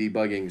when I'm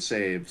debugging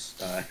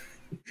saves.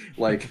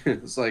 Like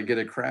it's like get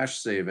a crash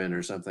save in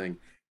or something,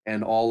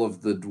 and all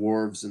of the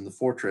dwarves in the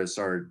fortress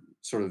are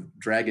sort of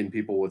dragon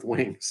people with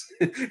wings.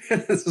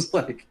 It's just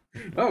like,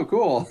 oh,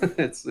 cool.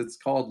 It's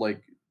called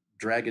like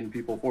Dragon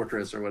People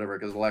Fortress or whatever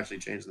because it'll actually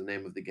change the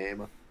name of the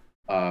game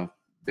uh,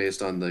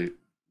 based on the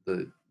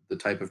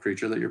type of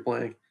creature that you're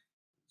playing.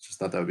 Just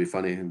thought that would be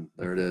funny, and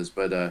there it is.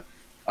 But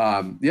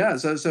yeah.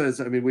 So it's,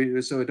 I mean,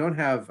 I don't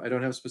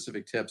have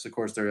specific tips. Of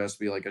course, there has to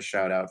be like a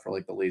shout out for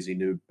like the lazy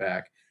noob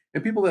pack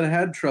and people that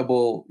had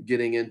trouble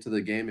getting into the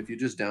game. If you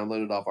just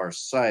download it off our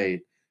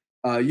site,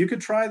 you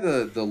could try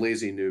the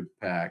lazy noob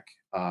pack.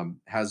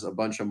 Has a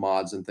bunch of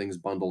mods and things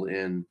bundled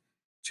in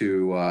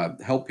to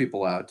help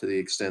people out to the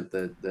extent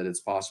that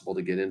it's possible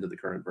to get into the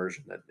current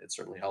version. That it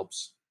certainly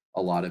helps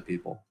a lot of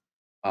people.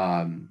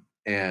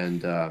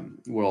 And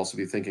we'll also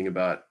be thinking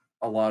about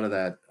a lot of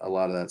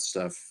that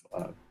stuff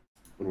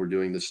when we're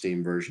doing the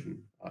Steam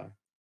version,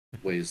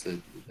 ways that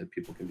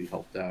people can be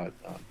helped out.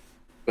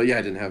 But yeah,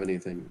 I didn't have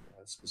anything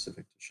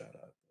specific to shout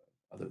out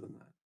other than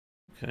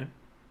that. Okay.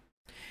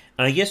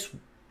 And I guess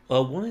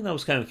one thing I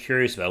was kind of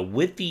curious about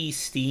with the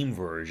Steam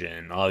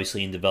version,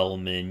 obviously in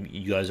development,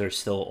 you guys are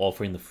still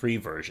offering the free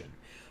version.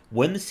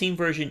 When the Steam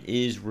version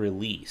is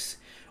released,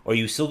 are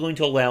you still going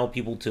to allow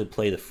people to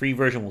play the free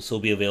version? Will still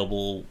be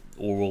available,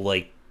 or will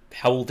like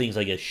how will things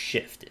I guess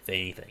shift if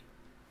anything?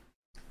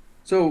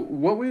 So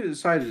what we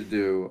decided to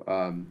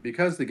do,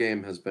 because the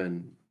game has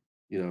been,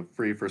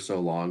 free for so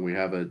long, we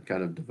have a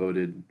kind of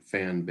devoted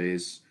fan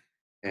base,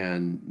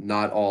 and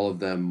not all of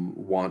them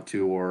want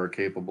to or are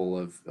capable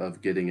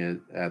of getting it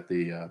at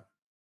the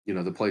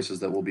places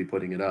that will be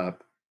putting it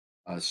up,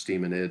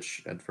 Steam and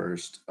Itch at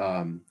first.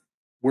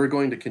 We're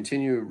going to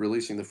continue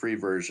releasing the free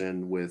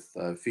version with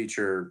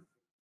feature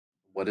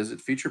what is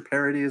it? Feature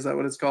parity? Is that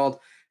what it's called?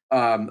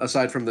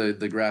 Aside from the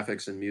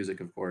graphics and music,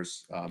 of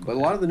course, but a Okay.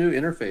 lot of the new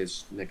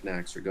interface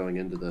knickknacks are going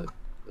into the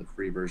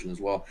free version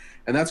as well,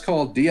 and that's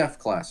called DF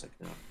Classic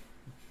now.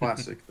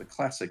 Classic, the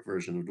classic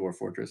version of Dwarf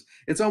Fortress.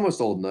 It's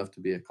almost old enough to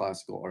be a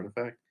classical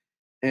artifact,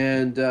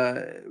 and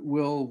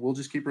we'll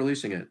just keep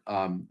releasing it.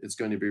 It's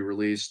going to be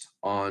released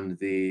on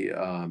the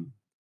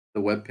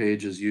web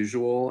page as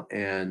usual,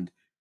 and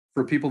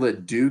for people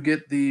that do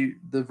get the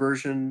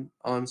version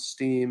on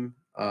Steam,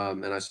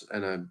 and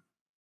I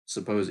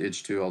suppose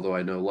itch too, although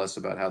I know less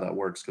about how that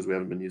works because we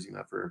haven't been using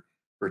that for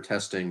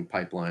testing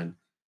pipeline.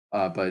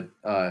 But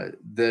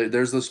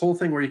there's this whole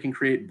thing where you can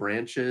create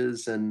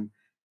branches and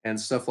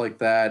stuff like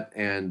that,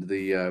 and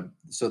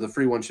so the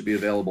free one should be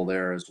available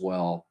there as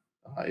well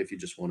if you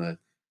just want to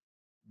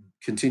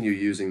continue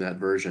using that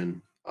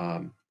version.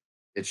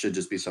 It should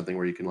just be something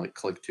where you can like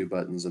click two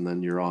buttons and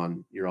then you're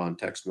on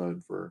text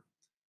mode for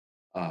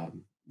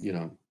um, you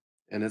know,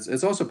 and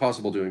it's also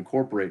possible to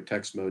incorporate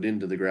text mode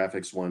into the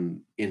graphics one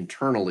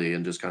internally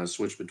and just kind of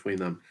switch between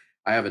them.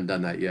 I haven't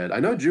done that yet. I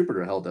know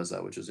Jupiter Hell does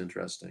that, which is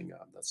interesting.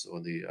 That's one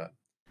of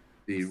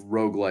the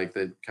roguelike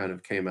that kind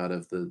of came out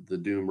of the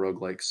Doom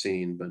roguelike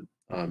scene, but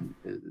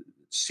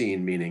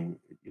scene, meaning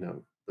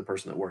the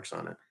person that works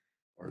on it,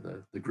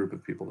 or the group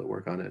of people that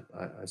work on it.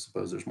 I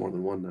suppose there's more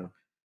than one now.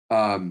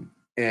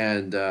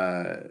 And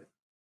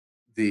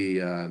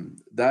the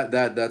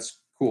that's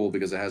cool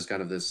because it has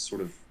kind of this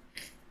sort of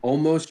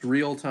almost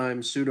real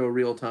time, pseudo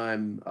real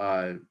time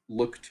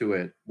look to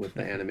it with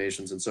the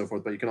animations and so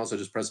forth. But you can also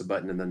just press a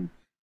button and then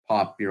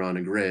pop. You're on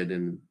a grid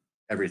and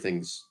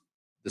everything's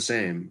the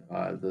same.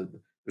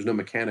 There's no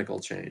mechanical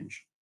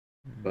change,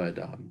 but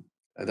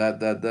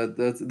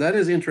that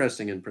is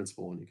interesting in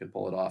principle when you can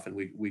pull it off, and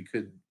we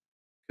could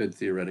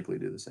theoretically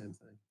do the same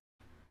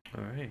thing.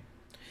 All right.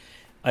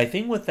 I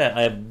think with that,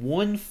 I have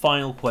one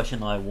final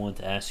question I want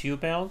to ask you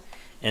about,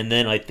 and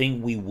then I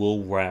think we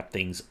will wrap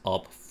things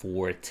up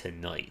for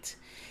tonight.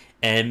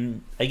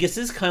 And I guess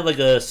this is kind of like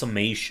a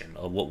summation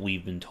of what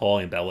we've been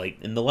talking about.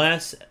 Like in the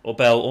last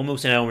about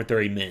almost an hour and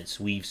 30 minutes,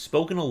 we've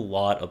spoken a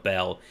lot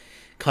about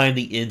kind of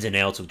the ins and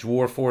outs of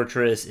Dwarf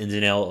Fortress, ins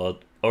and out of,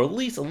 or at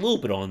least a little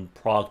bit on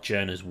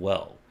procgen as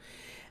well.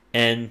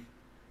 And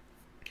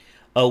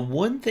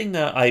one thing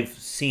that I've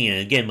seen,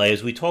 again, like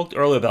as we talked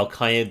earlier about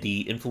kind of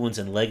the influence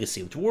and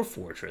legacy of Dwarf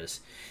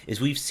Fortress,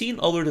 is we've seen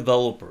other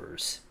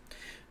developers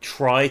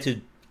try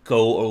to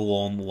go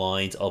along the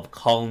lines of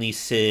colony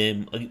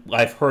sim.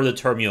 I've heard the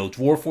term,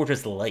 Dwarf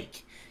Fortress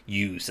like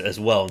used as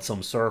well in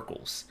some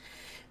circles.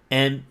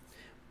 And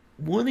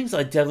one of the things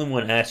I definitely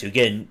want to ask you,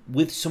 again,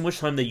 with so much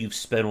time that you've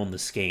spent on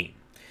this game,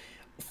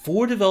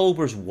 for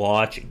developers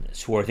watching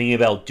this who are thinking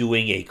about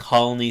doing a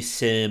colony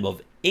sim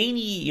of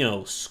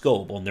any,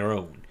 scope on their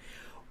own,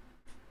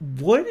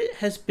 what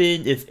has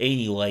been, if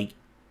any, like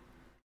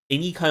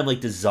any kind of like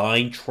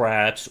design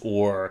traps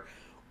or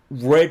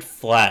red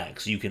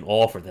flags you can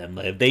offer them?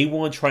 Like if they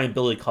want to try and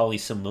build a colony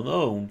sim of their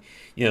own,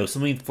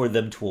 something for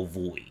them to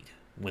avoid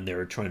when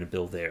they're trying to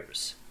build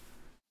theirs.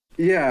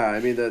 Yeah, I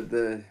mean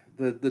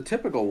the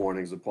typical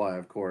warnings apply,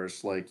 of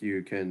course. Like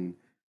you can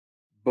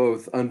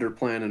both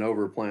underplan and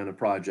overplan a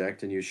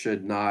project, and you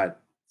should not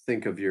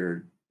think of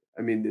your.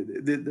 I mean,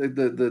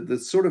 the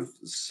sort of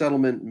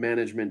settlement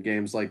management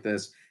games like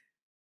this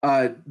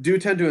do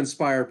tend to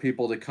inspire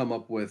people to come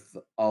up with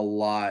a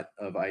lot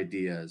of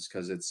ideas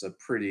because it's a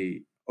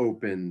pretty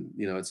open.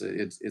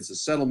 It's a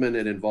settlement.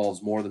 It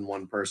involves more than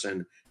one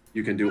person.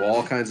 You can do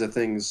all kinds of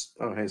things.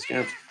 Oh, hey,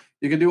 scamps!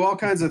 You can do all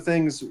kinds of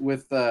things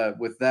with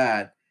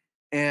that,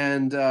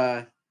 and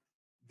so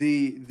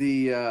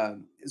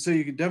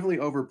you can definitely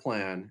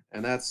overplan,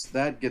 and that's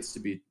like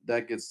the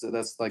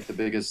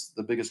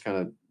biggest kind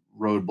of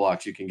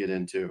roadblocks you can get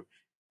into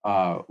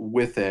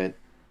with it.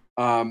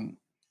 Um,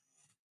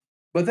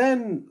 but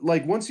then,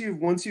 like once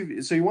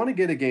you so you want to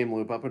get a game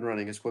loop up and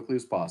running as quickly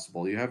as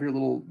possible. You have your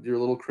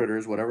little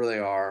critters, whatever they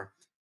are.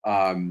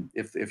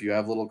 If you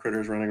have little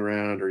critters running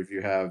around, or if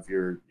you have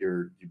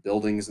your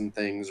buildings and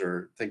things,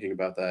 or thinking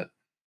about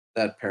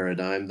that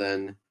paradigm,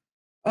 then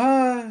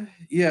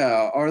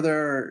yeah. Are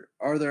there?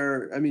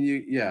 I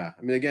mean, yeah.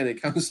 I mean, again,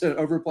 it comes to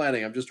over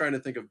planning. I'm just trying to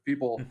think of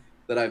people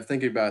that I've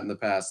thinking about in the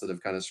past that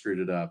have kind of screwed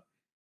it up.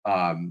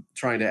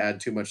 Trying to add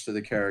too much to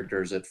the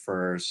characters at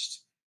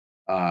first.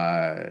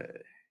 Uh,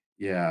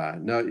 yeah.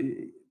 No,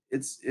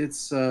 it's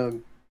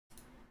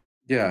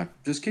yeah.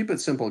 Just keep it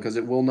simple because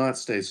it will not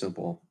stay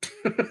simple.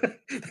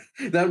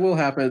 That will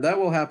happen. That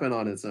will happen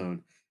on its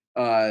own.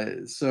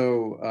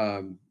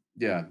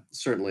 Yeah,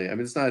 certainly. I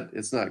mean,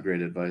 it's not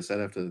great advice. I'd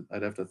have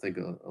to think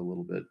a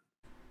little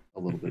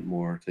bit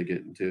more to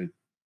get into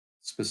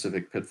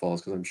specific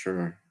pitfalls because I'm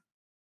sure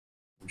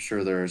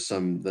there are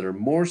some that are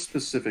more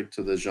specific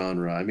to the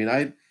genre. I mean,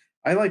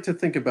 I like to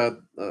think about,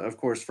 of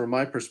course, from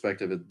my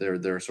perspective,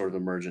 they're sort of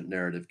emergent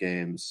narrative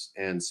games,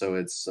 and so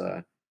it's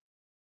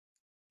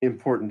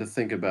important to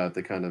think about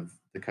the kind of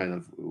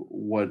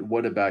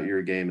what about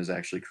your game is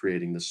actually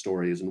creating the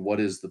stories, and what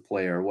is the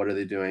player, what are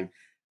they doing.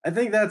 I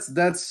think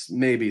that's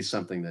maybe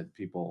something that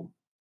people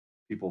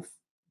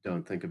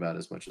don't think about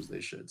as much as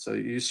they should. So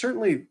you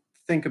certainly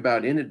think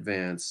about in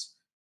advance,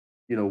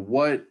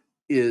 what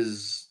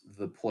is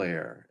the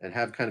player, and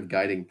have kind of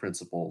guiding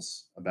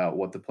principles about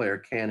what the player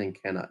can and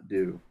cannot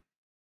do.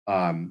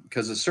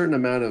 Because a certain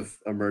amount of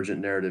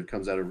emergent narrative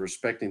comes out of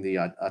respecting the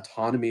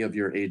autonomy of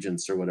your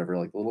agents or whatever,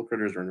 like little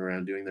critters running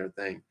around doing their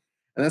thing,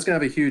 and that's going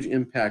to have a huge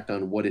impact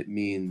on what it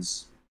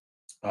means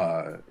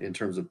in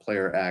terms of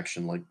player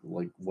action, like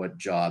what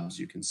jobs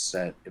you can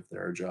set if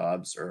there are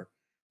jobs, or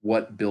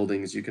what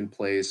buildings you can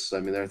place. I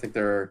mean, I think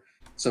there are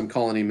some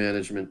colony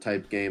management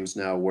type games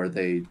now where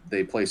they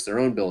place their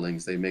own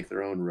buildings, they make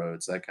their own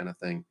roads, that kind of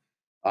thing.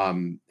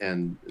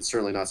 And it's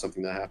certainly not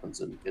something that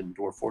happens in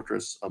Dwarf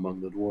Fortress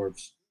among the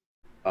dwarves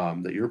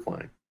that you're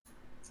playing.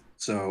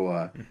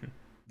 So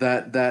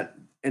that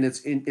and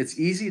it's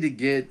easy to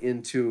get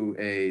into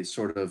a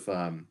sort of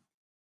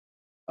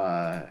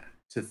uh,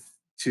 to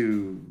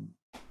to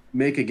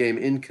make a game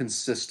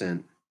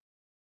inconsistent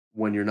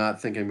when you're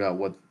not thinking about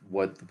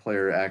what the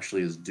player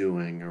actually is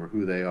doing, or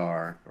who they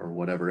are, or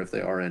whatever, if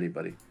they are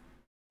anybody.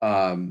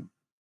 Um,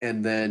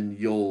 and then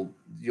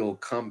you'll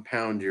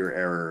compound your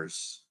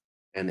errors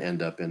and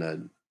end up in a,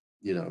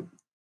 you know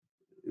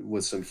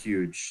with some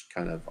huge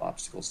kind of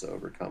obstacles to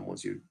overcome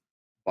once you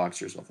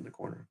box yourself in the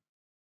corner.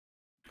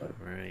 But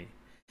Right.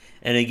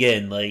 And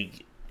again,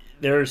 like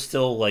there are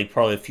still like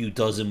probably a few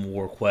dozen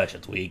more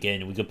questions. We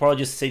could probably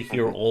just sit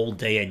here all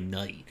day and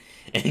night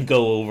and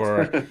go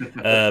over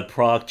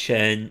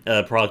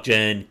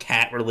procgen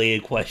cat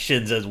related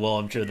questions as well.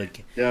 I'm sure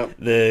yeah.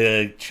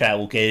 the chat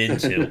will get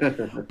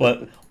into.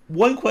 But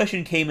one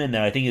question came in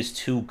that I think is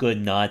too good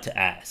not to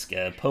ask.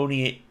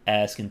 Pony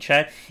asked in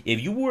chat,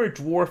 if you were a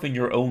dwarf in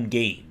your own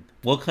game,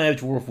 what kind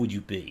of dwarf would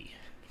you be?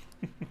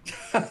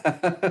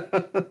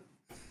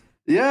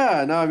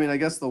 Yeah, no, I mean, I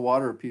guess the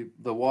water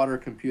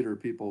computer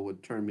people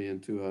would turn me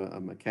into a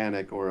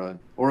mechanic or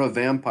a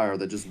vampire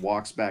that just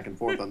walks back and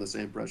forth on the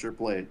same pressure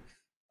plate.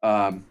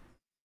 Um,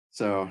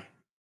 so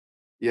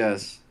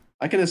yes,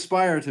 I can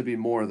aspire to be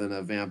more than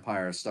a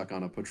vampire stuck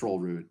on a patrol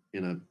route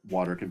in a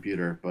water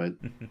computer, but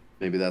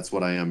maybe that's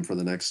what I am for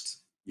the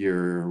next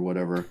year or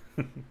whatever.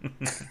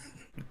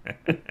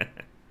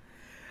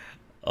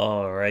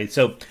 All right.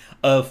 So,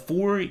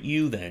 for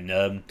you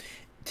then,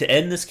 to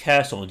end this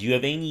cast on, do you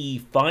have any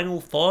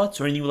final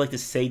thoughts or anything you would like to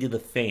say to the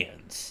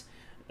fans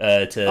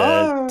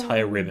to tie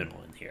a Um, ribbon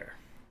on here?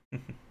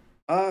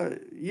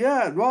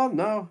 yeah, well,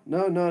 no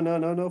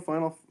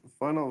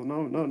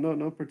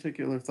no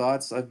particular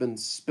thoughts. I've been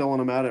spilling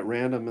them out at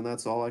random, and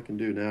that's all I can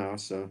do now.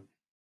 So,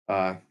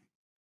 uh,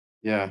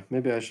 yeah,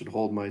 maybe I should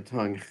hold my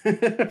tongue.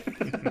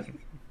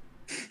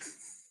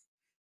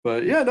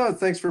 But yeah, no,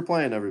 thanks for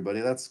playing, everybody.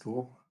 That's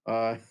cool.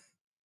 And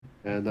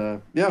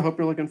yeah, I hope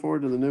you're looking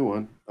forward to the new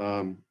one.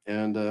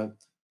 And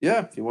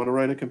yeah, if you want to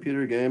write a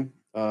computer game,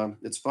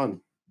 it's fun.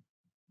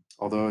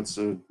 Although it's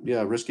a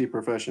yeah risky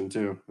profession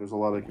too. There's a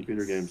lot of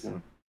computer games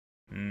now.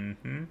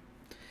 Mm-hmm.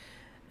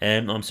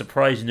 And I'm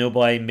surprised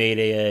nobody made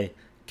a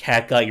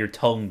cat got your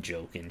tongue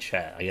joke in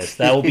chat. I guess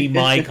that will be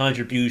my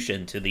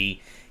contribution to the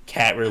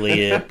cat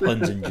related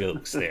puns and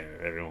jokes there,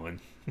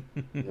 everyone.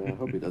 Yeah, I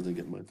hope he doesn't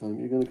get my tongue.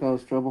 You're gonna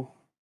cause trouble.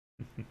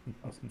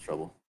 Cause some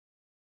trouble.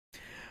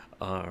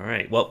 All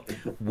right. Well,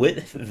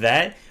 with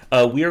that,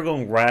 we are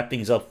going to wrap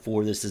things up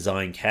for this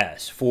design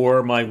cast.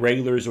 For my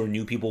regulars or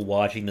new people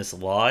watching this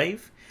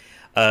live,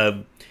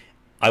 um,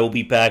 I will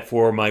be back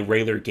for my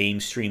regular game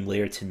stream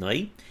later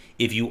tonight.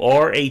 If you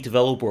are a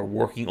developer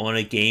working on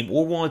a game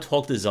or want to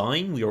talk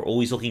design, we are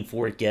always looking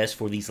for guests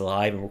for these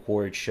live and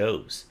recorded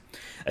shows.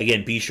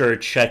 Again, be sure to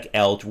check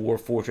out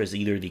Dwarf Fortress,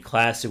 either the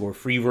classic or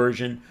free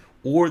version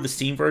or the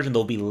Steam version.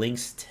 There'll be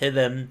links to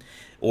them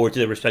or to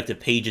the respective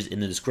pages in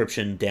the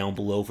description down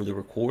below for the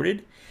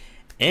recorded.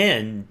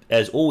 And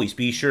as always,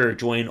 be sure to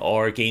join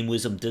our Game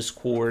Wisdom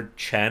Discord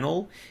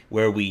channel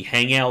where we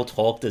hang out,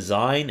 talk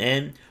design,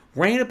 and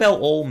rant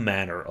about all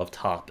manner of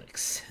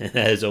topics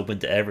that is open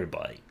to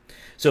everybody.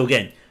 So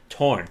again,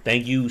 Tarn,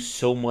 thank you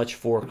so much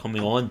for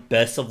coming on.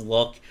 Best of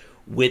luck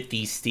with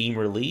the Steam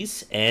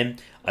release, and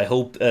I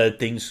hope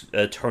things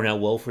turn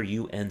out well for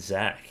you and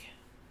Zach.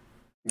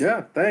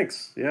 Yeah,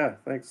 thanks. Yeah,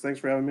 thanks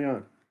for having me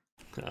on.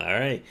 All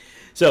right.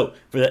 So,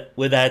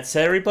 with that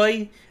said,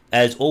 everybody,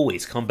 as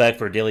always, come back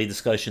for daily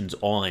discussions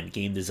on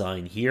game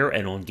design here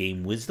and on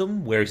Game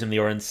Wisdom, where it's in the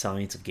art and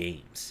science of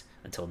games.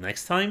 Until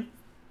next time,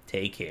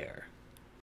 take care.